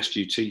I'd suggest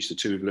you teach, the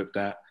 2 we've looked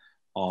at,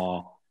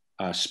 are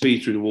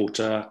speed through the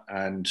water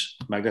and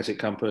magnetic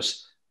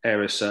compass.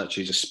 Area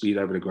searches are speed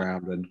over the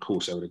ground and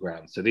course over the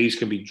ground. So these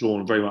can be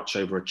drawn very much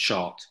over a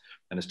chart,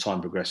 and as time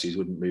progresses,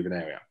 wouldn't move an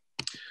area.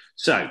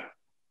 So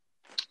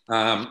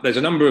there's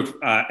a number of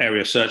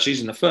area searches,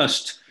 and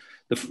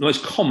the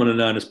most common are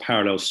known as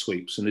parallel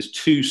sweeps, and there's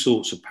 2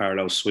 sorts of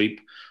parallel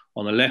sweep.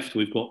 On the left,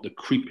 we've got the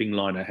creeping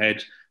line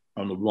ahead.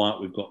 On the right,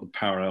 we've got the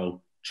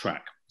parallel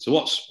track. So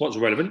what's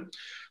relevant?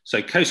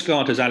 So Coast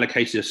Guard has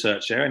allocated a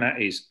search area, and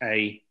that is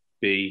A,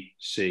 B,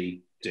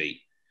 C,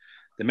 D.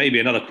 There may be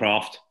another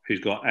craft who's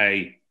got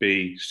A,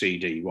 B, C,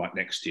 D right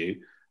next to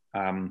you,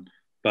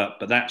 but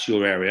that's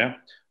your area.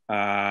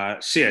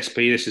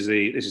 CSP, this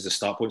is the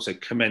start point, so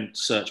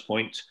commence search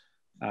point,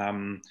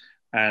 and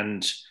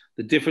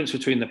The difference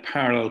between the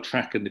parallel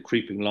track and the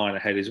creeping line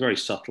ahead is very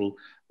subtle.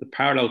 The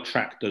parallel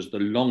track does the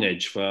long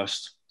edge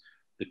first.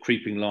 The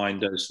creeping line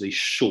does the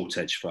short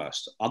edge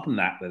first. Other than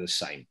that, they're the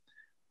same.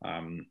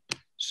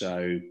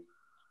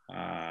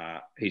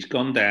 He's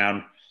gone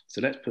down.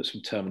 So let's put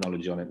some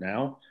terminology on it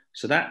now.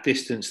 So that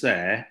distance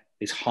there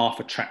is half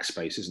a track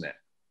space, isn't it?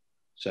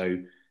 So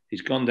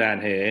he's gone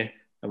down here,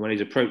 and when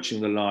he's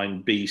approaching the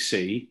line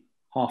BC,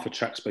 half a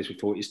track space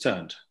before he's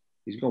turned.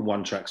 He's gone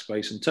one track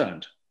space and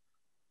turned.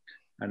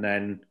 And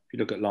then if you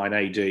look at line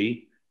AD,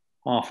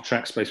 half a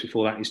track space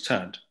before that he's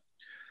turned.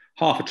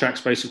 Half a track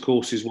space, of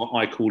course, is what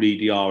I call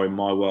EDR in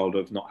my world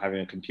of not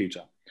having a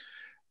computer.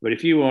 But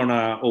if you were on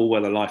an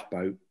all-weather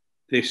lifeboat,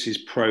 this is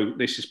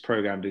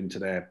programmed into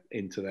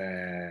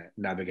their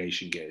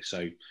navigation gear.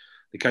 So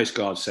the Coast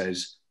Guard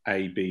says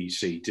A, B,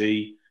 C,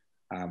 D,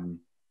 and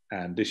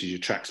this is your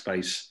track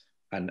space,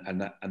 and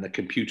the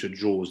computer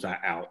draws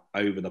that out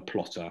over the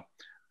plotter,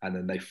 and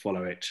then they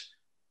follow it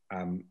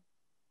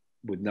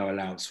with no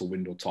allowance for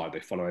wind or tide.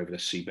 They follow over the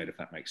seabed, if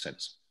that makes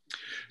sense.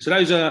 So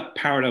those are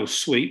parallel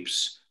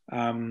sweeps.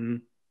 I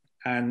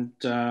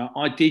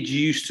did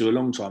used to, a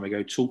long time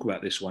ago, talk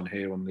about this one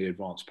here on the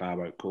advanced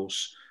powerboat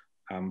course,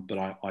 but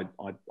I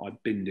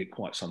binned it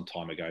quite some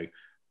time ago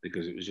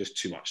because it was just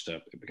too much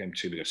it became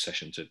too big a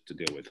session to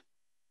deal with.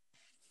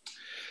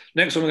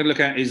 Next one we're going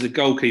to look at is the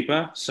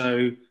goalkeeper.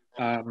 So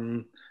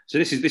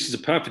this is a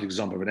perfect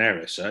example of an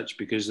area search,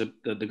 because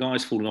the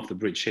guy's fallen off the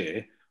bridge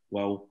here.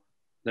 Well,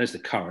 there's the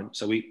current.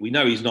 So we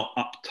know he's not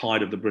up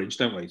tide of the bridge,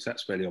 don't we? So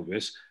that's fairly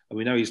obvious. And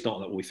we know he's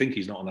not, we think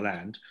he's not on the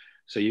land.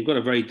 So you've got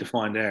a very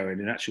defined area.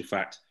 And in actual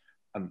fact,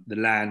 the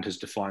land has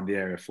defined the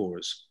area for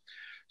us.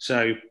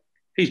 So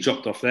he's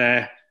dropped off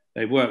there.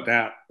 They've worked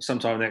out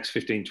sometime in the next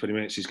 15, 20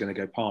 minutes, he's going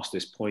to go past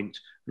this point.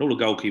 And all the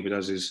goalkeeper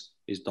does is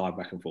dive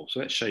back and forth.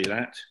 So let's show you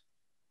that.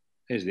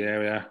 Here's the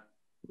area,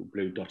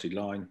 blue dotted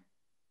line.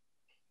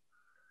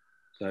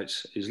 So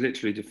he's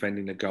literally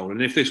defending the goal.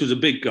 And if this was a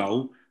big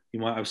goal, you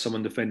might have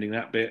someone defending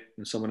that bit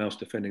and someone else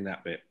defending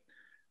that bit.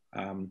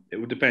 It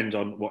would depend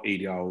on what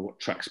EDR or what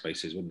track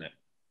space is, wouldn't it?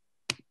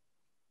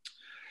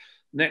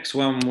 Next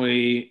one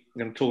we're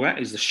going to talk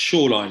about is the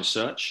shoreline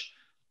search.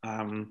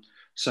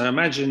 So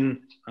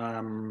imagine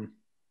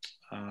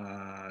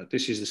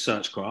this is the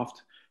search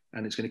craft,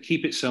 and it's going to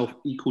keep itself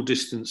equal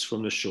distance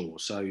from the shore.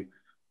 So,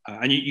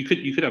 and you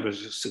could have a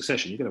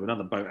succession. You could have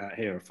another boat out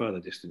here a further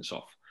distance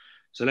off.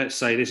 So let's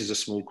say this is a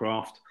small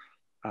craft.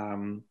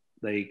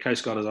 The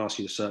Coast Guard has asked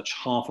you to search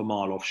half a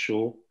mile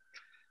offshore.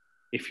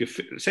 If you're,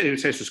 say it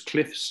says there's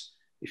cliffs,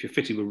 if you're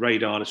fitted with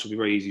radar, this will be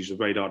very easy to use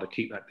with radar to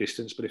keep that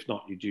distance. But if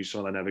not, you'd use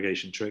some of the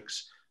navigation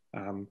tricks.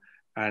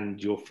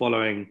 And you're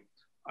following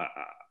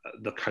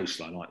the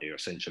coastline, aren't you,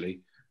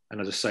 essentially?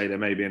 And as I say, there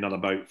may be another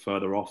boat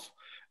further off.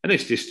 And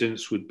this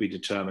distance would be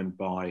determined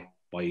by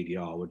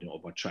EDR, wouldn't it,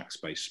 or by track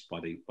space, by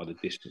the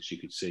distance you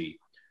could see.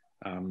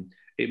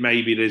 It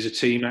may be there's a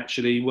team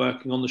actually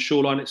working on the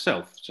shoreline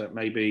itself. So it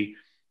may be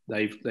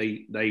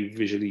they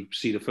visually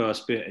see the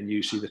first bit and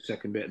you see the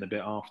second bit and the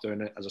bit after.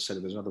 And as I said,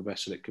 if there's another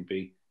vessel, it could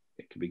be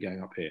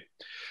going up here.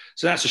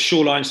 So that's a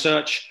shoreline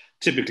search,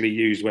 typically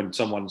used when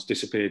someone's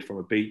disappeared from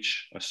a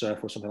beach, a surf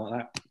or something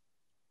like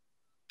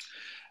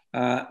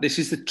that. This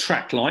is the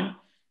track line.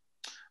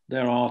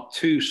 There are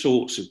two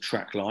sorts of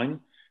track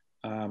line.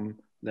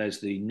 There's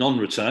the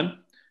non-return,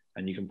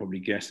 and you can probably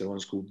guess the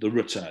one's called the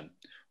return,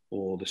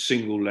 or the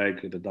single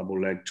leg, the double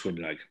leg, twin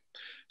leg.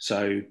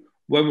 So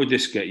when would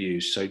this get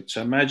used?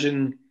 So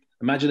imagine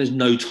there's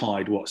no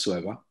tide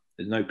whatsoever.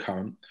 There's no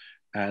current,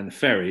 and the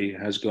ferry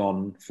has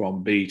gone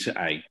from B to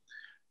A.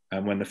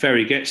 And when the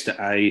ferry gets to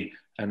A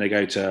and they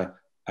go to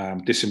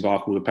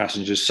disembark all the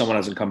passengers, someone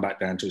hasn't come back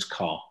down to his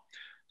car.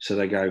 So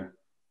they go,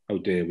 oh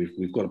dear,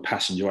 we've got a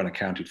passenger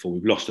unaccounted for.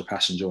 We've lost a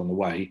passenger on the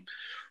way.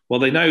 Well,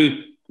 they know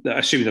that,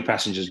 assuming the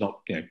passenger's not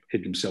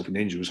hid himself in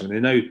injury or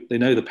something, they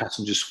know the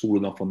passenger's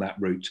fallen off on that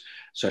route.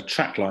 So a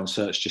track line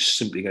search just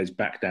simply goes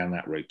back down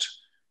that route.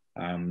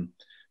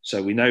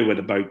 So we know where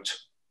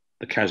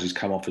the casualties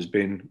come off has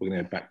been. We're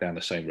going to go back down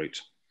the same route.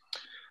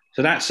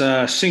 So that's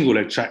a single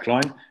leg track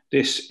line.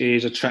 This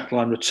is a track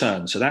line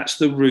return. So that's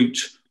the route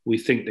we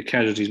think the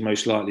casualty is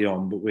most likely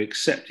on, but we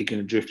accept he can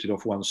have drifted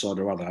off one side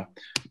or other.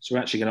 So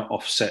we're actually going to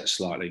offset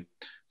slightly.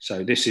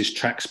 So this is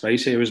track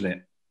space here, isn't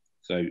it?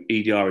 So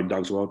EDR in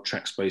Doug's world,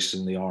 track space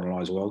in the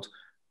RYA's world.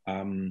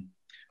 And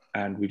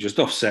we just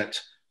offset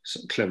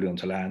cleverly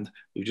onto land.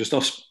 We've just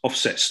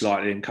offset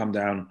slightly and come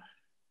down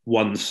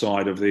one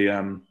side of the,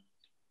 and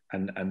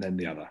then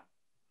the other.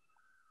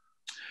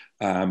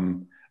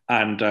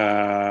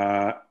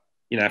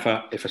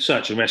 If a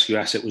search and rescue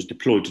asset was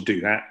deployed to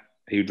do that,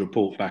 he would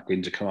report back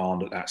into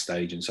command at that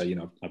stage and say,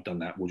 I've done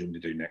that. What do you want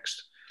me to do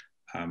next?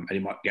 And he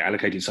might get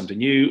allocated something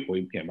new, or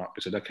he might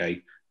be said,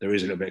 okay, there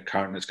is a little bit of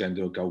current that's going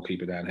to do a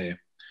goalkeeper down here.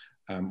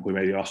 We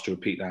may be asked to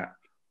repeat that,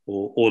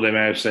 or they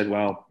may have said,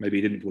 well, maybe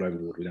he didn't fall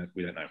overboard.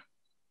 We don't know.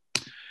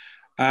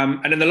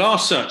 And then the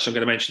last search I'm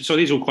going to mention. So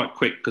these are all quite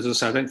quick because, as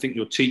I say, I don't think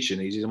you're teaching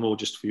these. These are more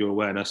just for your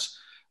awareness.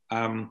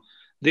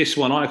 This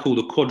one I call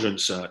the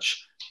quadrant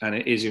search, and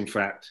it is in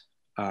fact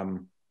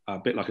a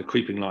bit like a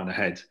creeping line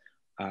ahead.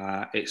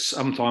 It's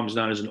sometimes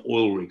known as an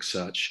oil rig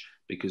search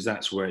because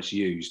that's where it's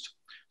used.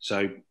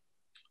 So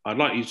I'd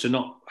like you to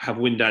not have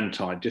wind and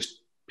tide, just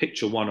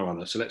picture one or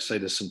other. So let's say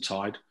there's some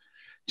tide.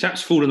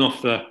 Chap's fallen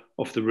off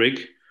the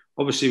rig.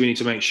 Obviously, we need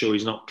to make sure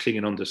he's not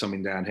clinging onto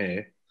something down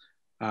here.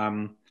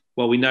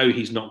 Well, we know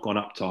he's not gone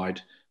up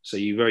tide, so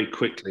you very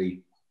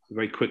quickly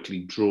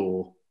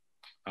draw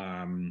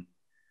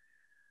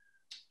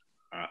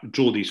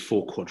these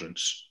 4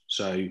 quadrants.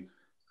 So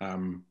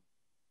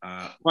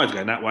tide's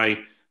going that way.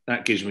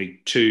 That gives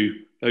me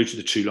 2. Those are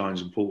the 2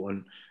 lines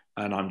important,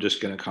 and I'm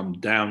just going to come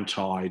down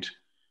tide,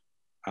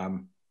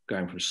 going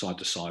from side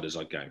to side as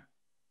I go.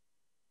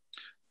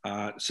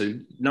 So a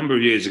number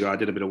of years ago, I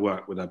did a bit of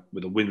work with a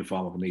wind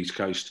farm up on the East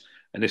Coast,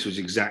 and this was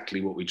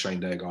exactly what we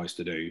trained their guys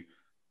to do.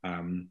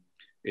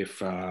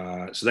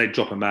 So they'd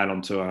drop a man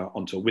onto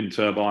a wind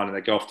turbine, and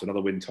they'd go off to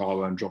another wind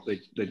turbine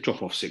and they'd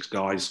drop off 6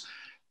 guys.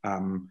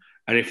 And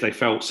if they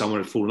felt someone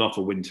had fallen off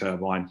a wind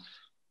turbine,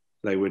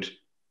 they would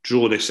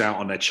draw this out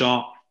on their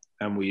chart,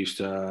 and we used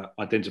to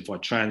identify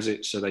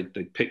transit. So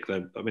they'd pick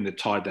the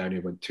tide there only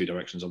went 2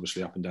 directions,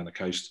 obviously up and down the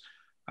coast.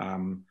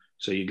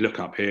 So you'd look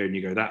up here and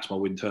you go, that's my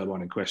wind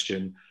turbine in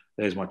question.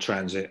 There's my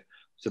transit.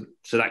 So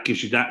that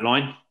gives you that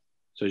line.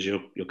 So as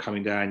you're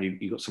coming down,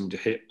 you've got something to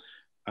hit.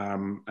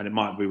 And it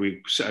might be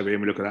we sit over here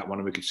and we look at that one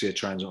and we could see a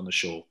transit on the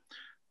shore.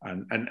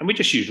 And we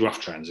just used rough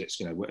transits,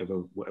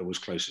 whatever was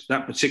closest.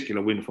 That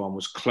particular wind farm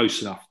was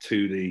close enough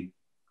to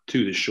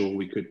the shore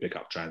we could pick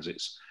up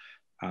transits.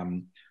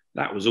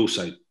 That was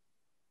also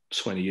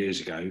 20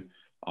 years ago.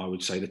 I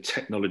would say the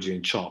technology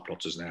in chart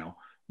plotters now,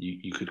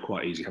 you could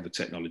quite easily have the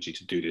technology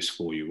to do this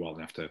for you rather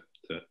than have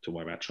to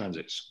worry about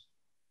transits.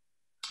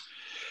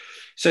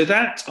 So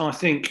that, I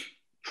think,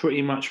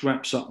 pretty much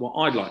wraps up what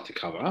I'd like to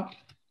cover.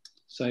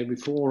 So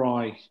before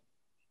I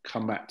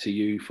come back to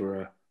you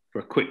for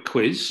a quick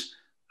quiz,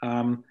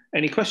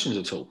 any questions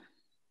at all?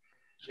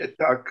 Yeah,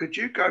 Doug, could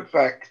you go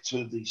back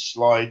to the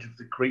slide of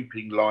the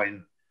creeping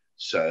line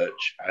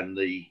search and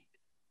the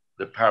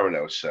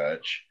parallel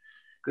search?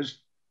 Because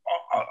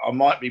I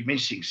might be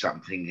missing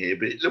something here,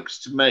 but it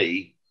looks to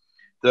me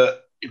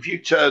that if you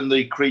turn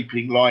the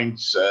creeping line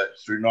search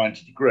through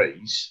 90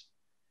 degrees,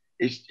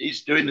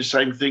 it's doing the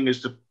same thing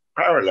as the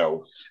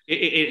parallel.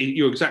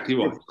 You're exactly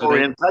right.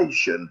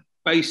 Orientation.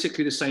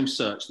 Basically the same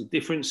search. The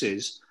difference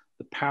is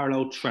the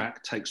parallel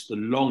track takes the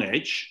long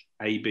edge,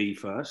 AB,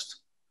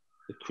 first.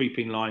 The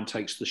creeping line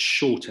takes the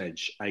short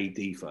edge, AD,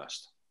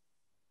 first.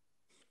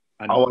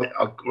 And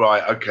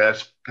right. Okay.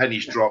 That's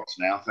pennies dropped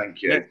now.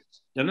 Thank you.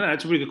 Yeah, no,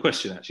 that's a really good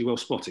question, actually. Well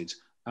spotted.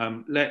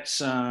 Let's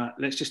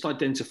just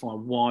identify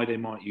why they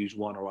might use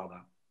one or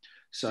other.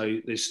 So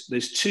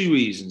there's 2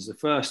 reasons. The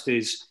first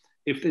is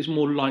if there's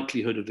more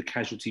likelihood of the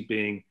casualty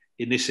being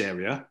in this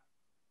area,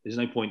 there's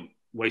no point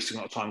wasting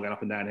a lot of time going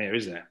up and down here,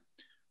 is there?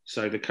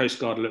 So the Coast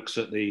Guard looks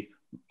at the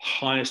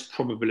highest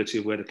probability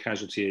of where the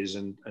casualty is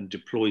and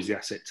deploys the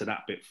asset to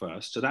that bit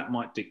first. So that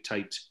might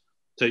dictate.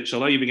 So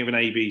although you've been given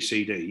A, B,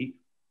 C, D,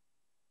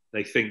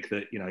 they think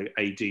that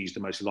AD is the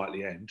most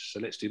likely end. So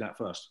let's do that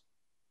first.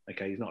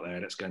 Okay, he's not there.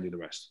 Let's go and do the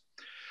rest.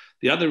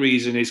 The other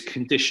reason is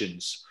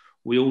conditions.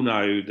 We all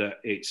know that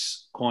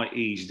it's quite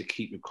easy to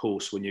keep your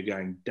course when you're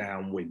going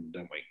downwind,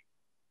 don't we?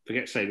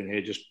 Forget sailing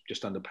here,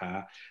 just under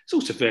power. It's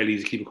also fairly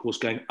easy to keep a course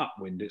going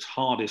upwind. It's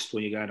hardest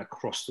when you're going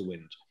across the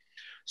wind.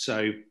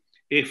 So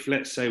if,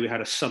 let's say, we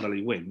had a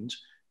southerly wind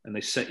and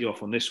they set you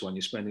off on this one,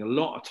 you're spending a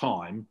lot of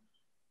time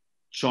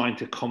trying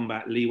to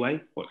combat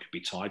leeway. Well, it could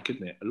be tide,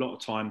 couldn't it? A lot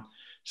of time.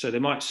 So they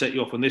might set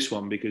you off on this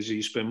one because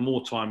you spend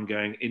more time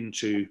going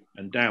into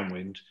and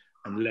downwind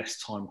and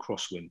less time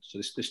crosswind. So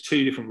there's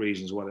 2 different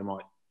reasons why they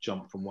might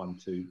jump from one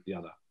to the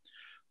other.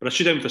 But I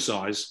should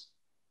emphasise,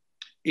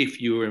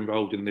 if you were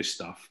involved in this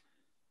stuff,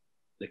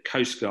 the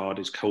Coast Guard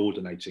is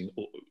coordinating,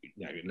 or,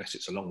 unless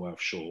it's a long way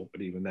offshore,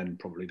 but even then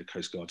probably the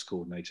Coast Guard's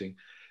coordinating.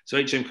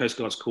 So HM Coast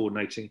Guard's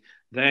coordinating.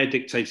 They're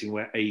dictating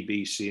where A,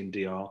 B, C and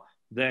D are.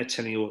 They're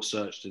telling you what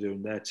search to do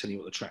and they're telling you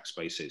what the track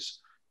space is.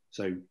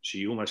 So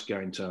you almost go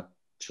into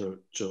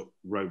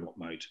robot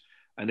mode.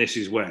 And this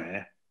is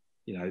where,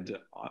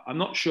 I'm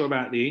not sure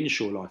about the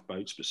inshore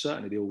lifeboats, but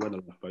certainly the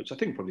all-weather lifeboats, I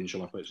think probably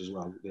inshore lifeboats as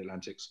well, the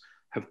Atlantics,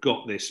 have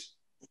got this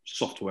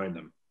software in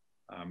them.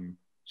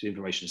 So the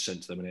information is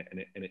sent to them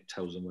and it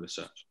tells them where to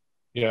search.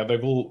 Yeah,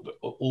 they've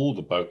all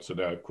the boats are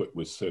now equipped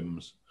with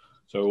sims,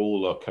 so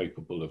all are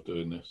capable of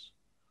doing this.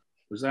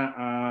 Was that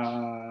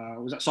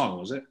Simon,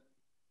 was it?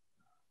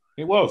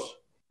 It was.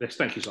 Yes,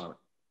 thank you, Simon.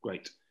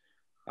 Great.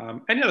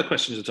 Any other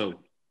questions at all?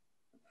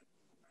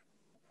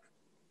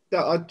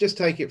 Yeah, I'd just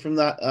take it from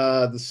that,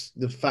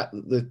 the fact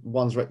that the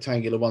one's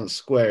rectangular, one's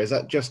square. Is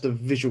that just a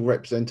visual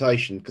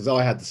representation? Because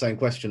I had the same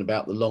question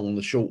about the long and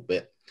the short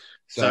bit.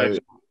 So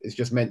it's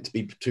just meant to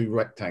be 2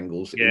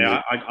 rectangles.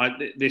 Yeah,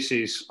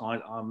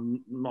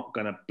 I'm not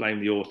going to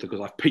blame the author because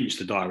I've pinched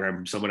the diagram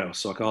from someone else,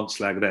 so I can't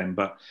slag them.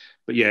 But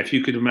yeah, if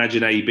you could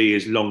imagine AB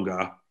is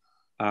longer,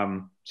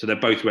 so they're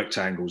both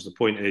rectangles. The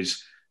point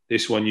is,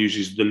 this one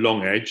uses the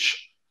long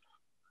edge.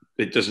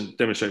 It doesn't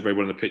demonstrate very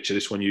well in the picture.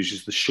 This one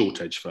uses the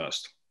short edge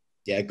first.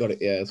 Yeah, got it.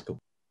 Yeah, that's cool.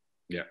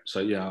 Yeah. So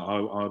yeah,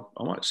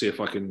 I might see if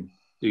I can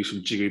do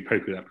some jiggy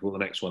poke with that before the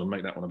next one and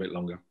make that one a bit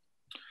longer.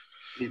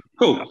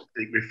 Cool. I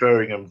think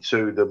referring them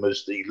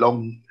as the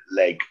long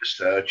leg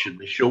search and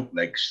the short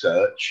leg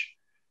search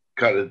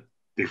kind of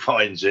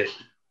defines it.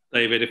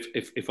 David,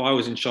 if I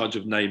was in charge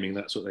of naming,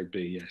 that's what they'd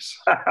be, yes.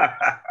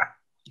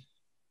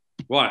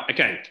 Right,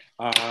 okay.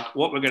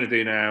 What we're going to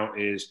do now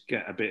is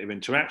get a bit of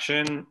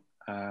interaction.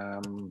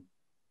 So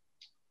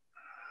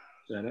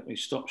let me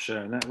stop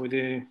sharing that with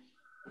you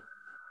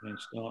and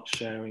start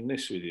sharing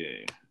this with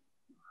you.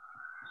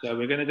 So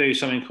we're going to do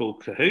something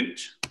called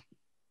Kahoot.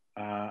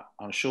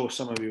 I'm sure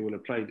some of you will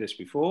have played this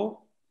before.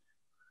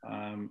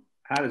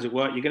 How does it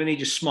work? You're going to need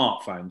your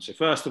smartphone. So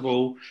first of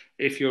all,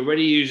 if you're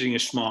already using your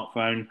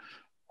smartphone,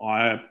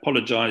 I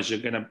apologise. You're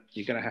going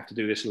to have to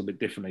do this a little bit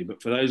differently.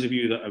 But for those of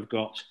you that have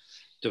got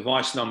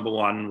device number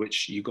 1,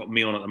 which you've got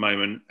me on at the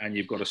moment, and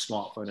you've got a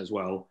smartphone as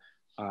well,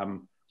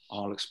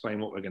 I'll explain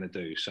what we're going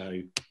to do.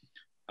 So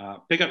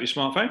pick up your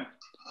smartphone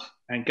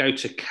and go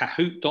to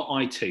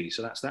kahoot.it.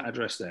 So that's that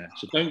address there.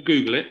 So don't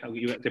Google it. I'll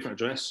give you a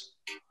different address.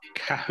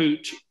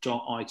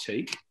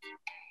 Kahoot.it.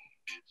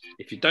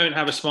 If you don't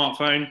have a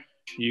smartphone,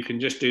 you can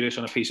just do this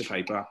on a piece of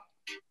paper.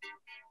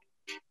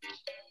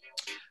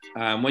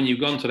 When you've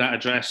gone to that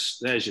address,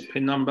 there's your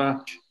PIN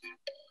number.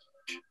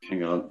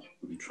 Hang on,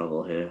 I'm in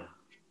trouble here.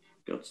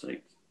 God's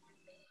sake.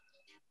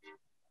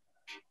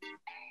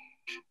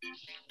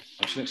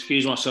 I should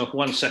excuse myself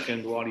 1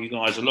 second while you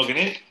guys are logging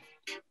in.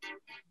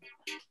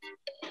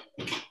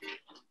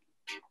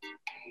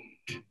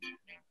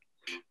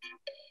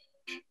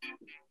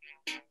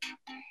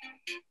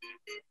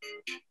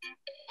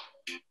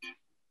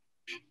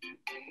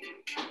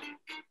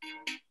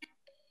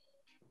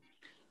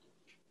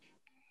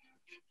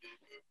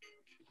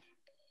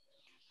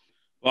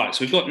 Right,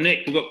 so we've got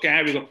Nick, we've got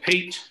Gary, we've got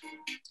Pete.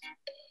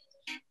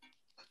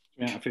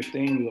 3 out of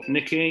 15, we've got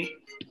Nikki.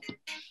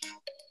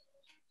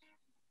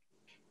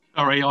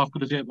 Sorry, I've got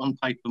to do it on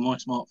paper. My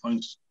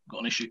smartphone's got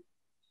an issue.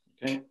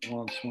 Okay,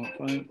 one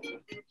smartphone.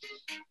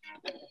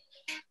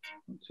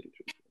 1, 2,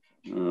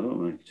 3. Oh, what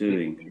am I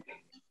doing?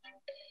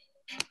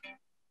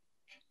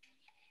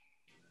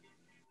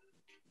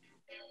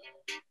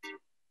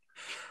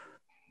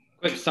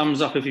 Quick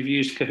thumbs up if you've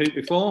used Kahoot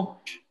before.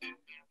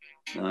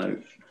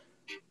 No.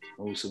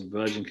 Awesome,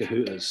 Virgin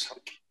Kahooters.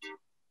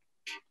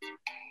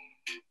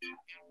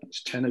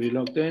 That's 10 of you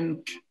logged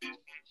in.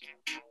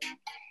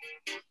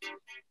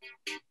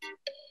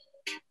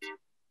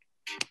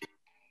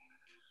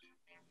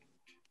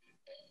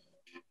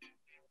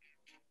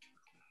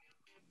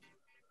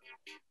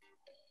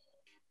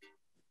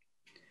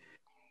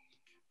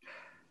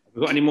 If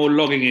we've got any more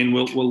logging in,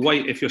 we'll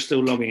wait if you're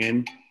still logging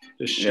in.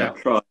 Just shout.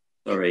 Yeah, try.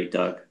 Sorry,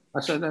 Doug.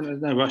 I said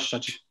no rush. I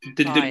just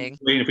didn't if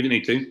we didn't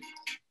need to.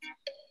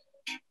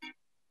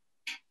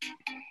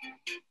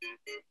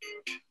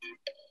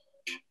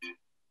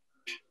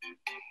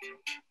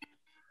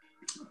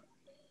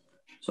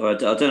 Sorry, I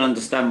don't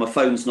understand. My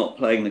phone's not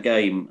playing the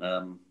game.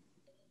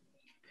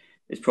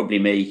 It's probably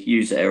me.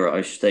 User error,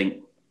 I should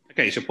think.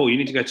 Okay, so Paul, you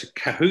need to go to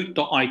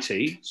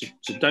kahoot.it.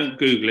 So don't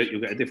Google it.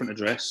 You'll get a different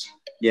address.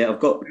 Yeah, I've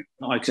got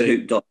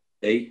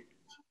kahoot.it.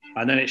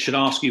 And then it should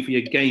ask you for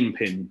your game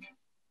pin.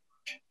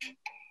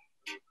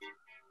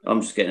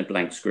 I'm just getting a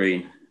blank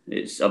screen.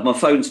 It's my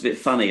phone's a bit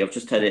funny. I've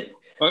just had it.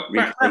 Well,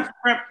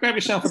 grab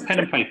yourself a pen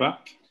and paper.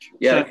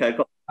 Yeah, so, okay. I've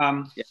got,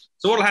 yeah.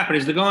 So what will happen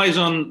is the guys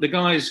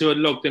who are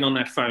logged in on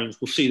their phones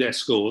will see their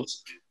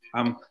scores.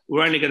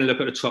 We're only going to look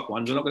at the top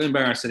ones. We're not going to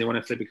embarrass anyone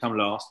if they become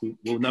last.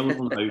 No one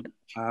will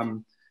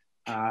know.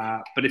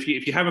 But if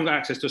you haven't got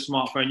access to a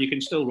smartphone, you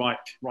can still write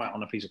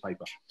on a piece of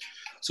paper.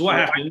 So what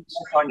happens?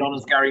 I signed on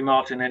as Gary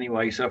Martin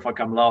anyway, so if I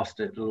come last,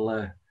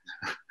 it'll.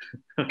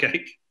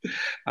 Okay.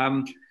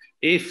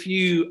 If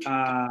you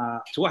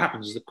so what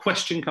happens is the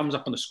question comes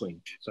up on the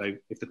screen. So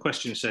if the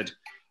question said,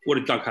 "What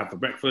did Doug have for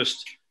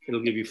breakfast?"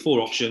 It'll give you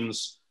 4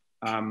 options.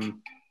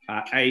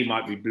 A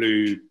might be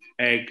blue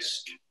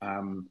eggs.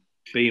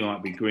 B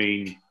might be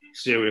green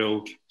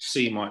cereal.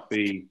 C might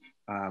be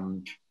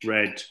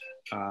red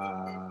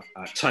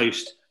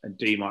toast, and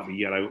D might be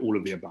yellow. All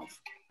of the above.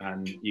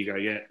 And you go,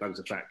 yeah, Doug's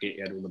a fat git.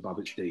 Yeah, all above.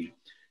 It's D.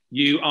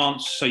 You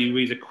answer. So you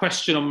read the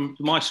question on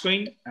my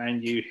screen,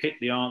 and you hit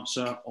the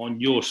answer on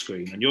your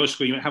screen. And your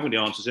screen, you haven't got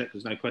the answers yet.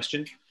 There's no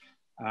question.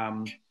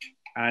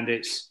 And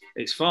it's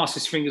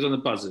fastest fingers on the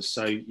buzzers.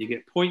 So you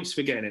get points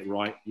for getting it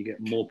right. You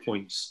get more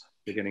points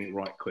for getting it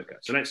right quicker.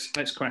 So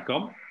let's crack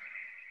on.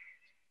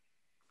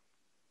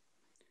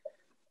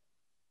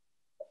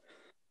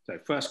 So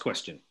first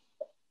question.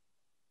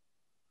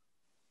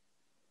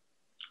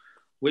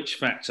 Which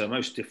factor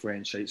most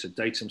differentiates a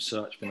datum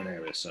search from an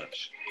area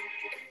search?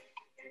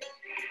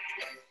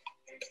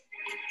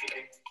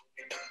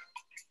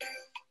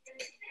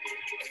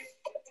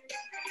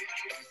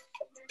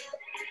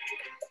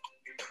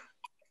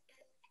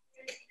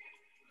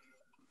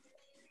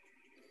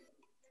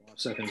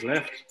 Seconds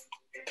left.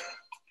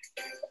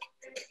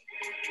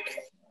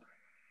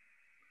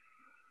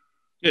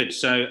 Good.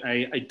 So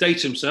a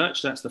datum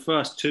search, that's the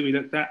first two we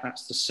looked at.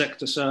 That's the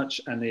sector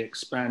search and the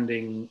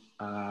expanding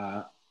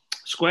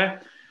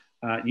square.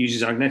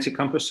 Uses magnetic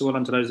compass, so well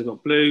done to those that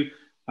got blue.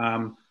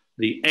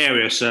 The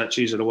area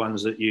searches are the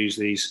ones that use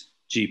these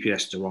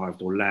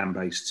GPS-derived or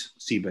land-based,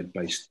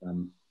 seabed-based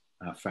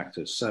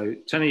factors. So,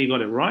 Tenny, you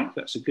got it right.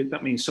 That's a good.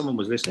 That means someone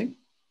was listening.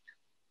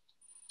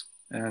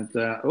 And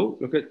oh,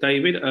 look at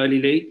David,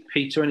 early lead.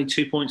 Peter, only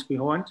 2 points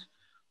behind.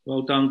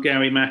 Well done,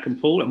 Gary, Mac,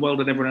 and Paul, and well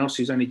done everyone else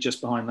who's only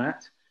just behind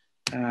that.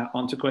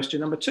 On to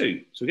question number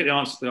 2. So we get the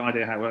answer to the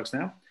idea how it works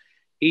now.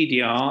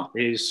 EDR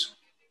is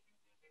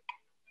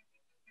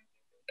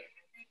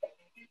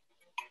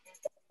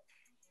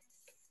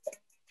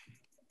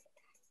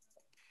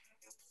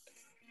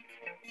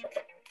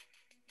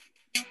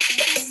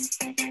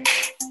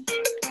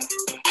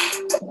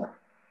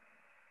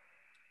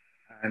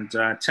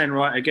and 10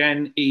 right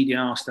again.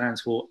 EDR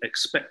stands for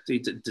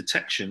expected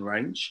detection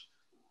range.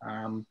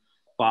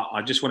 But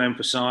I just want to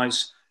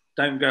emphasize,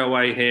 don't go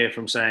away here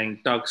from saying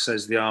Doug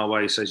says the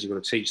RYA says you've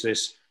got to teach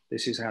this.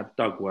 This is how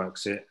Doug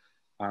works it.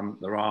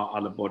 There are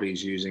other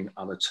bodies using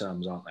other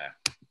terms, aren't there?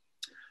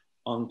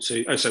 On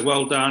to, so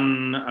well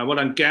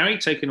done, Gary,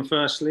 taking the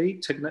first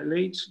lead, taking that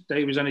lead.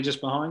 David's only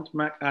just behind.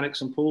 Mac, Alex,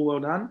 and Paul, well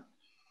done.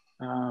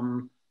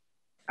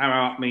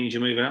 Arrow up means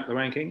you're moving up the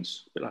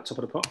rankings, a bit like top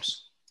of the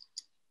pops.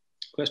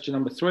 Question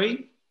number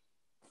 3,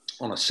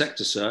 on a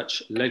sector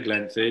search, leg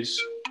length is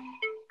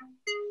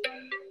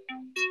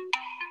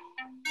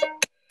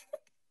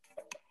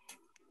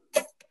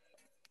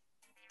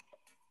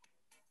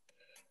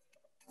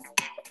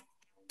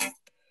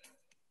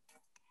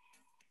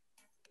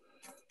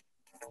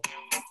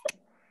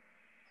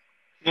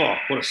oh,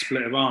 what a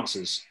split of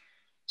answers.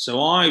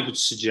 So I would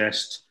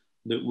suggest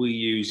that we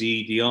use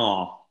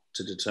EDR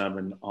to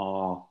determine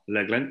our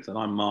leg length, and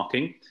I'm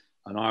marking.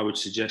 And I would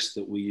suggest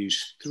that we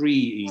use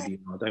 3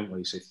 EDR, don't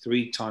we? So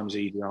 3 times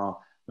EDR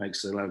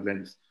makes the leg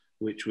length,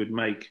 which would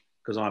make,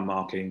 because I'm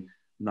marking,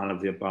 none of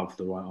the above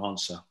the right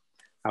answer.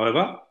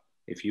 However,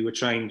 if you were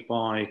trained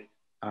by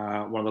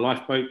one of the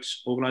lifeboat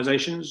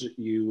organisations,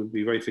 you would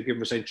be very forgiven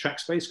for saying track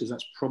space, because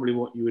that's probably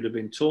what you would have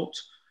been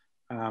taught.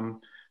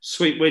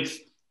 Sweep width,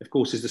 of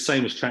course, is the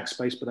same as track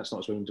space, but that's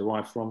not where we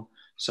derive from.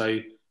 So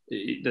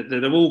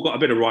they've all got a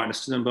bit of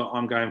rightness to them, but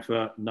I'm going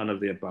for none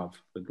of the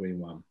above, the green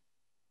one.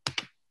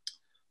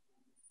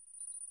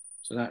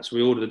 So that's,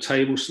 we order the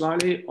table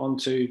slightly. On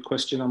to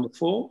question number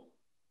 4.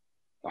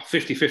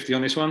 50-50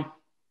 on this one.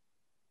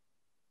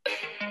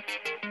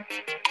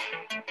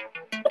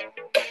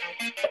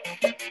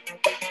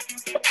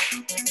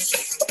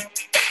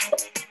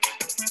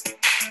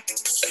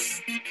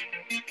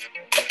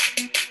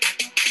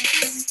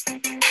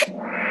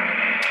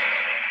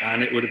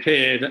 And it would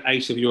appear that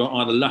 8 of you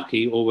are either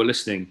lucky or were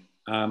listening.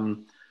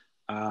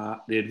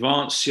 The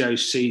advanced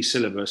COC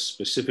syllabus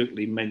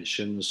specifically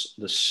mentions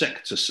the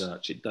sector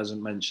search. It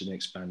doesn't mention the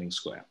expanding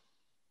square.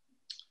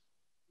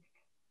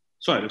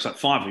 Sorry, it looks like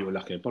 5 of you were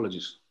lucky.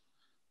 Apologies.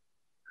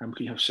 How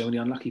can you have so many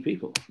unlucky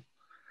people?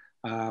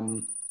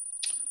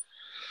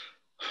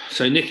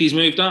 So Nikki's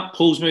moved up,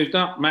 Paul's moved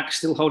up, Mac's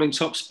still holding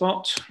top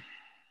spot.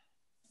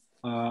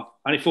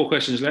 Only 4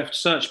 questions left.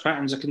 Search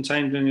patterns are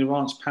contained in the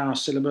advanced power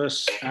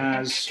syllabus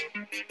as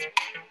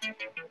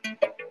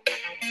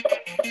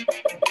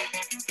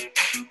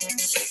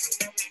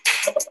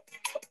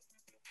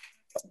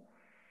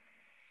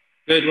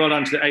good. Well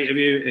done to the 8 of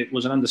you. It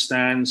was an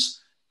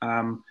understands.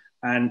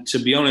 And to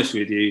be honest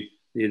with you,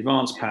 the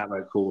advanced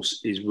Powerboat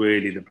course is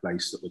really the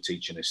place that we're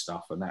teaching this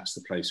stuff. And that's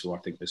the place where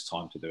I think there's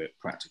time to do it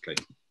practically.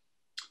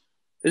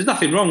 There's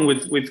nothing wrong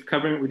with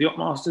covering it with Yacht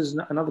Masters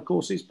and other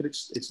courses, but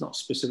it's not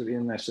specifically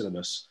in their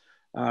syllabus.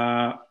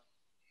 Right,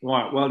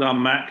 well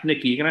done, Mac.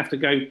 Nikki, you're going to have to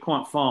go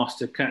quite fast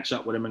to catch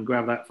up with him and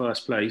grab that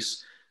first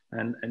place.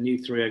 And you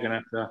 3 are going to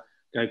have to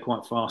go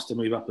quite fast to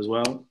move up as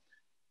well.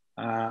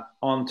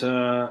 On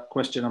to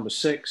question number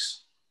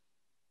 6.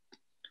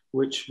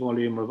 Which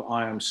volume of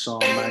IAM SAR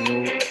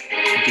manual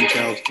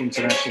details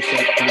international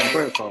search plan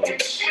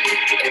protocols?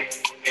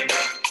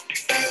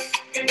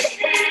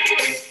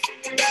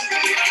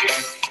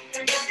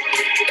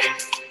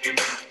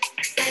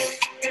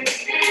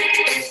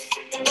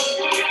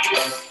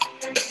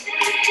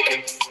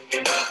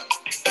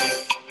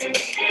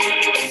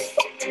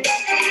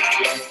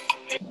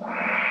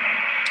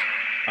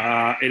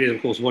 It is,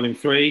 of course, volume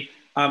 3.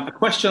 A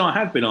question I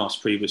have been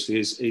asked previously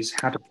is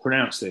how to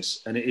pronounce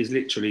this, and it is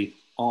literally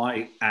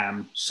I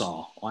am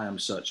SAR. I am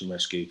Search and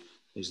Rescue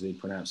is the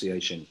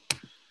pronunciation.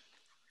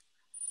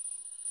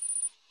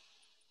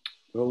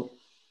 Well,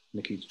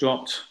 Nikki's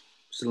dropped.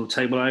 Still on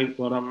table 8.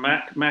 Well done,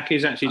 Mac. Mac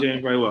is actually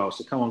doing very well.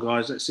 So come on,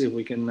 guys. Let's see if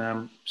we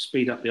can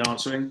speed up the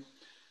answering.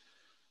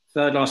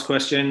 Third last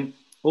question.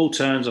 All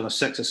terms on a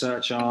sector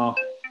search are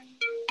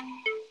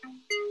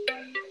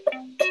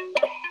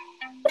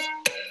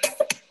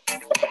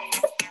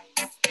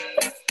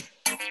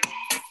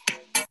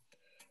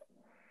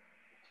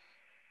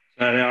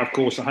they are, of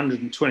course,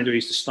 120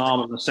 degrees to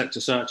starboard on the sector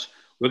search.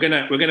 We're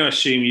gonna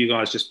assume you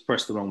guys just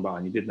pressed the wrong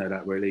button. You did know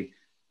that, really.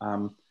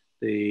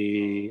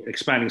 The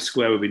expanding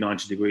square would be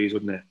 90 degrees,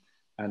 wouldn't it?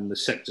 And the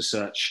sector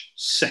search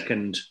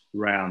second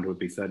round would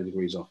be 30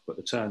 degrees off, but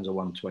the turns are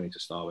 120 to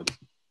starboard.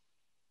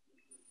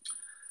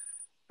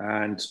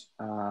 And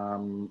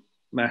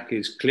Mac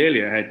is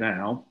clearly ahead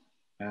now,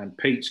 and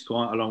Pete's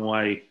quite a long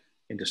way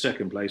into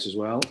second place as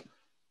well.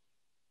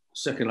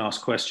 Second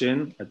last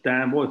question. A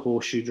Dan Boy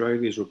horseshoe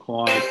drogue is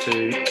required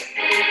to...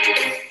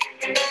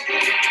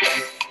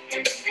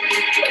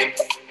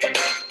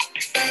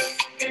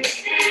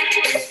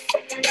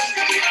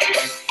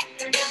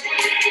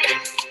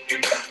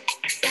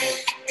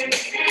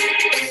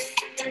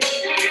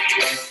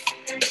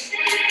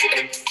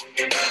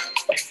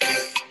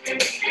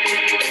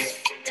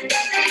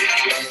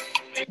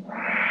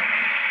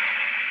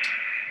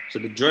 So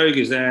the drogue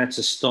is there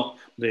to stop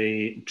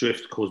the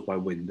drift caused by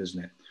wind,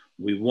 isn't it?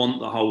 We want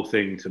the whole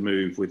thing to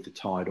move with the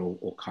tide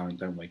or current,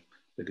 don't we?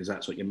 Because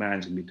that's what your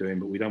man's going to be doing,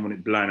 but we don't want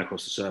it blown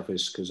across the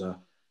surface because a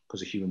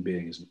human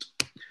being isn't.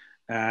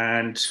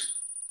 And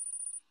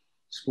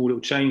small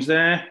little change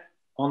there.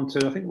 On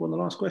to, I think we're on the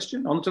last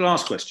question. On to the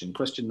last question,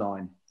 question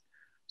 9.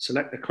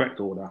 Select the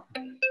correct order.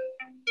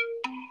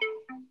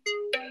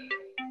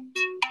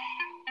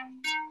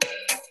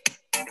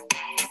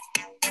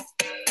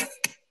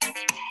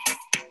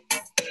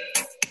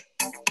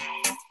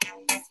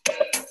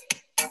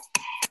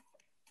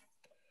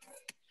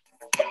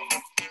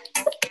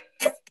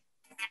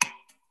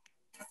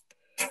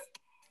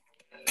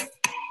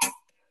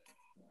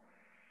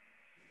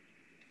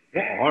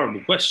 What a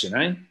horrible question,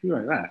 eh? Who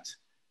wrote that?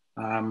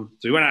 So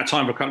we went out of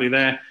time for a couple of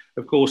there.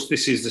 Of course,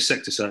 this is the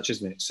sector search,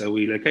 isn't it? So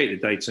we locate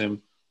the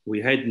datum, we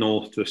head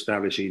north to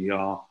establish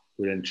EDR,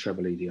 we then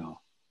treble EDR.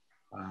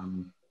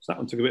 So that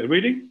one took a bit of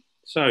reading.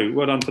 So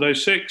well done for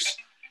those 6.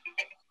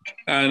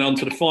 And on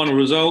to the final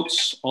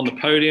results. On the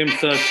podium,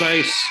 3rd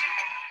place.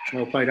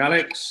 Well played,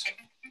 Alex.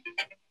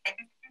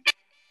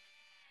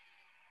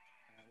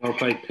 Well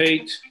played,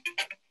 Pete.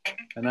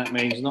 And that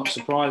means, not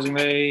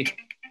surprisingly,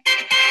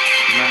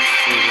 Matt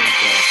is in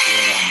first.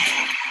 Well done.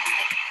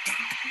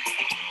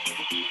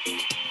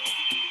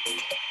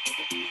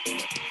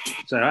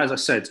 So as I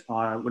said,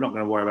 we're not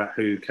going to worry about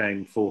who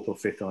came 4th or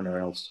 5th or anywhere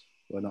else.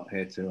 We're not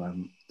here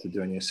to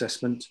do any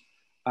assessment.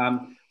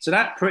 So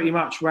that pretty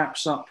much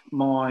wraps up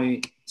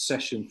my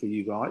session for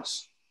you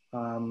guys,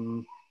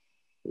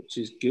 which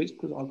is good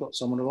because I've got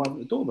someone arriving at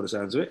the door by the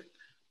sounds of it.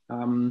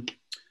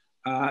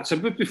 So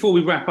before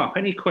we wrap up,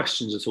 any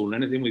questions at all?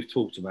 Anything we've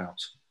talked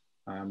about?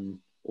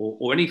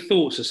 Or any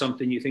thoughts of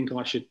something you think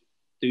I should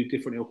do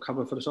differently or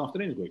cover for this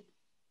afternoon's group?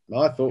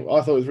 I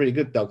thought it was really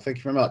good, Doug. Thank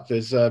you very much.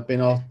 There's I've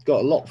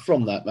got a lot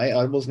from that, mate.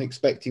 I wasn't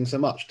expecting so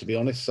much, to be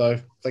honest. So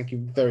thank you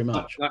very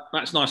much.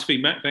 That's nice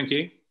feedback. Thank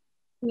you.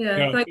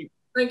 Yeah,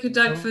 thank you,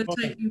 Doug, for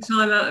taking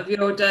time out of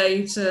your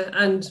day to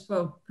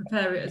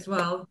prepare it as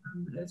well.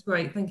 It's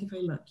great. Thank you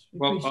very much.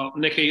 Well,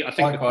 Nikki, I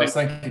think likewise.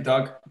 Thank you,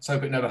 Doug. Let's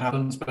hope it never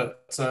happens,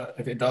 but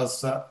if it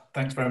does,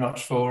 thanks very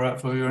much for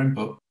your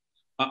input.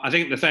 I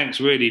think the thanks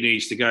really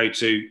needs to go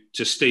to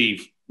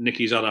Steve,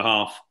 Nikki's other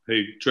half,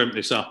 who dreamt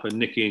this up, and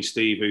Nikki and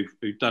Steve,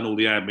 who've done all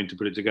the admin to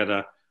put it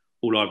together.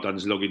 All I've done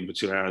is log in for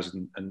 2 hours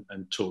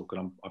and talk,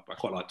 and I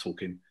quite like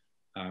talking.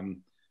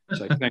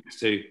 So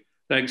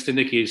thanks to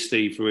Nikki and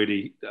Steve for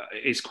really.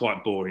 It's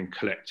quite boring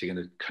collecting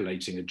and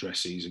collating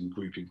addresses and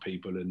grouping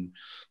people and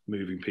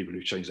moving people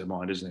who've changed their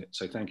mind, isn't it?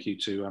 So thank you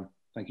to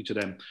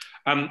them.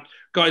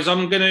 Guys,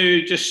 I'm going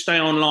to just stay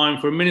online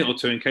for a minute or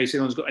two in case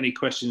anyone's got any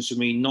questions for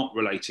me not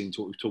relating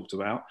to what we've talked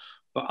about.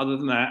 But other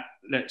than that,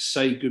 let's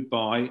say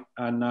goodbye.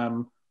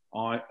 And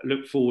I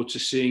look forward to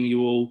seeing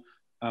you all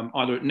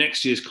either at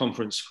next year's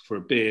conference for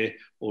a beer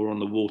or on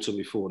the water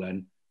before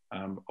then.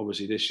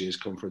 Obviously, this year's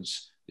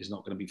conference is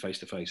not going to be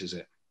face-to-face, is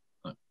it?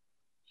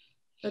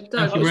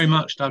 Thank you very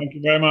much, Doug. Thank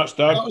you very much,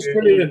 Doug. That was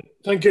brilliant.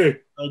 Thank you.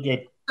 Very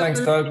good. Thanks,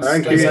 Doug.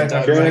 Thank you.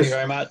 Thank you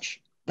very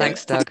much.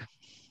 Thanks, Doug.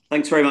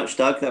 Thanks very much,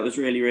 Doug. That was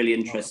really, really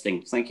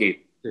interesting. Thank you.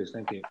 Cheers.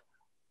 Thank you.